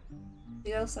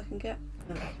 Anything else I can get?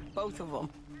 No. Both of them.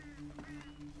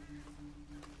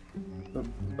 Oh,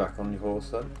 back on your horse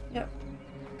then. Yep.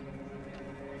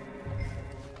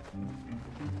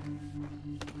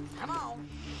 Come on.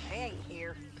 They ain't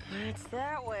here. It's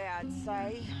that way, I'd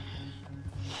say.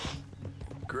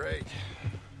 Great.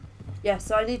 Yeah,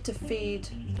 so I need to feed.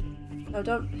 No,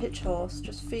 don't hitch horse.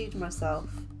 Just feed myself.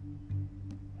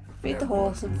 Feed the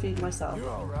horse and feed myself. You're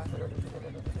all right.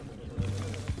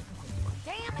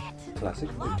 Damn it! Classic.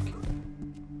 Look,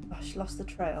 Oh, she lost the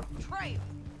trail. trail.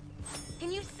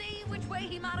 Can you see which way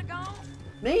he might have gone?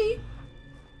 Me?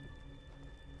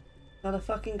 Not a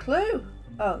fucking clue.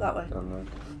 Oh, that way. Don't know.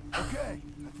 Okay,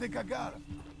 I think I got him.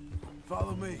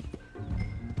 Follow me.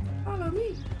 Follow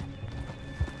me.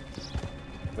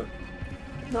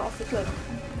 Not off the cliff.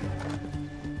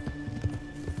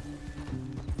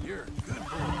 You're a good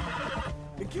boy.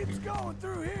 keeps going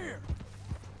through here.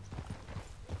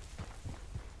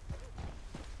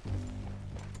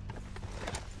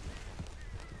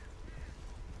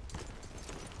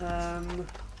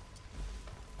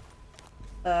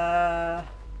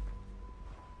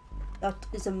 That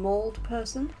is a mauled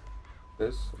person.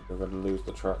 This, we're going to lose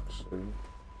the track soon.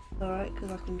 Alright,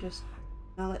 because I can just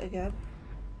smell it again.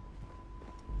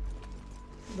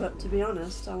 But to be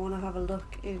honest, I want to have a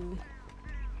look in.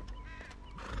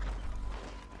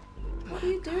 What are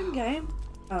you doing, game?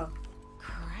 Oh.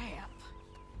 Crap.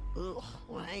 Ugh,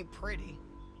 well, ain't pretty.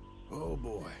 Oh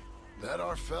boy. That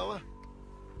our fella?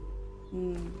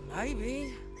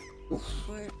 Maybe.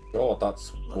 But God,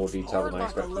 that's more detailed than I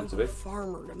like a expected it to local be.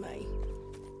 farmer to me.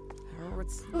 Or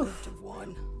what's left of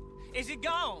one. Is he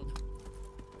gone?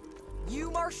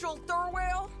 You Marshal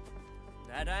Thorwell?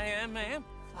 That I am, ma'am.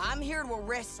 I'm here to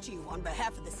arrest you on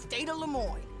behalf of the state of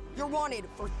Lemoyne. You're wanted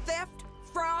for theft,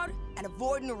 fraud, and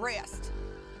avoiding arrest.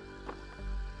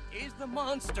 Is the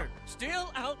monster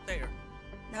still out there?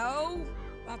 No,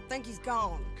 I think he's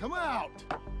gone. Come out!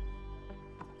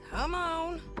 Come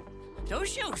on. No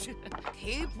shoot.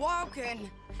 Keep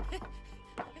walking.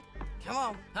 Come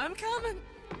on. I'm coming.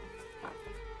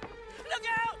 Look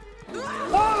out!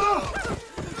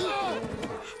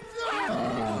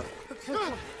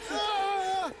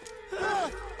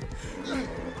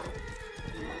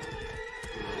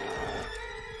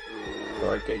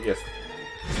 Alright, get yes.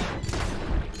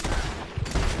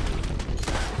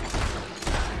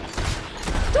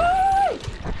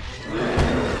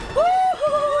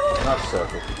 Half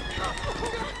circle.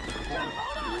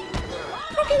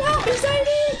 Fucking help me,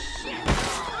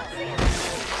 Sadie!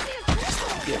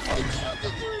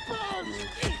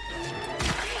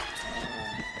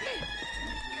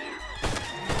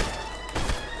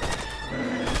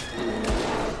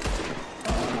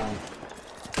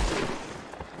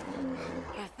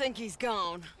 I think he's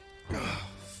gone.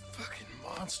 Fucking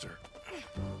monster.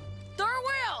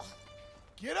 Thorwell!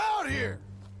 Get out here!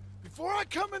 Before I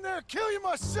come in there and kill you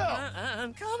myself!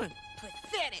 I'm coming.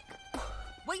 Pathetic.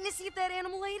 Waiting to see if that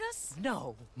animal ate us?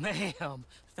 No, ma'am.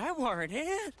 That weren't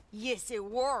it. Yes, it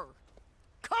were.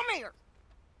 Come here.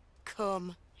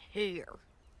 Come here.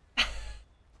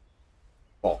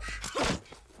 Bosh.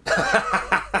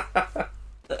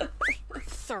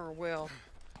 Thorwell,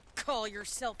 call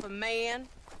yourself a man?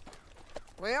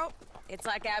 Well, it's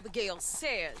like Abigail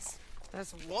says.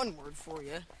 That's one word for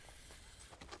you.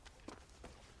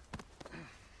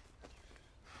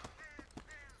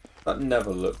 That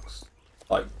never looks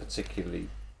like particularly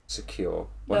secure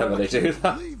whenever they do that.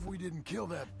 I believe we didn't kill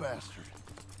that bastard.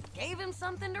 Gave him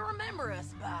something to remember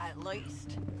us by, at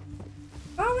least.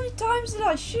 How many times did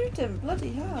I shoot him?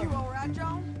 Bloody hell. You alright,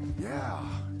 John? Yeah.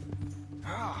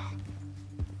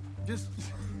 Just...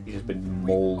 He's just been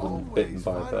mauled and bitten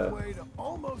by a find bear. a way to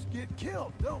almost get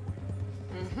killed, don't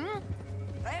we? Mm-hmm.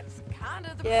 That's kind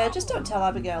of the Yeah, problem. just don't tell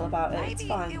Abigail about it. Maybe It's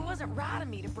fine. it wasn't right of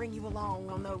me to bring you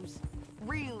along on those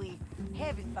really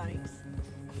heavy things.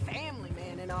 A family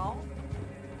man and all.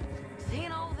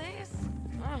 Seeing all this,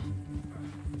 I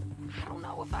don't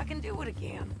know if I can do it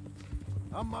again.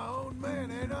 I'm my own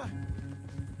man, ain't I?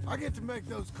 I get to make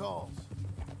those calls.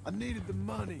 I needed the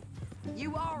money.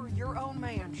 You are your own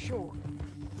man, sure.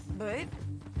 But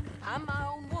I'm my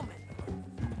own woman.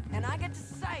 And I get to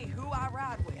say who I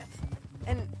ride with.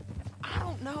 And I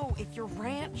don't know if your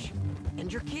ranch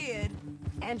and your kid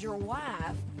and your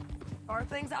wife are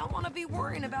things I want to be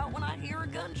worrying about when I hear a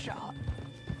gunshot.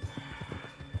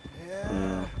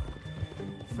 Yeah,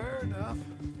 fair enough.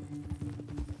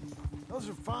 Those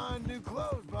are fine new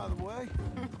clothes, by the way.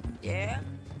 Yeah.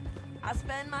 I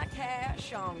spend my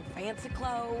cash on fancy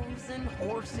clothes and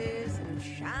horses and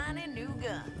shiny new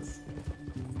guns.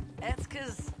 That's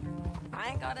 'cause I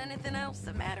ain't got anything else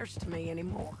that matters to me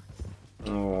anymore.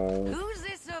 Oh. Who's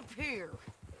this up here?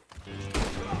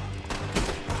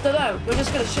 Don't know, we're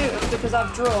just gonna shoot him because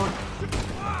I've drawn.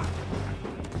 I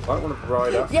want to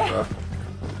ride after Yeah. her.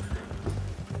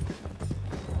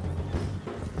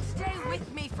 Stay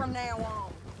with me from now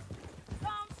on.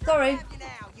 Sorry. You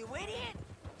now, you idiot!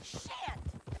 Shit!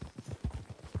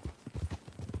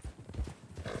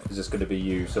 Is this going to be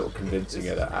you sort of convincing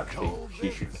her that actually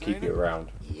she should keep you around?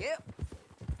 Yep.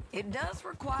 It does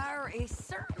require a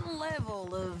certain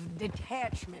level of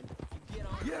detachment.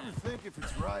 You ever think if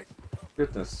it's right?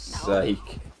 Goodness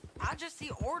sake. I just see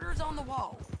orders on the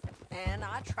wall, and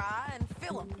I try and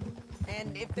fill them.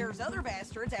 And if there's other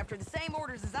bastards after the same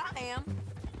orders as I am,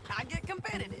 I get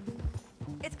competitive.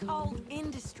 It's called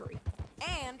industry.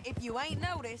 And if you ain't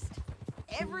noticed,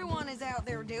 everyone is out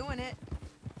there doing it.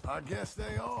 I guess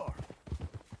they are.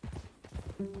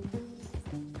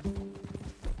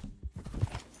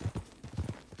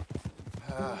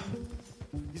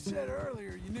 You said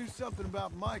earlier you knew something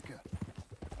about Micah.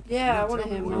 Yeah, I want to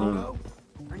hear more.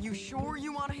 Are you sure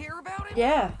you want to hear about it?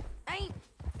 Yeah. Ain't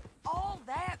all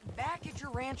that back at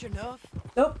your ranch enough?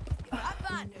 Nope. If I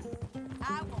find him,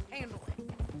 I will handle it.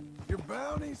 Your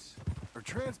bounties or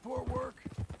transport work,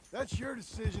 that's your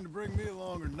decision to bring me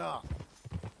along or not.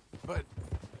 But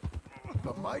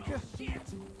Micah,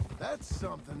 that's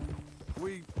something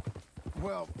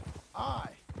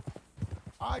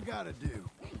I gotta do,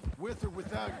 with or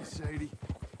without you, Sadie.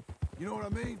 You know what I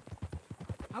mean?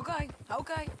 Okay.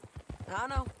 I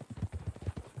know.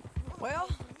 Well,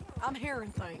 I'm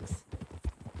hearing things.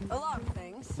 A lot of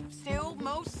things. Still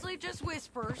mostly just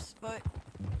whispers, but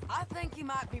I think you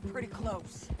might be pretty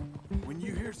close. When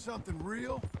you hear something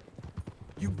real,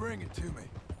 you bring it to me.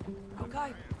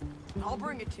 Okay. I'll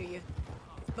bring it to you.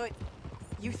 But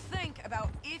you think about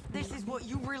if this is what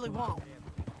you really want.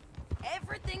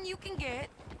 Everything you can get,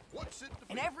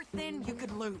 and everything you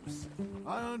could lose.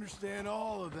 I understand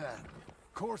all of that.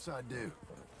 Of course I do.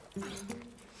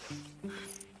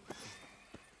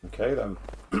 Okay then.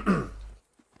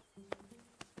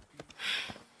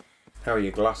 How are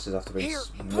your glasses after being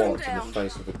swabbed in the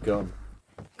face with a gun?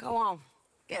 Go on.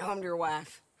 Get home to your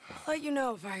wife. I'll let you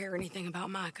know if I hear anything about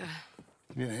Micah.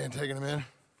 You need a hand taking him in?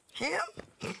 Him?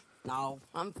 No,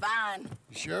 I'm fine.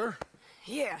 You sure?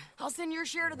 Yeah, I'll send your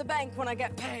share to the bank when I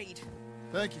get paid.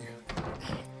 Thank you.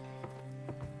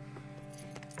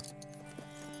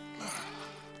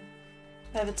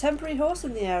 I have a temporary horse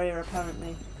in the area,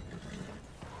 apparently.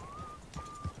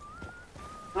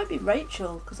 Might be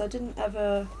Rachel, because I didn't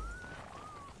ever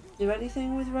do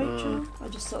anything with Rachel. I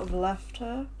just sort of left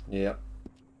her. Yep.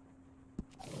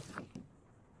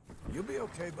 You'll be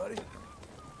okay, buddy.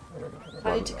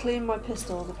 I need to clean my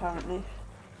pistols, apparently.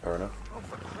 Fair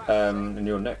enough. And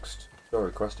your next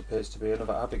story quest appears to be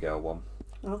another Abigail one.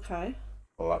 Okay.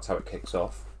 Well, that's how it kicks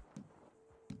off.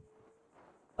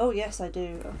 Oh, yes, I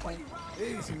do. Okay.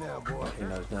 Easy now, boy. He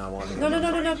knows now why.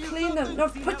 No, clean them. No,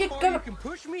 put your gun up. You can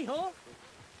push me, huh?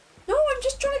 No, I'm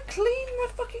just trying to clean my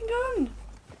fucking gun.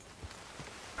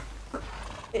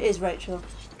 It is Rachel.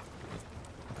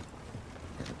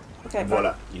 Okay,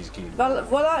 voila, he's clean.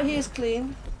 Voila, he is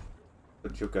clean.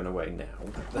 Put your gun away now.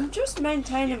 I'm just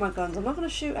maintaining my guns. I'm not going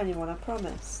to shoot anyone, I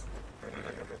promise.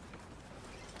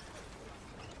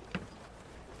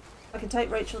 I can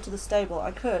take Rachel to the stable.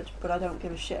 I could, but I don't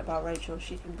give a shit about Rachel.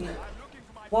 She can be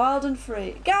wild and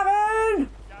free. Gavin!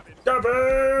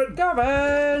 Gavin!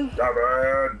 Gavin!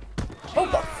 Gavin!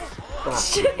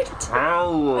 Oh, shit!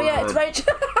 Ow. Oh yeah, it's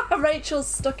Rachel. Rachel's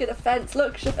stuck in a fence.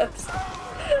 Look, Shubbs.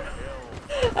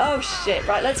 Oh shit!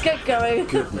 Right, let's get going.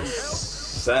 Goodness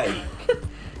sake!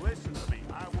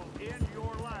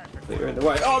 You're in the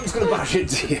way. Oh, I'm just gonna bash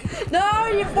into you. No,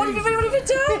 what have you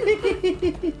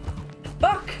done?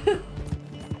 Fuck!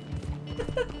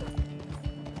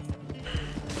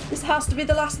 This has to be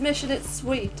the last mission. It's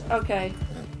sweet. Okay.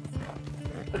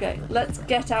 Okay, let's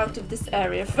get out of this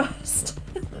area first.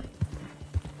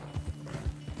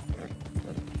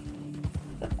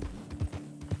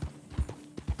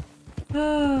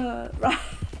 Right.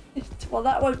 Well,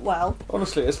 that went well.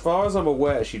 Honestly, as far as I'm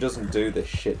aware, she doesn't do this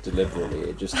shit deliberately.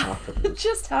 It just happens. It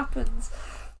just happens.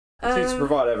 She needs to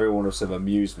provide everyone with some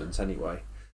amusement anyway.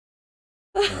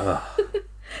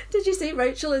 Did you see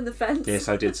Rachel in the fence? Yes,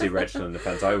 I did see Rachel in the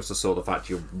fence. I also saw the fact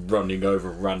you're running over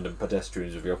random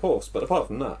pedestrians with your horse, but apart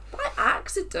from that... By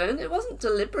accident, it wasn't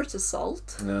deliberate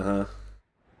assault. Uh-huh.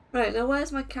 Right, now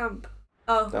where's my camp?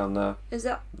 Oh. Down there. Is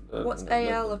that... What's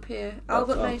AL up here?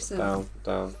 Albert Mason? Down.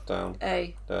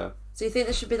 A. There. So you think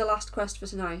this should be the last quest for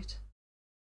tonight?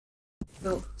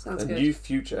 Cool, sounds good. A new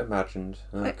future imagined.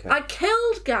 Okay. I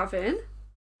killed Gavin!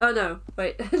 Oh no,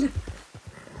 wait.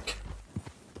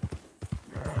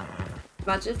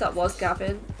 Imagine if that was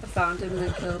Gavin. I found him and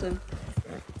then killed him.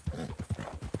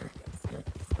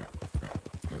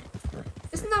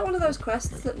 Isn't that one of those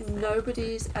quests that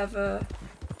nobody's ever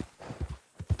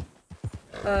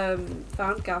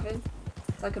found Gavin?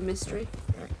 It's like a mystery.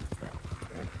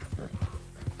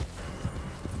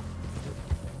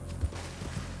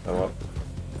 Oh well.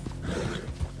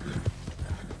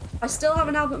 I still have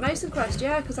an Albert Mason quest,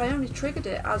 yeah, because I only triggered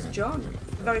it as John,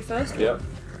 the very first one. Yep.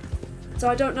 So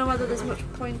I don't know whether there's much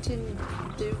point in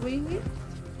doing it.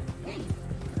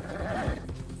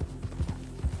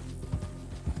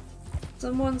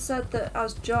 Someone said that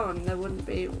as John there wouldn't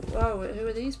be... Whoa, who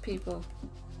are these people?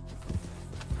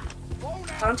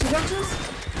 Bounty hunters?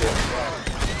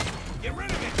 Get rid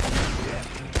of it!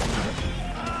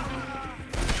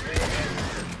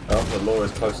 Oh, the law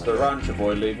is close to the ranch.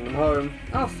 Avoid leading them home.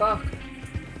 Oh, fuck.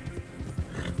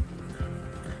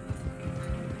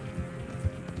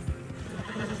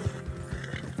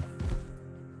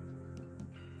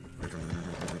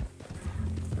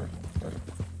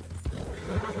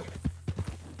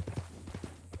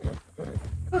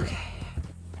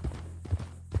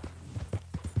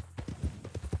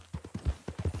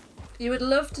 You would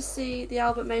love to see the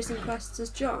Albert Mason quests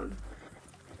as John?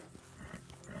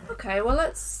 Okay, well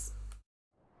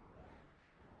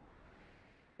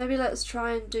maybe let's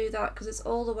try and do that because it's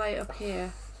all the way up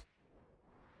here.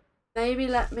 Maybe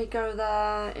let me go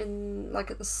there in like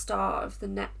at the start of the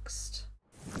next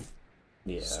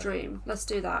stream. Let's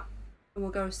do that. And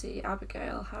we'll go see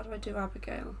Abigail. How do I do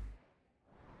Abigail?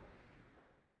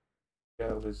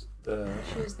 Abigail is there.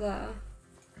 She's there.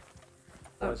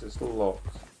 Why is it still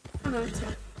locked? I know it's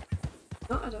there.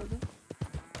 No, I don't know.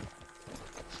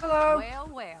 Hello. Well,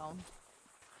 well.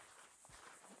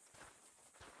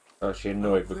 Oh, is she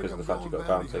annoyed because of the fact you got a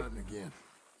bounty?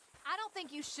 I don't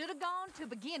think you should have gone to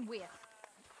begin with.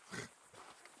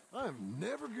 I'm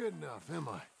never good enough, am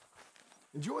I?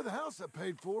 Enjoy the house I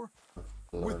paid for.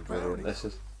 Lord, With bounties. this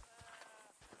is.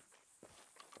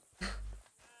 I'm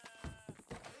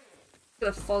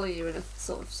gonna follow you in a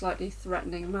sort of slightly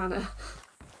threatening manner.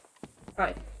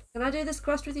 Right, can I do this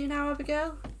quest with you now,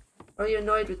 Abigail? Or are you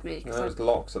annoyed with me? No, it's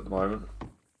locked at the moment.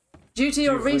 Due to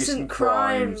your recent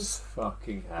crimes.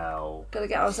 Fucking hell. Gotta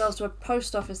get ourselves to a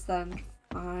post office then.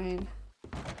 Fine.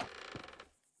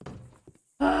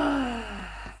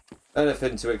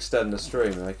 Anything to extend the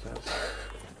stream, I guess.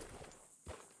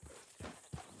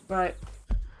 Right.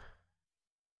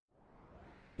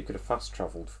 You could have fast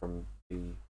travelled from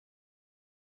the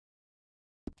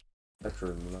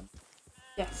bedroom then.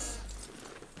 Yes.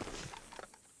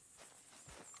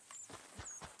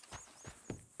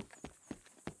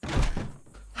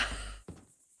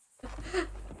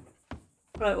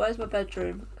 Right, where's my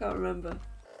bedroom? Can't remember.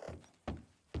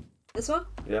 This one?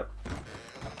 Yep.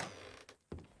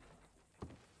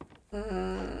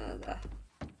 There.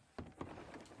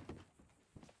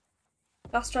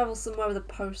 Fast travel somewhere with a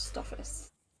post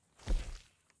office.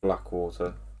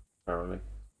 Blackwater, apparently.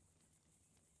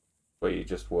 Where you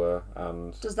just were,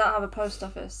 and... Does that have a post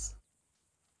office?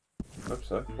 I hope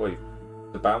so. Well,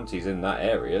 the bounty's in that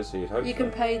area, so you'd hope You so.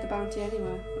 can pay the bounty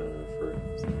anywhere. For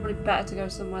It's probably better to go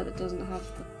somewhere that doesn't have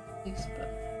the police, but...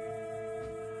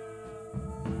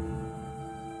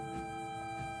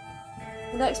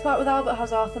 The next part with Albert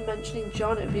has Arthur mentioning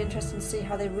John. It would be interesting to see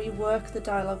how they rework the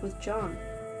dialogue with John.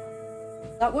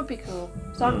 That would be cool.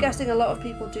 So I'm guessing a lot of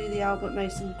people do the Albert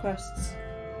Mason quests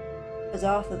as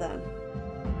Arthur then.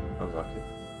 Sounds like it.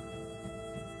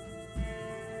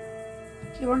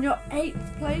 You're on your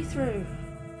 8th playthrough.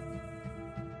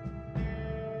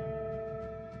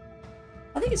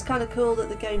 I think it's kind of cool that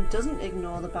the game doesn't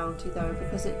ignore the bounty though,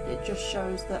 because it just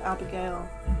shows that Abigail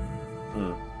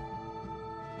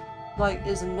like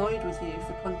is annoyed with you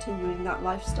for continuing that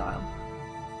lifestyle.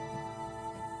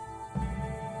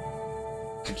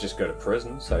 Could just go to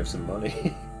prison, save some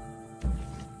money.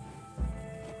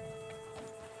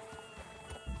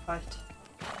 Right.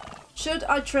 Should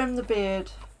I trim the beard?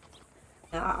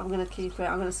 Yeah, I'm gonna keep it.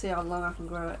 I'm gonna see how long I can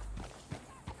grow it.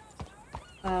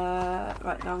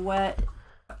 Right now, where?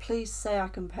 Please say I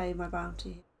can pay my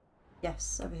bounty.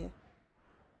 Yes, over here.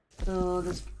 Oh,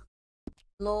 there's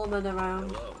lawmen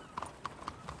around. Hello.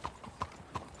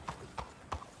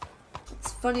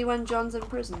 It's funny when John's in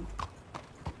prison.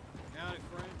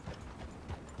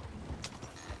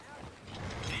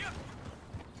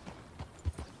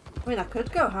 I mean, I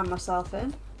could go hand myself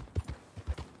in.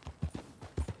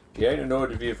 If you ain't annoyed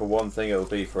with you for one thing, it'll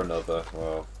be for another.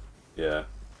 Well, yeah,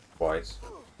 quite.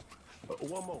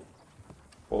 One more.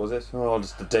 What was this? Oh,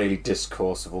 just the daily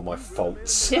discourse of all my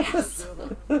faults. Yes.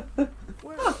 Oh,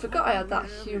 I forgot I had that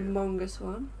humongous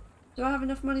one. Do I have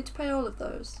enough money to pay all of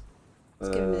those? It's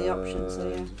giving me the option, so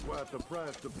yeah. What's the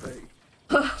price to pay?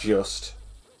 Just.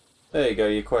 There you go,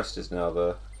 your quest is now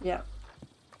there. Yeah.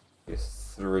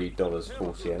 It's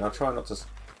 $3.40, and I'll try not to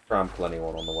trample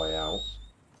anyone on the way out.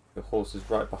 Your horse is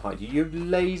right behind you. You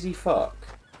lazy fuck.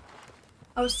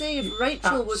 I was seeing if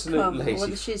Rachel would absolute come, or lazy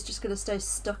whether she's just going to stay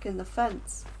stuck in the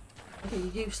fence. Like a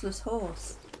useless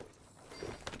horse.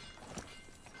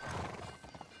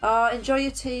 Enjoy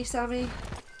your tea, Sammy.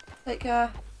 Take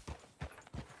care.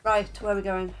 Right, where are we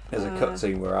going? There's a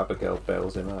cutscene where Abigail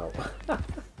bails him out.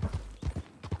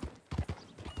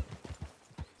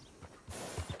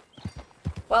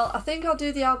 Well, I think I'll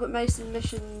do the Albert Mason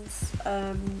missions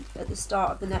at the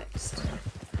start of the next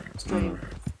stream.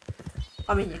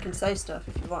 I mean, you can say stuff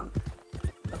if you want.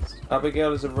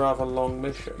 Abigail is a rather long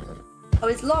mission. Oh,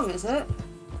 it's long, is it?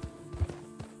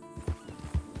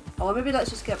 Oh, well, maybe let's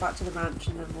just get back to the ranch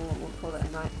and then we'll call it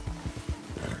a night.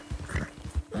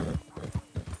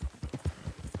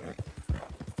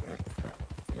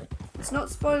 It's not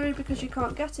spoilery because you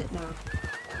can't get it now.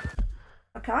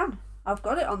 I can. I've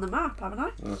got it on the map, haven't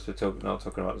I? Unless we're not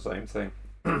talking about the same thing.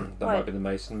 That might be the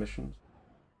Mason missions.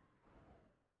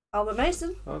 Albert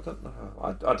Mason. I don't know.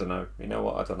 I don't know. You know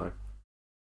what? I don't know.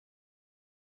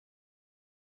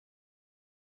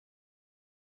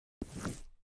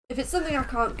 If it's something I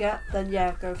can't get, then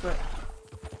yeah, go for it.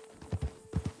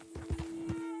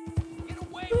 Get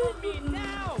away from me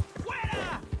now!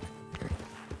 Fuera!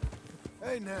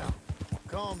 Hey now,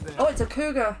 calm down. Oh, it's a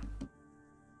cougar.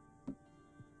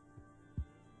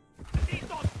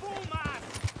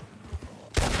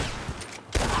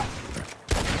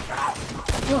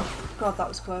 Oh, God, that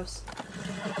was close.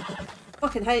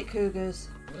 Fucking hate cougars.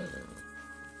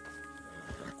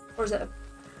 Or is it a...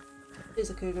 It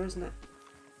is a cougar, isn't it?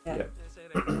 Yeah.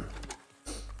 Yep.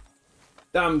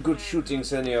 Damn good shooting,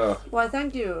 senor. Why,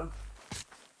 thank you.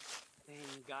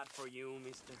 Thank God for you,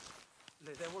 mister.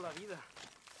 Le debo la vida.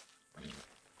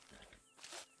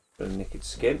 The naked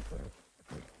skin.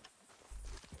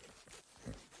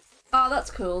 Oh,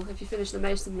 that's cool. If you finish the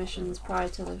Mason missions prior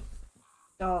to the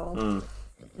doll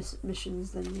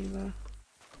missions, then you...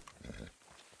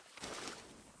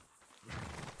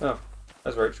 Oh,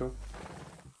 that's Rachel.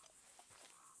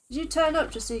 Did you turn up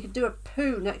just so you could do a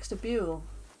poo next to Buell?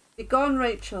 Be gone,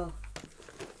 Rachel.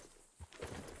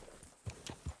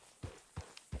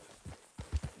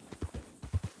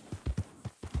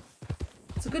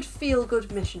 It's a good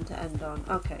feel-good mission to end on.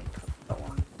 Okay, go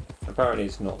on. Apparently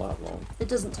it's not that long. It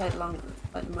doesn't take long,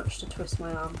 like much, to twist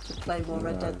my arm to play more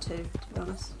Red Dead 2, to be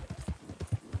honest.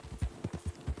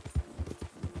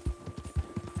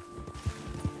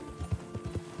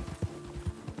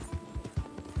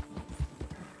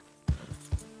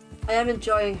 I am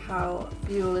enjoying how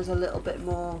Buell is a little bit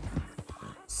more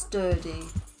sturdy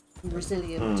and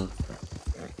resilient.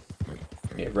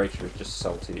 Yeah, Rachel was just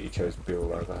salty that you chose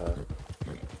Buell over her.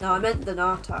 No, I meant the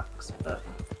Nartax, but...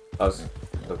 I was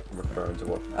referring to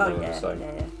what I was saying.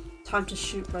 Yeah. Time to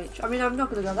shoot Rachel. I mean, I'm not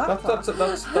going to go that far.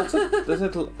 That's a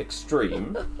little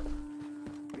extreme.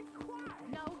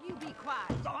 No, you be quiet.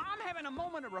 So I'm having a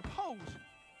moment of repose.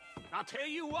 I'll tell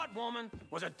you what, woman,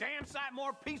 was a damn sight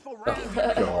more peaceful round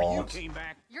here before you came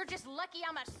back. You're just lucky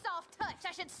I'm a soft touch.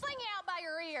 I should sling you out by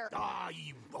your ear. Ah,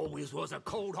 you always was a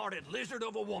cold-hearted lizard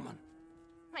of a woman.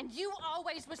 And you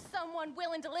always was someone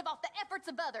willing to live off the efforts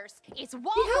of others. It's He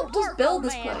Walter helped us build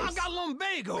this man. place. I got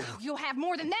lumbago. You'll have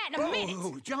more than that in a minute.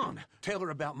 Oh, John, tell her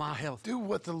about my health. Do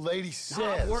what the lady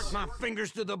says. I worked my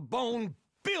fingers to the bone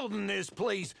building this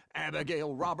place,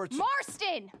 Abigail Roberts.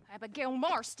 Marston! Abigail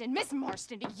Marston. Miss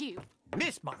Marston to you.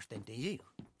 Miss Marston to you.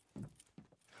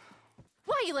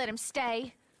 Why you let him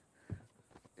stay?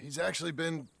 He's actually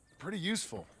been pretty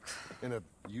useful, in a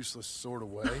useless sort of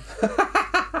way.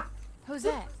 Who's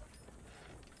that?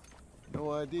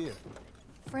 No idea.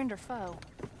 Friend or foe?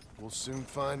 We'll soon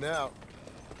find out.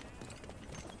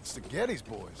 It's the Geddes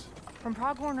boys. From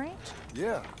Pronghorn Ranch?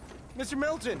 Yeah. Mr.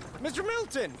 Milton! Mr.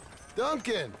 Milton!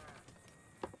 Duncan!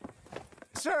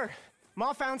 Sir,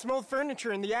 Ma found some old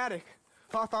furniture in the attic.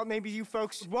 Pa thought maybe you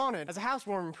folks wanted as a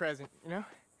housewarming present, you know?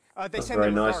 That's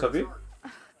very nice of you.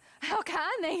 How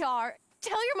kind they are.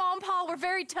 Tell your mom and pa we're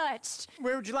very touched.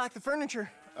 Where would you like the furniture?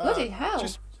 Bloody hell.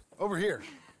 Just over here.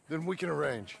 Then we can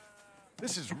arrange.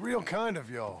 This is real kind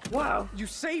of y'all. Wow. You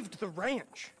saved the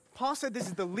ranch. Pa said this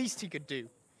is the least he could do.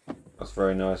 That's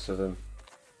very nice of him.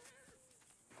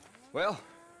 Well,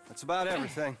 that's about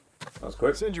everything. That's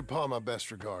quick. Send your pa my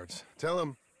best regards. Tell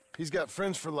him he's got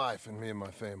friends for life in me and my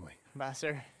family. Bye,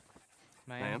 sir.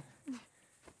 Ma'am.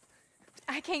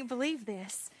 I can't believe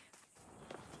this.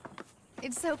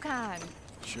 It's so kind.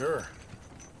 Sure.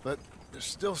 But there's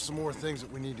still some more things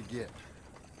that we need to get.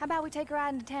 How about we take a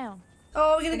ride into town?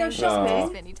 Oh, we're gonna go shopping.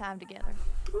 Spend any time together.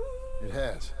 It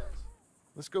has.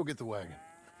 Let's go get the wagon.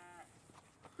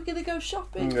 We're gonna go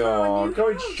shopping. No,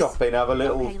 going shopping, have a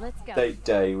little Okay, let's go. date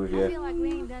day with I your feel like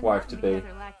we ain't done wife nothing to be.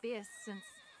 together like this since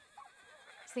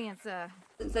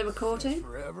they were courting.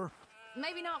 Forever.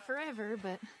 maybe not forever,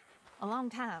 but a long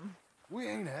time. We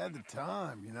ain't had the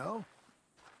time, you know?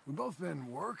 We've both been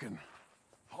working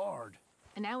hard.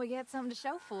 And now we got something to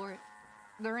show for it.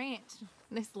 The ranch,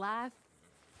 this life.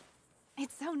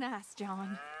 It's so nice,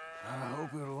 John. I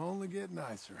hope it'll only get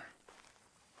nicer.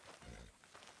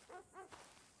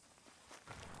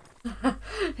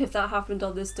 If that happened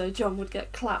on this day, John would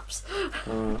get claps.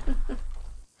 I'm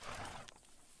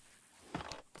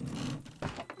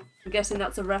guessing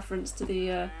that's a reference to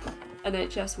the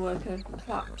NHS worker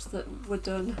claps that were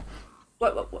done.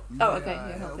 What? Oh, okay. May I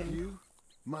Yeah, help helping. you,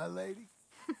 my lady?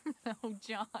 Oh,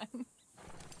 John.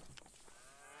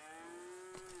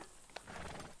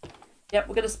 Yep,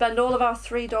 we're going to spend all of our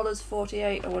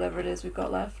 $3.48 or whatever it is we've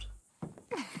got left.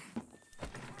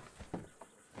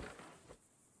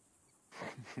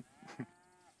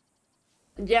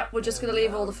 Yep, we're just going to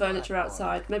leave all the furniture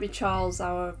outside. Maybe Charles,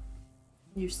 our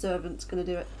new servant's going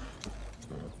to do it.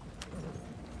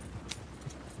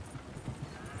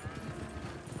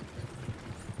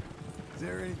 Is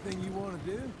there anything you want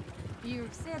to do? You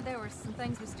said there were some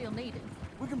things we still needed.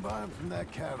 We can buy them from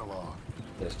that catalog.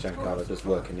 Yes, Giancarlo does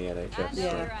work in the I NHS.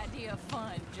 know your idea of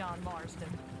fun, John Marsden.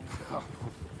 Oh,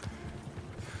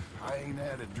 I ain't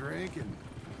had a drink and,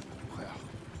 well,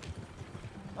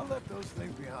 I'll let those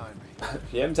things behind me.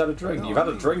 You haven't had a drink. You've had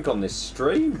a drink on this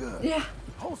stream. Good. Yeah.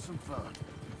 Wholesome fun.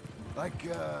 Like,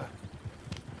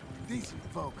 decent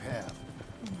folk have.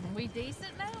 We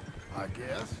decent now? I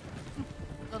guess.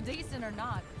 Well, decent or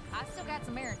not, I still got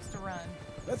some errands to run.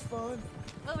 That's fun.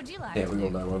 What would you like Yeah, to we do? all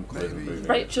know I'm clearly moving.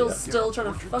 Rachel's Yeah. still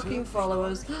trying to fucking follow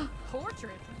us.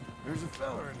 Portrait? There's a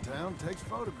fella in town takes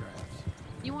photographs.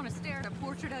 You want to stare at a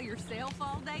portrait of yourself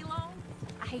all day long?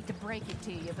 I hate to break it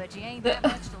to you, but you ain't that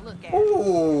much to look at.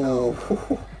 Ooh.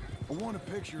 I want a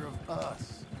picture of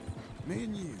us. Me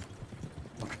and you.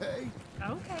 Okay?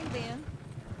 Okay, then.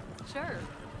 Sure.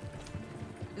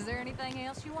 Is there anything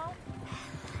else you want?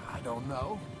 I don't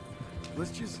know.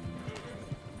 Let's just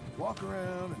walk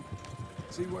around and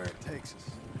see where it takes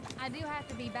us. I do have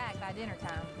to be back by dinner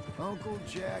time. Uncle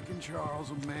Jack and Charles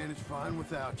will manage fine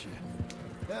without you.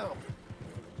 Hell,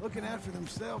 looking after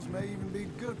themselves may even be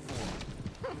good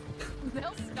for them.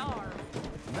 They'll starve.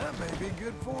 And that may be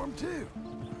good for them, too.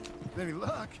 With any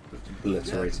luck.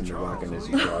 Obliterating the wagon as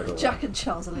you drive away. Jack and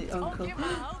Charles are the uncle. Don't get my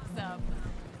hopes up.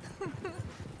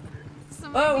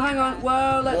 Oh, hang on.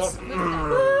 Whoa, let's...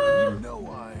 You know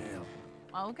I am.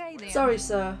 Okay, then. Sorry,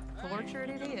 sir. Portrait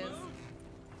it is.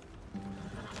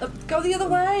 Go the other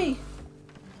way.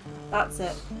 That's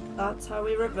it. That's how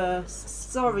we reverse.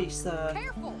 Sorry, sir.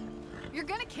 Careful! You're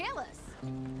gonna kill us.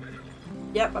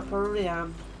 Yep, I probably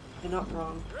am. You're not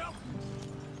wrong.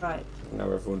 Right.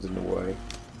 Now everyone's in the way.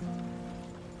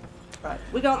 Right.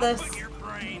 We got this.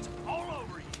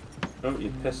 Oh,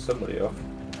 you pissed somebody off.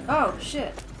 Oh,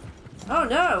 shit. Oh,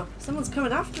 no. Someone's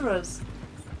coming after us.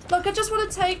 Look, I just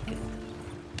want to take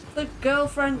the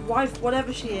girlfriend, wife,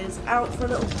 whatever she is, out for a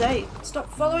little date.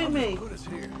 Stop following me.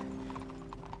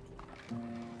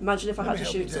 Imagine if I had to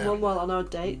shoot someone while on our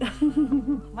date.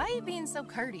 Why are you being so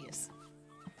courteous?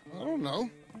 I don't know.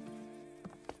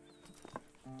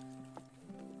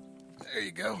 There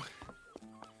you go.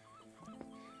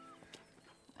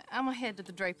 I'm gonna head to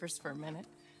the Drapers for a minute.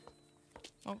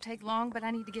 Won't take long, but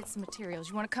I need to get some materials.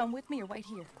 You want to come with me or wait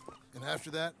here? And after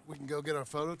that, we can go get our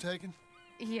photo taken?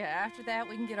 Yeah, after that,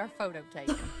 we can get our photo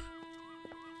taken.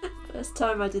 First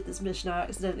time I did this mission, I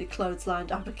accidentally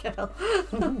clotheslined Abigail.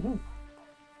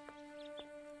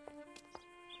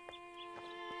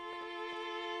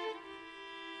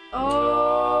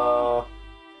 Oh,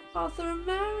 Arthur and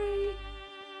Mary.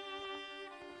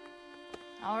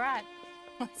 All right,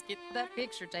 let's get that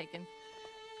picture taken.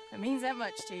 It means that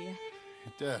much to you.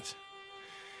 It does.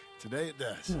 Today it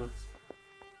does.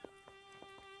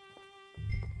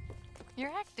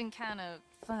 You're acting kind of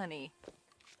funny.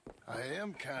 I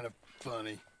am kind of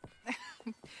funny.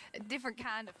 A different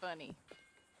kind of funny.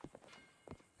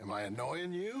 Am I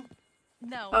annoying you?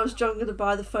 No. I was John gonna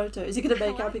buy the photo. Is he gonna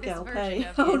make I like Abigail this pay? version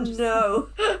of Oh you. no.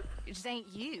 It just ain't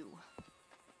you.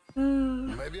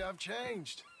 Maybe I've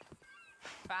changed.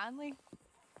 Finally?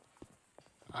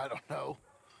 I don't know.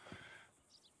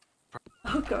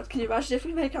 Oh god, can you imagine if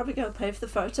we make Abigail pay for the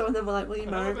photo and then we're like, will you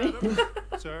marry me?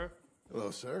 Sir.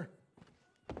 Hello, sir.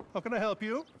 How can I help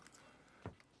you?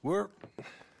 We'd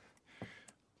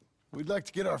like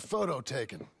to get our photo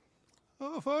taken.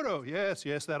 Oh, a photo. Yes,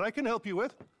 yes, that I can help you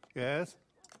with. Yes.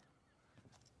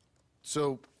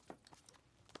 So,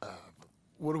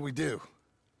 what do we do?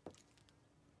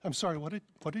 I'm sorry, what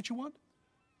did you want?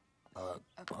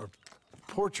 Our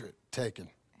portrait taken.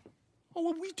 Oh,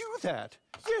 well, we do that.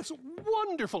 Yes,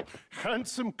 wonderful.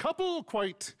 Handsome couple,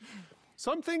 quite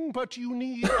something, but you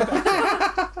need a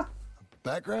background.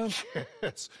 Background?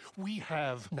 Yes, we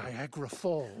have Niagara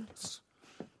Falls,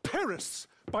 Paris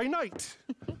by night.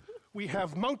 We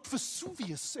have Mount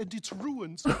Vesuvius and its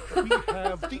ruins. We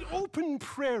have the open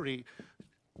prairie.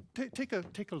 Take a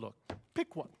look.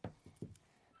 Pick one.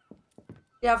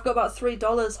 Yeah, I've got about $3,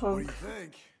 honk. What do you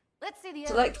think? Let's see the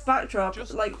Select backdrop,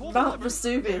 Just like pull Mount the lever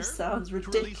Vesuvius there sounds to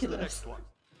release the ridiculous. next one.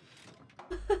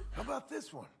 How about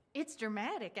this one? It's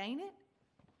dramatic, ain't it?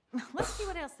 Let's see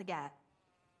what else they got.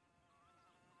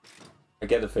 I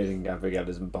get the feeling Abigail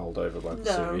isn't bowled over by the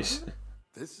series.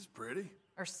 This is pretty.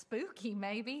 Or spooky,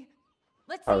 maybe.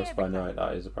 Let's Paris see by everything. night,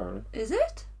 that is apparently. Is it?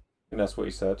 I think that's what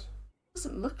he said.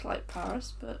 Doesn't look like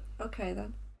Paris, but okay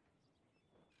then.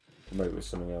 Or maybe it was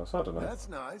something else. I don't know. That's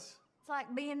nice. It's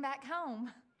like being back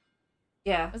home.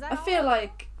 Yeah, Was that I all feel of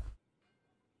like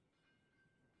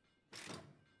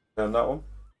Found that one?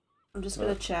 I'm just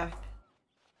gonna check.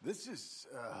 This is,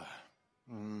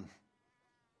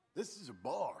 this is a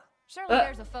bar. Surely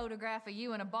there's a photograph of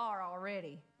you in a bar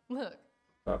already. Look,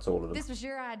 That's all of them. this was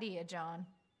your idea, John.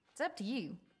 It's up to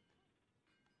you.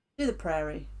 Do the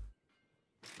prairie.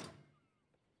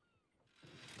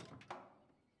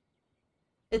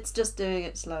 It's just doing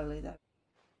it slowly though.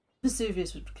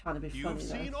 Vesuvius would kind of be funny You've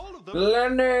though. seen all of them.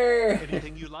 Linde!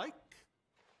 Anything you like?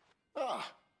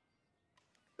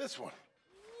 This one.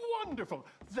 Wonderful.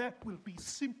 That will be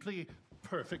simply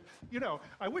perfect. You know,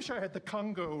 I wish I had the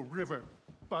Congo River,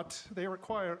 but they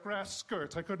require grass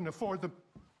skirts. I couldn't afford them.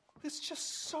 It's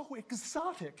just so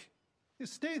exotic. You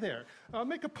stay there.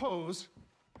 Make a pose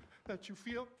that you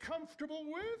feel comfortable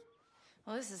with.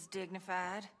 Well, this is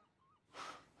dignified.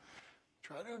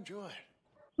 Try to enjoy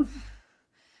it.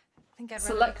 I think I'd rather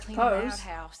Select be cleaning the pose.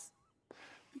 outhouse.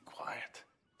 Be quiet.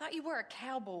 Thought you were a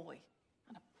cowboy,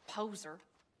 not a poser.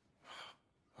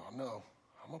 Oh no,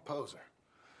 I'm a poser.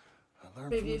 I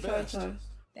learned Preview from the best. photos.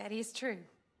 That is true.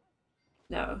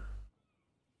 No.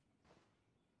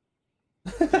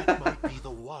 That might be the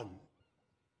one.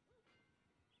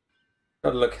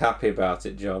 Gotta look happy about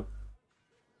it, John.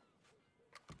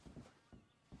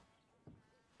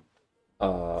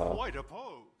 Oh. Quite a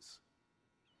pose.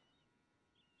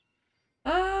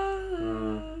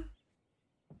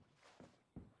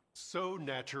 So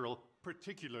natural,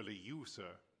 particularly you, sir.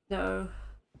 No.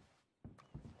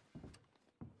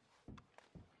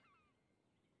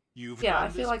 You've Yeah, done I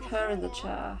feel this like her in the before?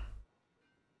 chair.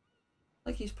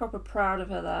 Like he's proper proud of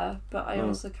her there, but I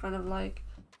also kind of like,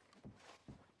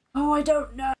 oh, I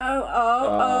don't know.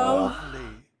 Oh.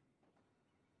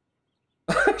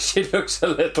 She looks a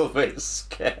little bit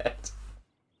scared.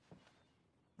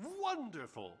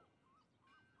 Wonderful.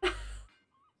 Do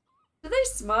they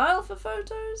smile for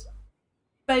photos?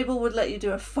 Babel would let you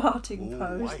do a farting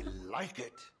pose. I like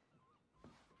it.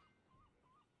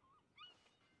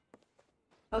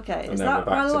 Okay, And is then that we're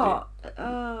back my to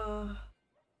lot?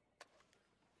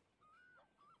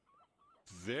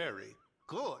 Very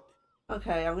good.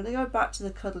 Okay, I'm gonna go back to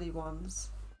the cuddly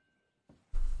ones.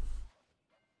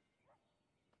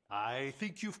 I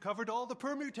think you've covered all the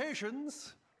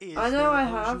permutations. Is I know there a I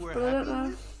pose have, you were but I don't happy know.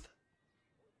 with?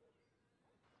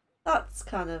 That's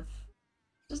kind of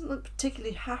doesn't look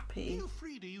particularly happy. Feel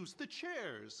free to use the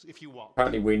chairs if you want.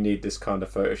 Apparently we need this kind of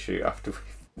photo shoot after we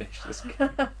finish this game.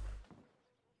 Back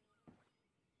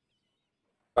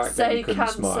then Say you couldn't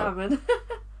canned smile. salmon.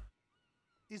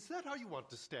 Is that how you want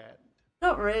to stand?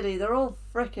 Not really, they're all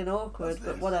freaking awkward,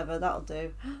 but whatever, that'll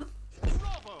do.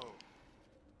 Bravo!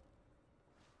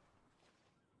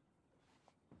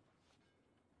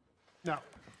 Now,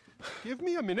 give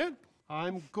me a minute.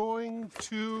 I'm going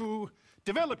to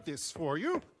develop this for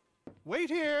you. Wait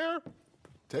here.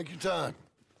 Take your time.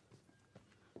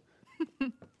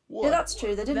 Yeah, that's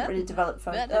true. They didn't That- really develop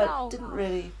that photos. all. Didn't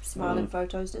really smile in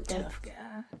photos, did they? Tough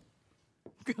guy.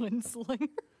 Gunslinger.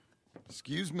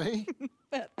 Excuse me?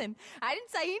 Nothing. I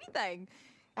didn't say anything.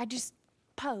 I just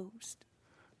posed.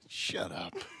 Shut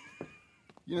up.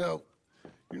 You know,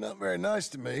 you're not very nice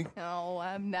to me. Oh,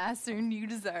 I'm nicer than you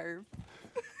deserve.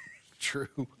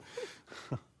 True.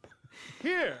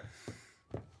 Here.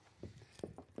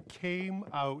 Came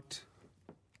out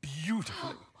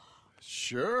beautifully.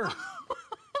 Sure.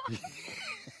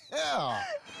 Yeah.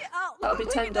 That'll be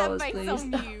Look at $10, that face please.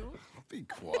 on you. Be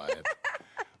quiet.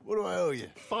 What do I owe you?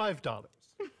 $5.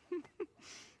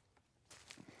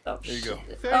 Oh, There you go.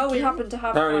 oh, we happen to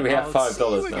have. Apparently we have $5.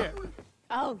 $5 now.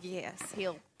 Oh, yes.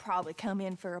 He'll probably come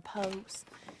in for a pose.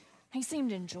 He seemed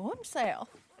to enjoy himself.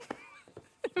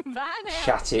 Bye now.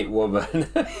 Chat it, woman.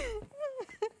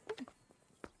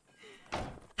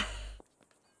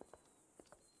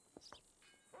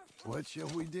 What shall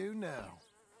we do now?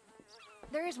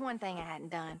 There is one thing I hadn't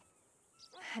done.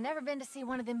 I've never been to see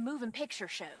one of them moving picture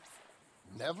shows.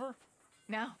 Never?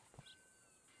 No.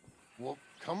 Well,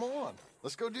 come on.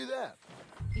 Let's go do that.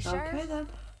 You sure? Okay then.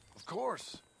 Of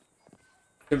course.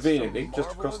 Conveniently, Some just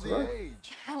marvel across of the the road.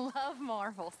 age. I love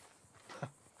marvels.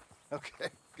 Okay,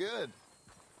 good.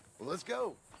 Well, let's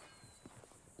go.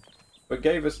 It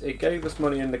gave us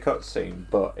money in the cutscene,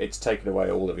 but it's taken away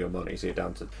all of your money, so you're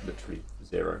down to literally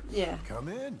 0. Yeah. Come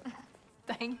in.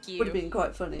 Thank you. Would have been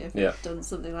quite funny if Yeah. you'd done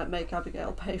something like make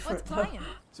Abigail pay for What's it. though. playing?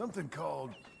 Something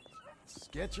called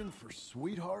Sketching for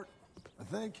Sweetheart, I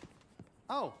think.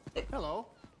 Oh, hello.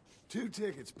 2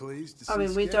 tickets, please. To I see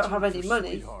mean, we don't have Sketching any for money.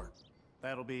 Sweetheart.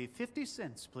 That'll be 50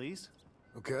 cents, please.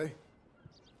 Okay.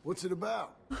 What's it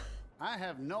about? I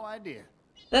have no idea.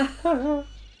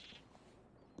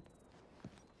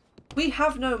 We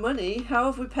have no money. How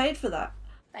have we paid for that?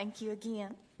 Thank you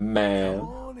again. Man. Come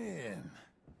on in.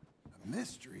 A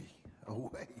mystery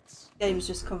awaits. Game's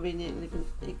just conveniently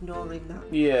ignoring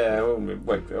that. Yeah, well,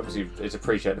 wait, obviously it's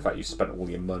appreciated the fact you spent all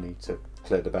your money to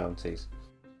clear the bounties.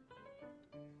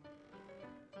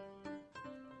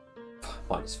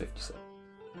 Minus 57.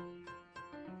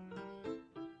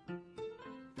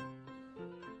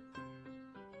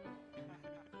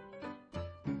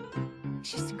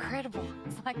 It's just incredible.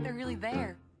 It's like they're really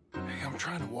there. Hey, I'm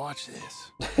trying to watch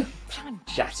this.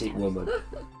 Chatty woman.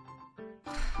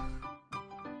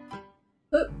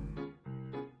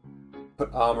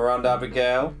 Put arm around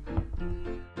Abigail.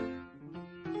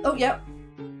 Oh, yep.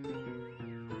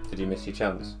 Did you miss your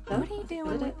chance? What are you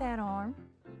doing with that arm?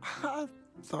 I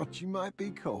thought you might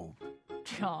be cold.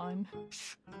 John.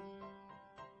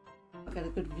 I've got a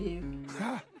good view.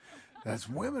 That's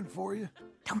women for you.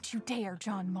 Don't you dare,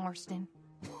 John Marston.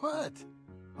 What?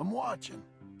 I'm watching.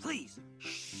 Please.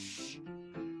 Shh.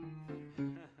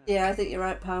 Yeah, I think you're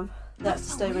right, Pam. They had to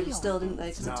stay really still, didn't they?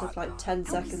 Because it took like 10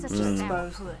 seconds to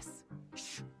expose.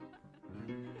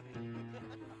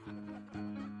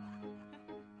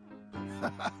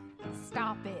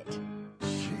 Stop it.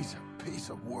 She's a piece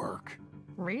of work.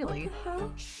 Really?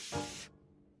 Ouch.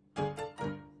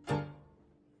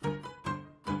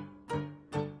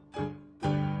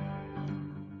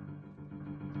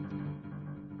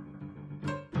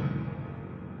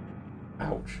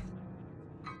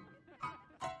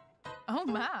 Oh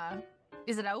my.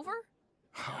 Is it over?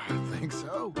 I think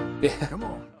so. Yeah. Come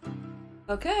on.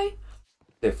 Okay.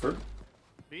 Different.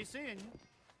 Be seeing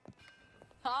you.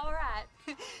 All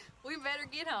right. We better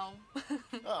get home.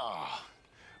 Ah,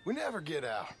 we never get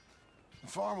out. The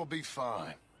farm will be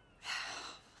fine.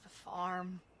 The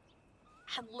farm.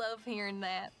 I love hearing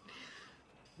that.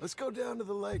 Let's go down to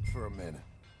the lake for a minute.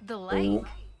 The lake? Ooh.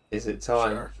 Is it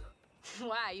time? Sure.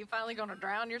 Why, you finally gonna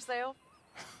drown yourself?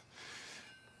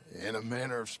 In a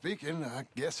manner of speaking, I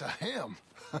guess I am.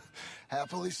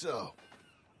 Happily so.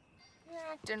 You're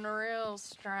acting real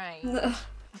strange.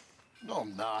 No,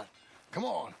 I'm not. Come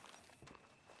on.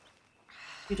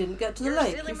 You didn't get to the You're a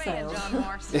lake, silly you man, failed. John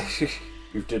Marston.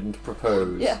 You didn't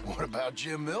propose. Yeah. What about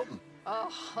Jim Milton? Oh,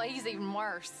 he's even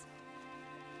worse.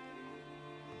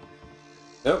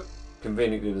 Nope.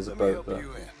 Conveniently, there's a Let me boat help there.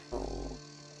 you in.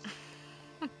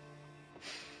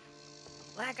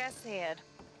 Like I said,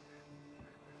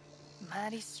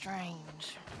 mighty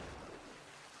strange.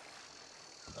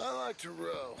 I like to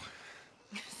row.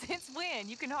 Since when?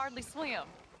 You can hardly swim.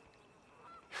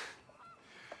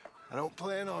 I don't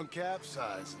plan on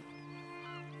capsizing.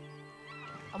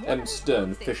 M.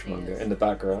 Stern, fishmonger, in the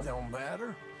background. Don't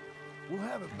matter. We'll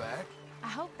have it back. I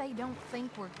hope they don't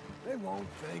think we're... They won't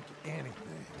think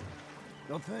anything.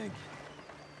 They'll think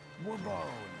we're borrowing.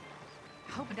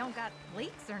 I hope it don't got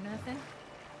leaks or nothing.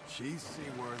 She's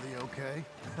seaworthy, okay?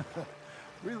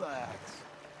 Relax.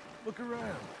 Look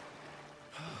around.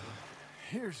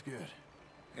 Here's good.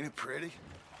 Ain't it pretty?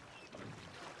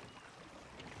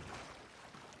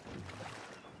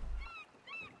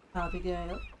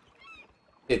 Abigail.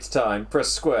 It's time. Press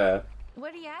square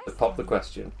What do you to ask? pop the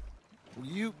question. Will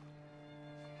you...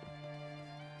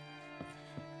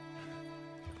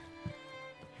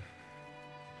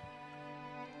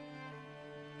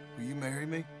 Will you marry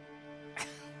me?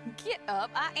 Get up.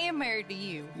 I am married to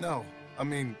you. No, I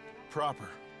mean proper.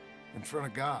 In front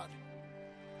of God.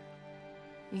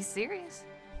 You serious?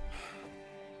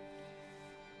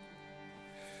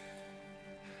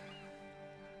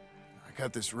 I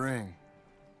got this ring.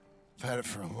 I've had it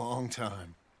for a long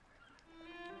time.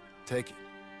 Take it.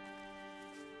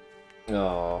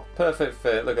 Oh, perfect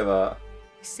fit. Look at that.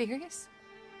 You serious?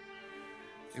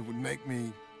 It would make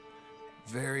me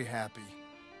very happy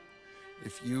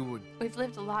if you would... We've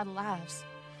lived a lot of lives.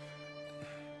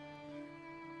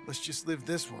 Let's just live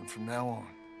this one from now on.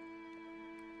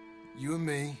 You and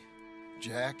me,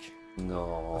 Jack,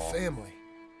 No. a family,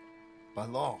 by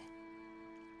law.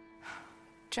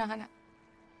 John,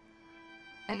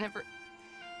 I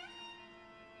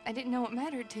didn't know it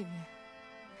mattered to you.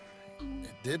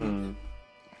 It didn't.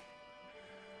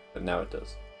 But now it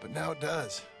does. But now it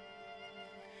does.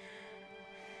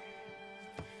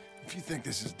 If you think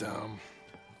this is dumb,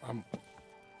 I'm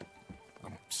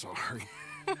sorry.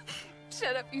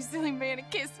 Shut up, you silly man,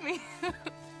 and kiss me.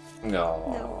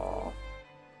 No.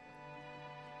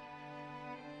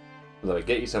 Look,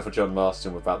 get yourself a John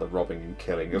Marston without the robbing and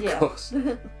killing, of course.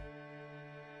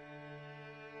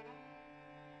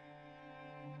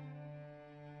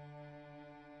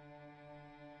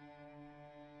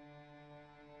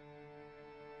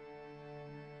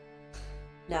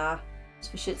 Nah, it's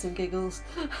for shits and giggles.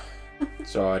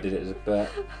 Sorry, I did it as a bet.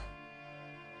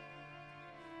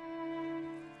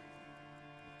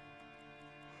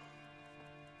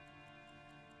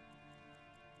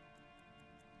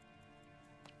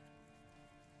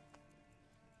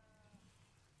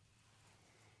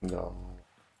 No.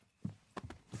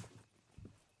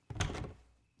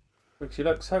 Because you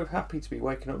look so happy to be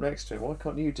waking up next to him. Why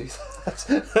can't you do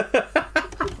that?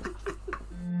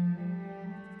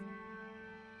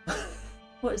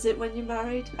 What is it when you're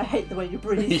married? I hate the way you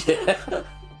breathe. Yeah.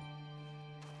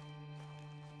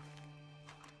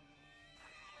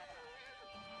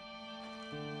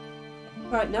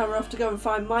 Right, now we're off to go and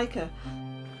find Micah.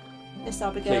 Piss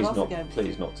Abigail off again.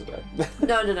 Please not today.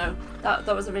 No. That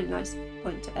was a really nice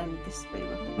point to end this stream,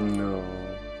 I think. No.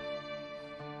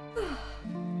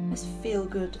 Nice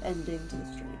feel-good ending to the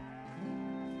stream.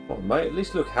 Well, mate, at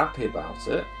least look happy about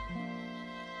it.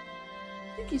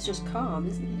 I think he's just calm,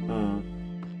 isn't he? Mm.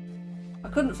 I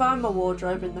couldn't find my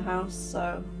wardrobe in the house,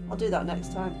 so I'll do that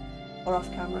next time. Or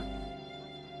off camera.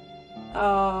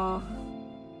 Oh.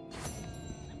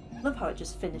 Love how it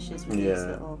just finishes with these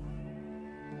little...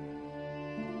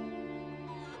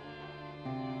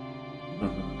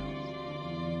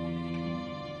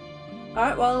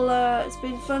 Alright, well, it's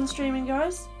been fun streaming,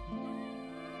 guys.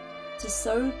 It is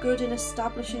so good in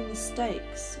establishing the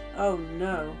stakes. Oh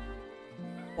no.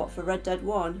 What, for Red Dead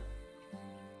 1?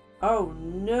 Oh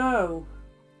no.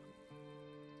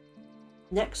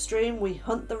 Next stream, we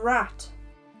hunt the rat.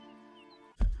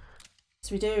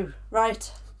 Yes, we do.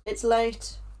 Right, it's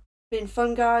late. Been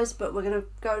fun, guys, but we're going to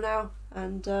go now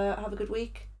and have a good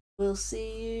week. We'll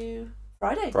see you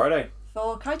Friday.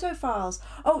 For Kaito Files.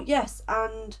 Oh, yes,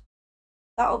 and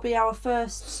that'll be our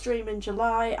first stream in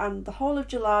July, and the whole of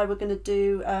July we're going to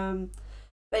do,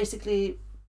 basically,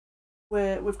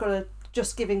 we've got a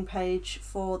Just Giving page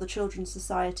for the Children's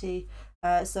Society,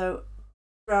 so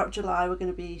throughout July we're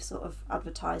going to be sort of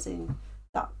advertising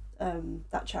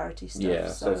that charity stuff. Yeah,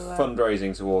 so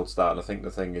fundraising towards that, and I think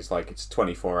the thing is, like, it's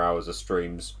 24 hours of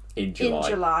streams in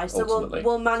July. So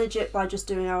we'll manage it by just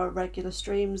doing our regular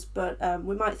streams, but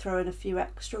we might throw in a few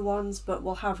extra ones, but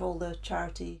we'll have all the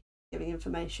charity giving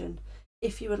information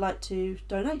if you would like to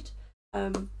donate.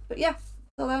 But yeah,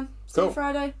 till then, see you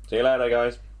Friday. See you later,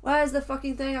 guys. Where's the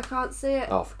fucking thing? I can't see it.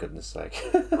 Oh, for goodness sake.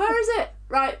 Where is it?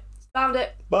 Right, found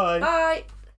it. Bye. Bye.